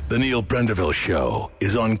here. The Neil Prendeville Show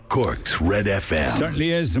is on Cork's Red FM.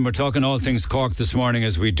 Certainly is, and we're talking all things Cork this morning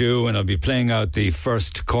as we do, and I'll be playing out the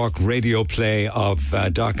first Cork radio play of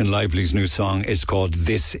Dark and Lively's new song. It's called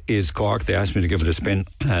This Is Cork. They asked me to give it a spin,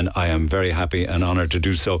 and I am very happy and honoured to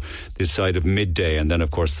do so this side of midday. And then,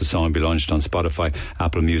 of course, the song will be launched on Spotify,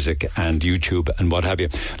 Apple Music and YouTube and what have you.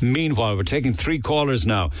 Meanwhile, we're taking 3 callers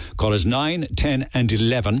now. Callers 9, 10 and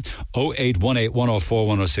 11 0818 104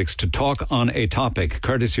 106 to talk on a topic.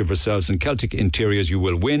 Courtesy of yourselves and Celtic Interiors, you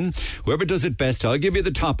will win. Whoever does it best, I'll give you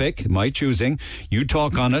the topic, my choosing. You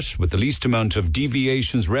talk on it with the least amount of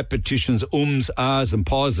deviations, repetitions, ums, ahs and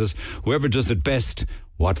pauses. Whoever does it best.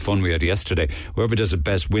 What fun we had yesterday. Whoever does it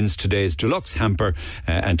best wins today's deluxe hamper.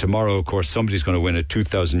 And tomorrow, of course, somebody's going to win a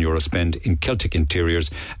 €2,000 spend in Celtic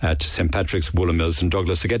Interiors at St. Patrick's, Woolen Mills and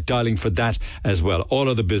Douglas. So get dialing for that as well. All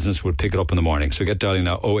other business will pick it up in the morning. So get dialing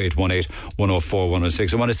now 0818 104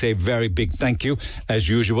 106. I want to say a very big thank you, as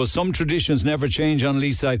usual. Some traditions never change on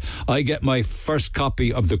Leeside. I get my first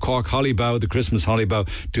copy of the Cork Holly Bough, the Christmas Holly Bough,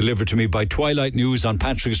 delivered to me by Twilight News on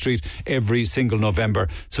Patrick Street every single November.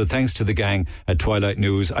 So thanks to the gang at Twilight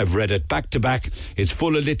News. I've read it back to back. It's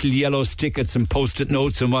full of little yellow stickets and post-it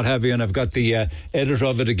notes and what have you, and I've got the editor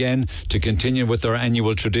of it again to continue with our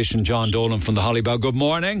annual tradition, John Dolan from the Holly Bough. Good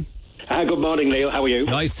morning. Good morning, Neil. How are you?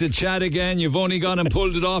 Nice to chat again. You've only gone and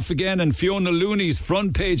pulled it off again, and Fiona Looney's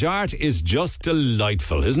front page art is just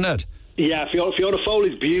delightful, isn't it? Yeah, Fiona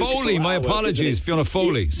Foley's beautiful. Foley, my apologies, Fiona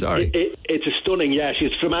Foley, sorry. It's a stunning, yeah.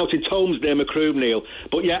 She's from out in Tomes near Macroom, Neil.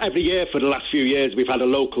 But yeah, every year for the last few years we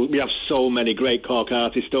have so many great Cork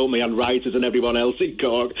artists, don't we, and writers and everyone else in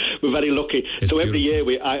Cork. We're very lucky. So every year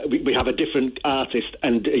we have a different artist,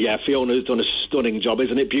 and yeah, Fiona's done a stunning job.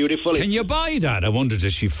 Isn't it beautiful? Can you buy that? I wonder,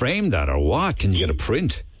 does she frame that or what? Can you get a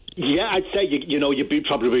print? Yeah, I'd say you'd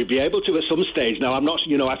probably be able to at some stage. Now, I'm not.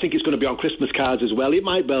 I think it's going to be on Christmas cards as well. It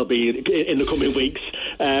might well be in the coming weeks.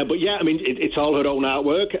 But yeah, I mean, it's all her own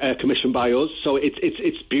artwork, commissioned by us. So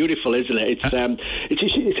it's beautiful, isn't it?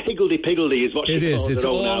 It's higgledy-piggledy is what she calls it is. It's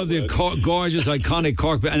all of the gorgeous, iconic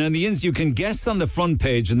Cork, and on the you can guess on the front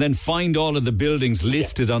page and then find all of the buildings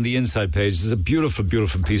listed on the inside page. It's a beautiful,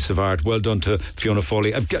 beautiful piece of art. Well done to Fiona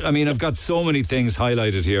Foley. I've got so many things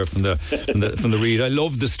highlighted here from the read. I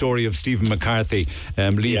love the story of Stephen McCarthy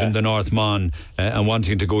leaving the North Mon and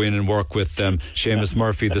wanting to go in and work with Seamus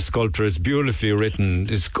Murphy, the sculptor. It's beautifully written.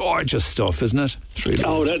 It's gorgeous stuff, isn't it? It's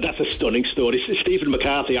really that's a stunning story. Stephen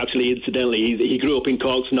McCarthy, actually, incidentally, he grew up in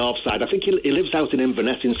Cork's north side. I think he lives out in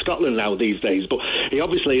Inverness in Scotland now these days. But he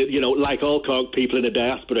obviously, like all Cork people in the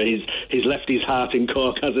diaspora, he's left his heart in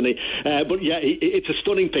Cork, hasn't he? But yeah, it's a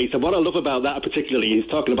stunning piece. And what I love about that particularly, he's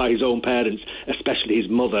talking about his own parents, especially his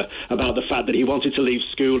mother, about the fact that he wanted to leave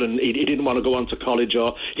school and he didn't want to go on to college,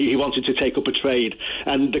 or he wanted to take up a trade.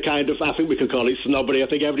 And the kind of, I think we could call it snobbery. I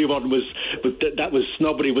think everyone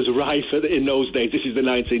snobbery was rife in those days. This is the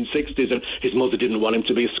 1960s, and his mother didn't want him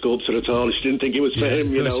to be a sculptor at all. She didn't think it was for him.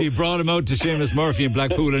 So she brought him out to Seamus Murphy in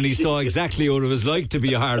Blackpool, and he saw exactly what it was like to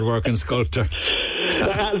be a hard-working sculptor.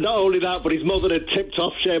 Not only that, but his mother had tipped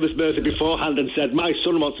off Seamus Murphy beforehand and said, "My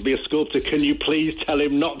son wants to be a sculptor. Can you please tell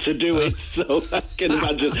him not to do it?" So I can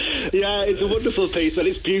imagine. Yeah, it's a wonderful piece, and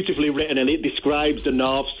it's beautifully written, and it describes the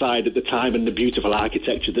north side at the time and the beautiful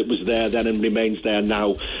architecture that was there then and remains there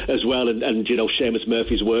now as well, and Seamus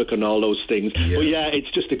Murphy's work and all those things. Yeah. But yeah,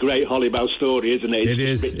 it's just a great Holly Bough story, isn't it? It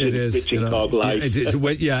is. Rich in Cork life.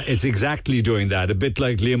 It's exactly doing that. A bit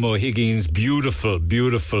like Liam O'Higgins' beautiful,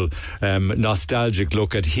 beautiful, nostalgic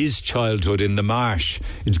look at his childhood in the Marsh.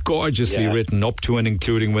 It's gorgeously written up to and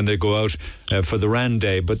including when they go out for the Rand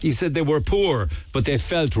Day. But he said they were poor, but they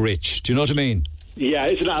felt rich. Do you know what I mean? Yeah,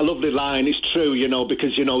 isn't that a lovely line? It's true,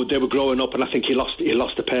 because they were growing up, and I think he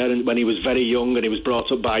lost a parent when he was very young, and he was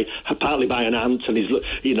brought up partly by an aunt, and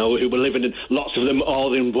who were living in, lots of them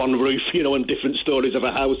all in one roof, and different stories of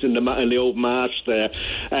a house in the old marsh there.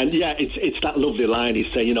 And yeah, it's that lovely line.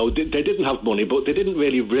 He's saying, they didn't have money, but they didn't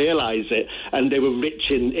really realise it, and they were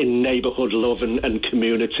rich in neighbourhood love and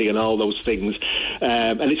community and all those things.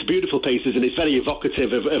 And it's beautiful pieces, and it's very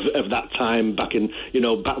evocative of that time back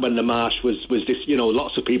when the marsh was this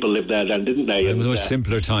lots of people lived there then, didn't they? It was much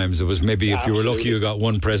simpler times. It was maybe, if you were lucky, you got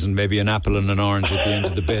one present, maybe an apple and an orange at the end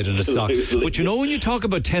of the bed and a sock. But when you talk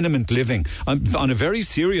about tenement living, on a very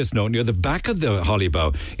serious note, near the back of the Holly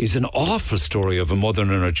Bough is an awful story of a mother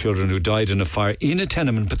and her children who died in a fire in a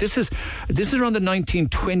tenement. But this is around the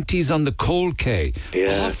 1920s on the Coal Quay.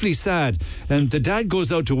 Yeah. Awfully sad. And the dad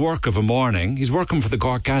goes out to work of a morning. He's working for the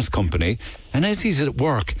Cork Gas Company. And as he's at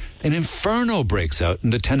work, an inferno breaks out in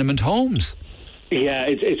the tenement homes. Yeah,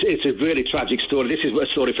 it's a really tragic story. This is a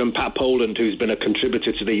story from Pat Poland, who's been a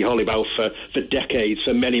contributor to the Holly Bough for decades,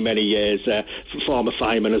 for many, many years. Former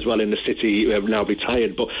fireman as well in the city, now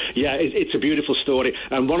retired. But yeah, it's a beautiful story.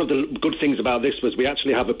 And one of the good things about this was we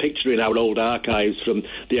actually have a picture in our old archives from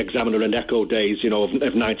the Examiner and Echo days, of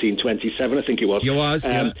 1927, I think it was. It was,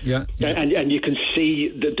 yeah. And you can see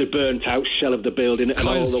the burnt out shell of the building and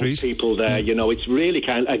Kyle all Street. Those people there. It's really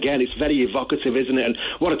it's very evocative, isn't it? And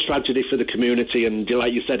what a tragedy for the community. And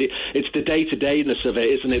like you said, it's the day-to-dayness of it,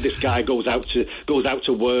 isn't it? This guy goes out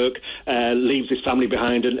to work, leaves his family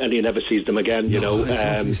behind, and he never sees them again.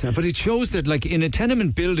 But it shows that, like in a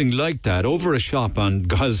tenement building like that, over a shop on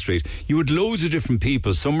Kyle Street, you had loads of different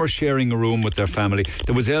people. Some were sharing a room with their family.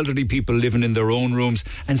 There was elderly people living in their own rooms,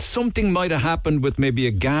 and something might have happened with maybe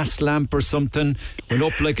a gas lamp or something went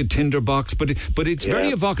up like a tinderbox. But it's very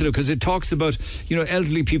evocative because it talks about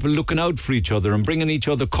elderly people looking out for each other and bringing each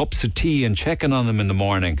other cups of tea and checking on them in the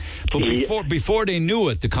morning. But before they knew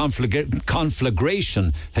it, the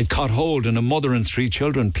conflagration had caught hold and a mother and 3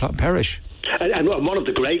 children perish. And one of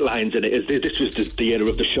the great lines in it is this was the era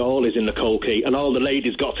of the shawlies in the Coal Quay, and all the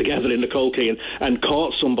ladies got together in the Coal Quay and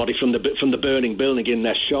caught somebody from the burning building in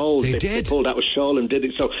their shawls. They pulled out a shawl and did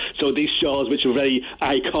it. So these shawls, which are a very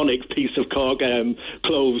iconic piece of Cork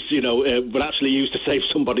clothes, were actually used to save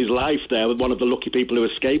somebody's life there with one of the lucky people who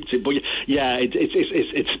escaped it. But yeah,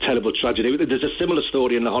 it's a terrible tragedy. There's a similar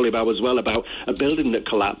story in the Holly Bough as well about a building that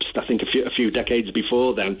collapsed, I think a few decades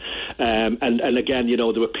before then. And again, there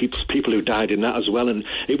were people who died in that as well, and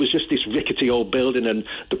it was just this rickety old building, and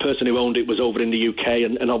the person who owned it was over in the UK,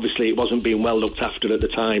 and obviously it wasn't being well looked after at the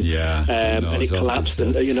time. And it collapsed,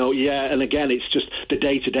 and and again, it's just the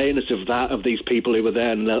day-to-dayness of these people who were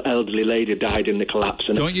there, and the elderly lady died in the collapse.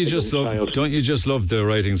 And Don't you just love the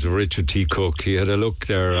writings of Richard T. Cook? He had a look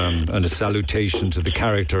there and a salutation to the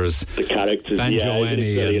characters. Banjo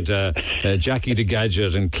Annie and Jackie the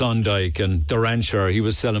Gadget and Klondike and the Rancher. He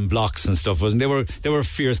was selling blocks and stuff, wasn't they? Were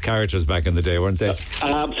fierce characters back in the day, weren't they?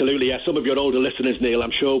 Absolutely, yeah. Some of your older listeners, Neil,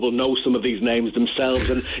 I'm sure will know some of these names themselves.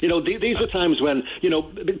 And, these were times when,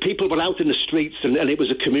 people were out in the streets and it was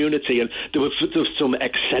a community, and there were some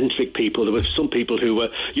eccentric people. There were some people who were,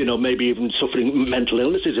 maybe even suffering mental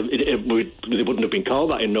illnesses. They wouldn't have been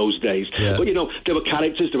called that in those days. Yeah. But, there were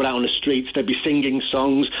characters, they were out on the streets, they'd be singing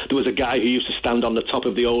songs. There was a guy who used to stand on the top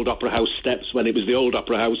of the old Opera House steps when it was the old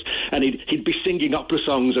Opera House, and he'd be singing opera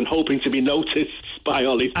songs and hoping to be noticed by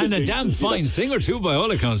all his and a damn fine singer too, by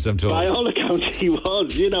all accounts, I'm told. By all accounts, he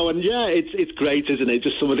was, and it's great, isn't it?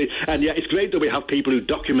 Just some of it's great that we have people who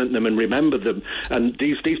document them and remember them. And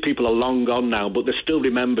these people are long gone now, but they're still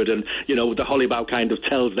remembered. And the Holly Bough kind of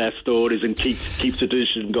tells their stories and keeps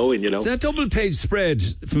tradition going. That double-page spread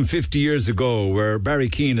from 50 years ago, where Barry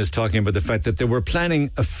Keane is talking about the fact that they were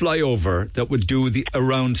planning a flyover that would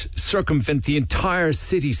circumvent the entire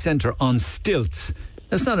city centre on stilts.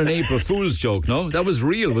 That's not an April Fool's joke, no? That was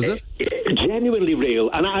real, was it? Genuinely real,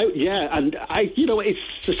 and it's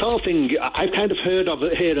this whole thing I've kind of heard of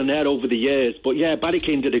it here and there over the years, but Barry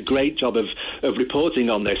Keane did a great job of reporting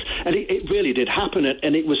on this, and it really did happen,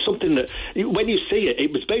 and it was something that, when you see it,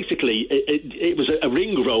 it was basically, it was a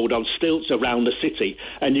ring road on stilts around the city,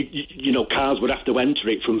 and cars would have to enter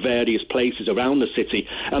it from various places around the city,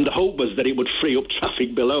 and the hope was that it would free up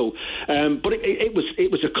traffic below, but it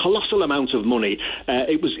was a colossal amount of money.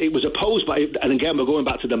 It was opposed by, and again we're going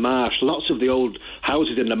back to the Marsh. Lots of the old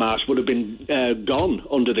houses in the Marsh would have been gone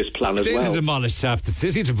under this plan as well. They'd have demolished half the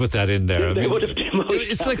city to put that in there. They would have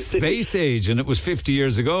demolished. It's like space age, and it was 50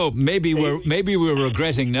 years ago. Maybe we're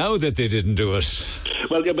regretting now that they didn't do it.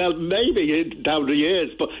 Well, maybe down the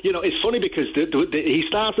years, but it's funny because he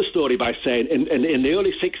starts the story by saying in the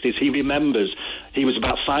early 60s he remembers he was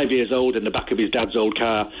about 5 years old in the back of his dad's old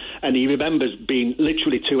car, and he remembers being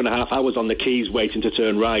literally 2.5 hours on the quays waiting to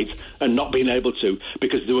turn right and not being able to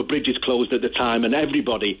because there were bridges closed at the time, and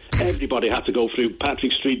everybody had to go through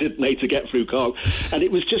Patrick Street, didn't they, to get through Cork, and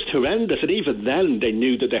it was just horrendous. And even then they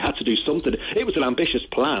knew that they had to do something. It was an ambitious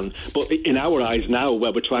plan, but in our eyes now,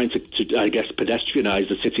 where we're trying to I guess pedestrianise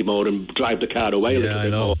utilise the city more and drive the car away a little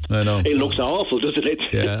bit more. I know. It looks awful, doesn't it?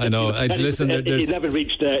 Yeah, I know. Listen, it never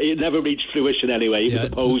reached fruition anyway. It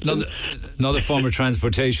was opposed. Another form of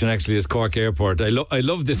transportation actually is Cork Airport. I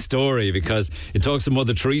love this story because it talks of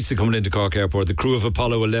Mother Teresa coming into Cork Airport. The crew of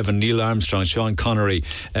Apollo 11, Neil Armstrong, Sean Connery,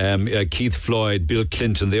 Keith Floyd, Bill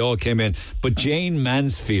Clinton, they all came in. But Jane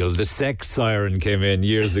Mansfield, the sex siren, came in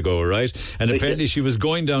years ago, right? And apparently she was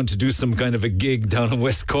going down to do some kind of a gig down in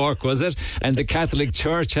West Cork, was it? And the Catholic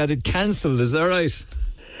Church had it cancelled, is that right?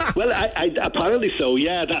 Well, I apparently so,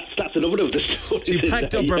 yeah. That's another of the stories. She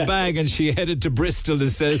packed up her bag and she headed to Bristol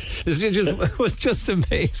and says, it was just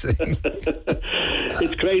amazing.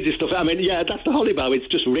 It's crazy stuff. I mean, yeah, that's the Holly Bough. It's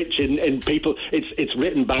just rich in people. It's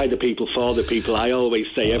written by the people for the people. I always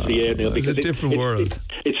say every year, Neil, because it's a different world.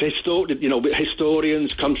 It's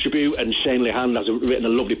historians contribute, and Shane Lehan has written a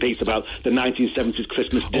lovely piece about the 1970s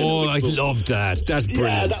Christmas dinner. Oh, I love that. That's brilliant.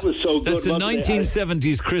 Yeah, that was so good. That's the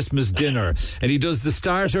 1970s Christmas dinner, and he does the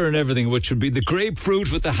starter and everything, which would be the grapefruit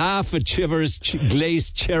with the half a Chivers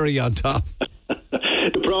glazed cherry on top.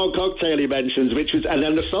 The prawn cocktail he mentions, which was, and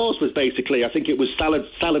then the sauce was basically, I think it was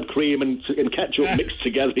salad cream and ketchup mixed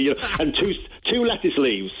together, and two lettuce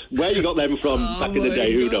leaves. Where you got them from back in the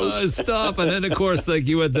day, who knows? Stop. And then of course, like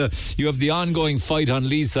you have the ongoing fight on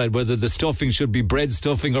Lee's side whether the stuffing should be bread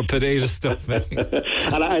stuffing or potato stuffing.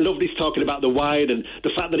 And I love this talking about the wine and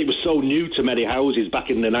the fact that it was so new to many houses back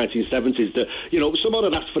in the 1970s that someone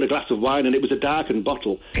had asked for a glass of wine and it was a darkened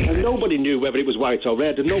bottle and nobody knew whether it was white or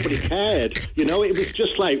red and nobody cared. It was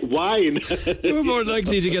just like wine. You were more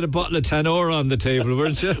likely to get a bottle of Tanora on the table,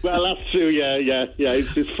 weren't you? Well, that's true. Yeah.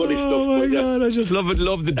 It's funny stuff. Oh my God, I just love it.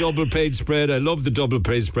 Love the double page spread. I love the double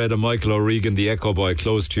page spread of Michael O'Regan, the Echo Boy,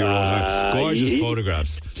 close to your own heart. Gorgeous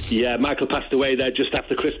photographs. Yeah, Michael passed away there just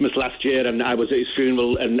after Christmas last year, and I was at his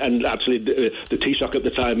funeral, and actually the Taoiseach at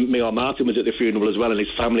the time, Maher Martin, was at the funeral as well, and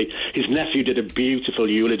his family. His nephew did a beautiful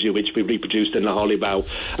eulogy, which we reproduced in the Holly Bough,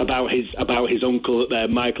 about his uncle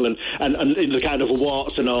Michael, and in the kind of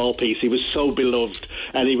warts and all piece. He was so beloved,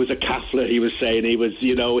 and he was a Catholic. He was saying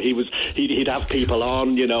he'd have people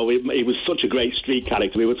on. He was such a great street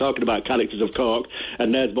character. We were talking about characters of Cork,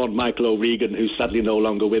 and there's one, Michael O'Regan, who's sadly no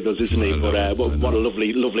longer with us, isn't he? What a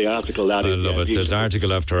lovely article that is. I love it. There's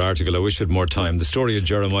article after article. I wish I had more time. The story of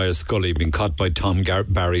Jeremiah Scully being caught by Tom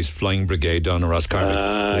Barry's Flying Brigade down in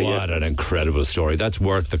Roscarbery. What an incredible story. That's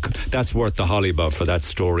worth the Holly Bough for that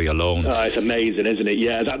story alone. Oh, it's amazing, isn't it?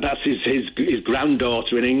 Yeah, that's his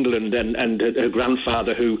granddaughter in England and her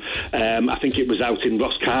grandfather, who I think it was out in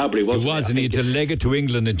Roscarbery, wasn't it? It was, and he had to leg it to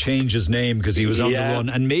England and change his name because he was on the run.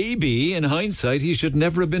 And maybe, in hindsight, he should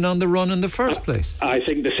never have been on the run in the first place. I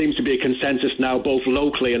think there seems to be a consensus now, both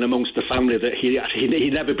locally and amongst the family, that he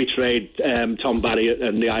never betrayed Tom Barry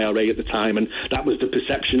and the IRA at the time, and that was the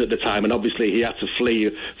perception at the time, and obviously he had to flee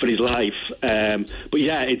for his life. But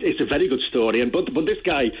yeah, it's a very good story. But this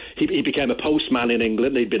guy, he became a postman in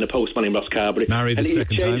England. He'd been a postman in Roscarbery. Married a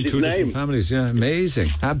second time, two different families. Yeah, amazing.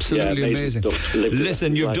 Absolutely amazing.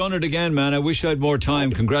 Listen, you've done it again, man. I wish I had more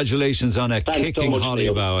time. Congratulations on a kicking Holly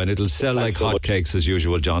Bough, and it'll sell like hotcakes as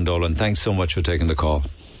usual, John Dolan. Thanks so much for taking the call.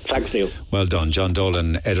 Thanks, Neil. Well done. John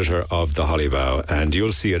Dolan, editor of the Holly Bough, and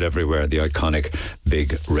you'll see it everywhere, the iconic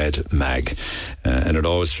big red mag. And it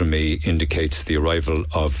always, for me, indicates the arrival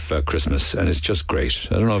of Christmas, and it's just great.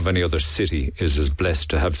 I don't know if any other city is as blessed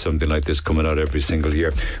to have something like this coming out every single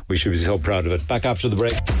year. We should be so proud of it. Back after the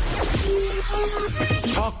break.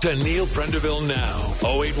 Talk to Neil Prendeville now.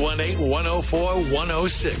 0818 104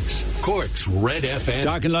 106. Cork's Red FM.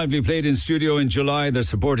 Dark and Lively played in studio in July. They're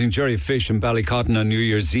supporting Jerry Fish and Ballycotton on New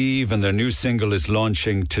Year's Eve, and their new single is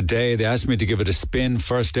launching today. They asked me to give it a spin,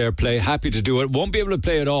 first airplay. Happy to do it. Won't be able to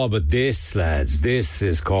play it all, but this, lads, this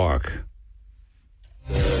is Cork.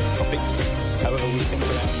 However we think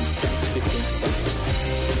around 15.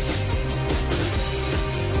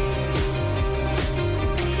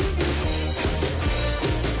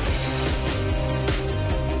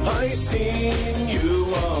 I seen you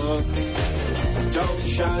walk down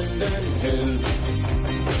Shandon Hill.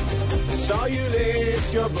 Saw you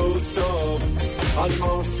lace your boots up on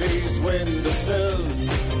Murphy's windowsill.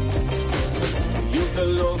 You've the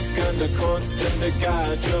look and the cut and the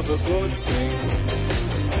gauge of a good thing.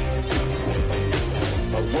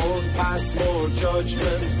 I won't pass more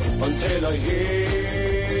judgment until I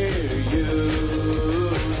hear you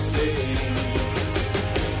sing.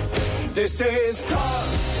 This is Cork.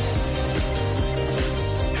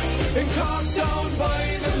 In Cork down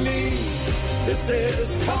by the Lee, this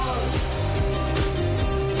is Cork,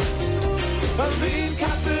 a real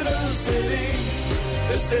capital city.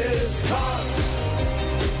 This is Cork.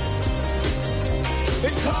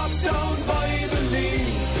 In Cork down by the Lee,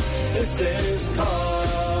 This is Cllr.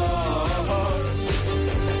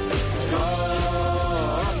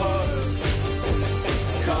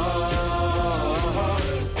 Cllr.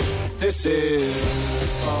 This is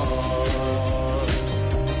Cllr.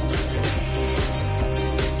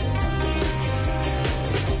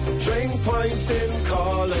 Drink pints in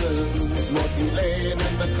Collins, Mutton Lane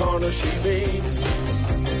in the corner she mean.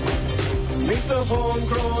 Meet the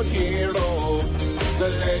homegrown hero, the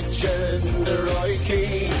legend, the Roy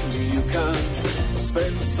Keane. You can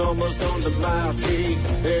spend summers down the Marquee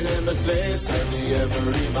in Emmett Place and the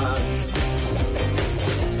Everyman.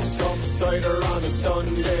 Some cider on a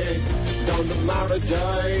Sunday down the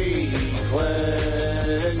Maradai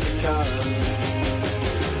when you can.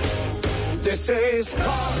 This is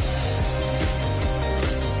Cork.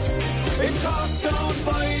 In Cork down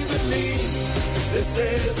by the Lee. This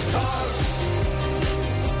is Cork.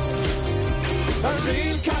 A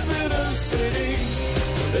real capital city.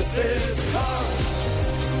 This is Cork.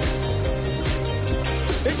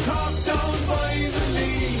 In Cork down by the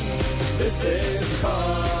Lee. This is Cork.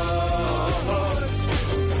 Cork.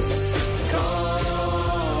 Cork.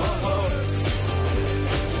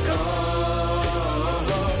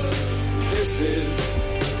 This is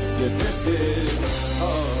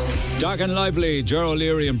Cork. Dark and Lively, Ger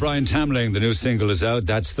O'Leary and Brian Tamling. The new single is out.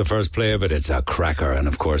 That's the first play of it. It's a cracker. And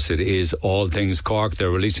of course, it is all things Cork. They're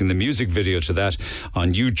releasing the music video to that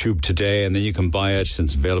on YouTube today. And then you can buy it.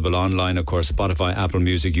 It's available online, of course, Spotify, Apple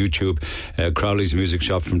Music, YouTube, Crowley's Music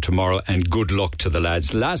Shop from tomorrow. And good luck to the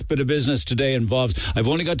lads. Last bit of business today involves, I've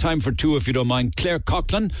only got time for two if you don't mind, Claire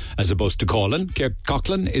Coughlin, as opposed to Colin. Claire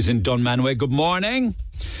Coughlin is in Dunmanway. Good morning.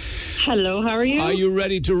 Hello, how are you? Are you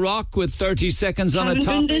ready to rock with 30 seconds on a topic?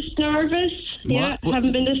 Haven't been this nervous. Yeah,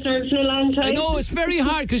 haven't been this nervous in a long time. I know, it's very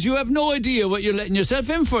hard because you have no idea what you're letting yourself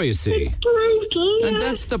in for, you see. It's brutal, yeah. And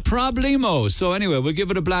that's the problemo. So anyway, we'll give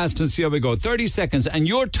it a blast and see how we go. 30 seconds, and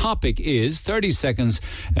your topic is 30 seconds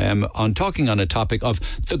on talking on a topic of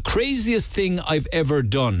the craziest thing I've ever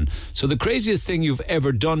done. So the craziest thing you've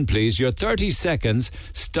ever done, please. Your 30 seconds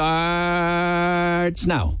starts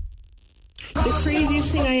now. The craziest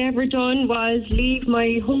thing I ever done was leave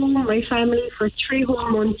my home, my family, for 3 whole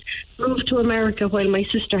months, move to America while my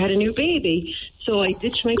sister had a new baby. So I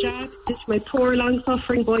ditched my job, ditched my poor,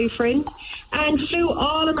 long-suffering boyfriend, and flew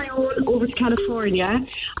all on my own over to California.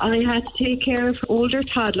 I had to take care of older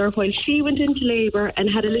toddler while she went into labour and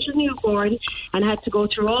had a little newborn and had to go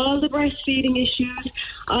through all the breastfeeding issues.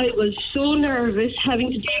 I was so nervous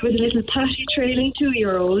having to deal with a little potty trailing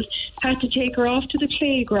 2-year-old, had to take her off to the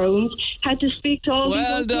playground, had to speak to all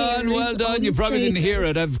Well done. You probably didn't hear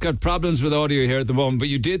it. I've got problems with audio here at the moment, but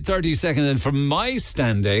you did 30 seconds. And from my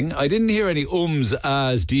standing, I didn't hear any ums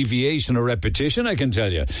as deviation or repetition, I can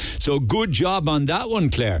tell you. So good job on that one,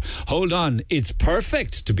 Claire. Hold on. It's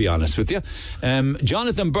perfect, to be honest with you.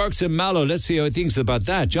 Jonathan Burke's in Mallow. Let's see how he thinks about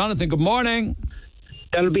that. Jonathan, good morning.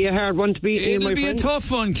 That'll be a hard one to beat. It'll be a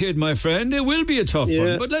tough one, kid, my friend. It will be a tough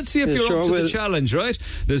one. But let's see if you're up to the challenge, right?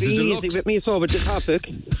 There's a deluxe. Easy with me, so with the topic.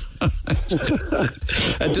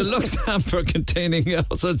 A deluxe hamper containing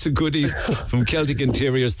all sorts of goodies from Celtic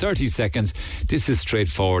Interiors. 30 seconds. This is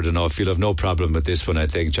straightforward enough. You'll have no problem with this one, I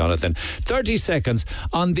think, Jonathan. 30 seconds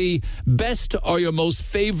on the best or your most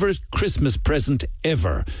favourite Christmas present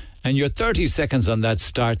ever. And your 30 seconds on that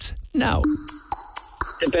starts now.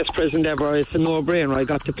 The best present ever. It's a no-brainer. I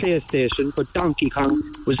got the PlayStation, but Donkey Kong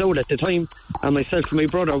was out at the time, and myself and my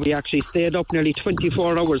brother, we actually stayed up nearly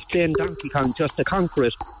 24 hours playing Donkey Kong just to conquer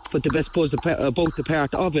it. But the best buzz about the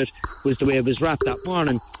part of it was the way it was wrapped that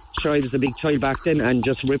morning. Sure, I was a big child back then, and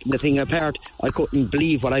just ripping the thing apart, I couldn't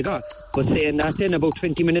believe what I got. But saying that, then about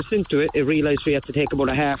 20 minutes into it, I realised we had to take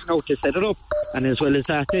about a half an hour to set it up. And as well as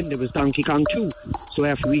that, then there was Donkey Kong 2. So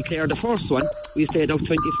after we cleared the first one, we stayed up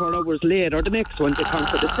 24 hours later, the next one, to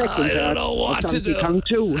conquer the second I don't know what to do. Donkey Kong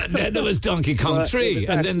 2. And then there was Donkey Kong 3,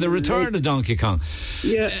 and then the return of Donkey Kong.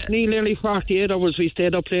 Yeah, nearly 48 hours we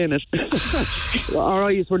stayed up playing it. Our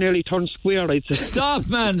eyes were nearly turned square, I'd say. Stop,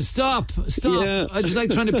 man, stop. Yeah. I just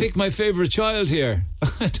like trying to pick my favourite child here.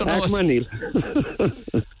 I don't know what... Neil.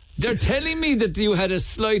 They're telling me that you had a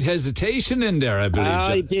slight hesitation in there, I believe.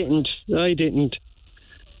 I didn't. No, I didn't.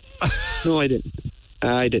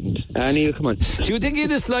 Neil, come on. Do you think you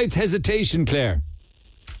had a slight hesitation, Claire?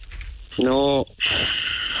 No.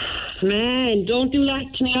 Man, don't do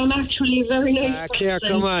that to me. I'm actually a very nice person. Claire,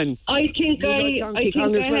 come on. I think I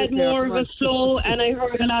had more of a flow, and I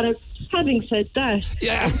heard a lot of. Having said that,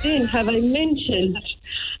 then have I mentioned?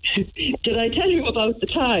 Did I tell you about the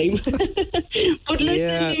time? But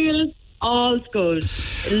listen, Neil, all's good.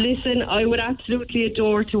 Listen, I would absolutely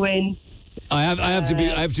adore to win. I have to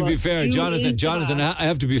be fair, Jonathan. I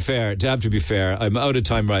have to be fair. I'm out of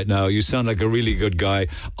time right now. You sound like a really good guy.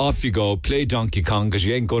 Off you go. Play Donkey Kong because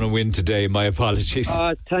you ain't going to win today. My apologies.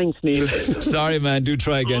 Thanks, Neil. Sorry, man. Do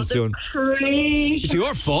try again soon. Great. It's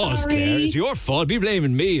your fault, Claire. It's your fault. Be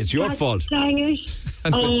blaming me. It's your fault. Dang it.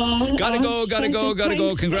 Gotta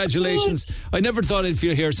go. Congratulations. I never thought I'd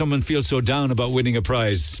hear someone feel so down about winning a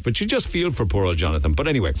prize, but you just feel for poor old Jonathan. But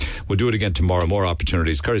anyway, we'll do it again tomorrow. More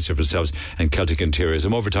opportunities, courtesy of ourselves and Celtic Interiors.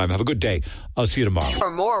 I'm overtime. Have a good day. I'll see you tomorrow. For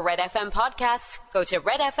more Red FM podcasts, go to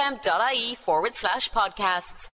redfm.ie/podcasts.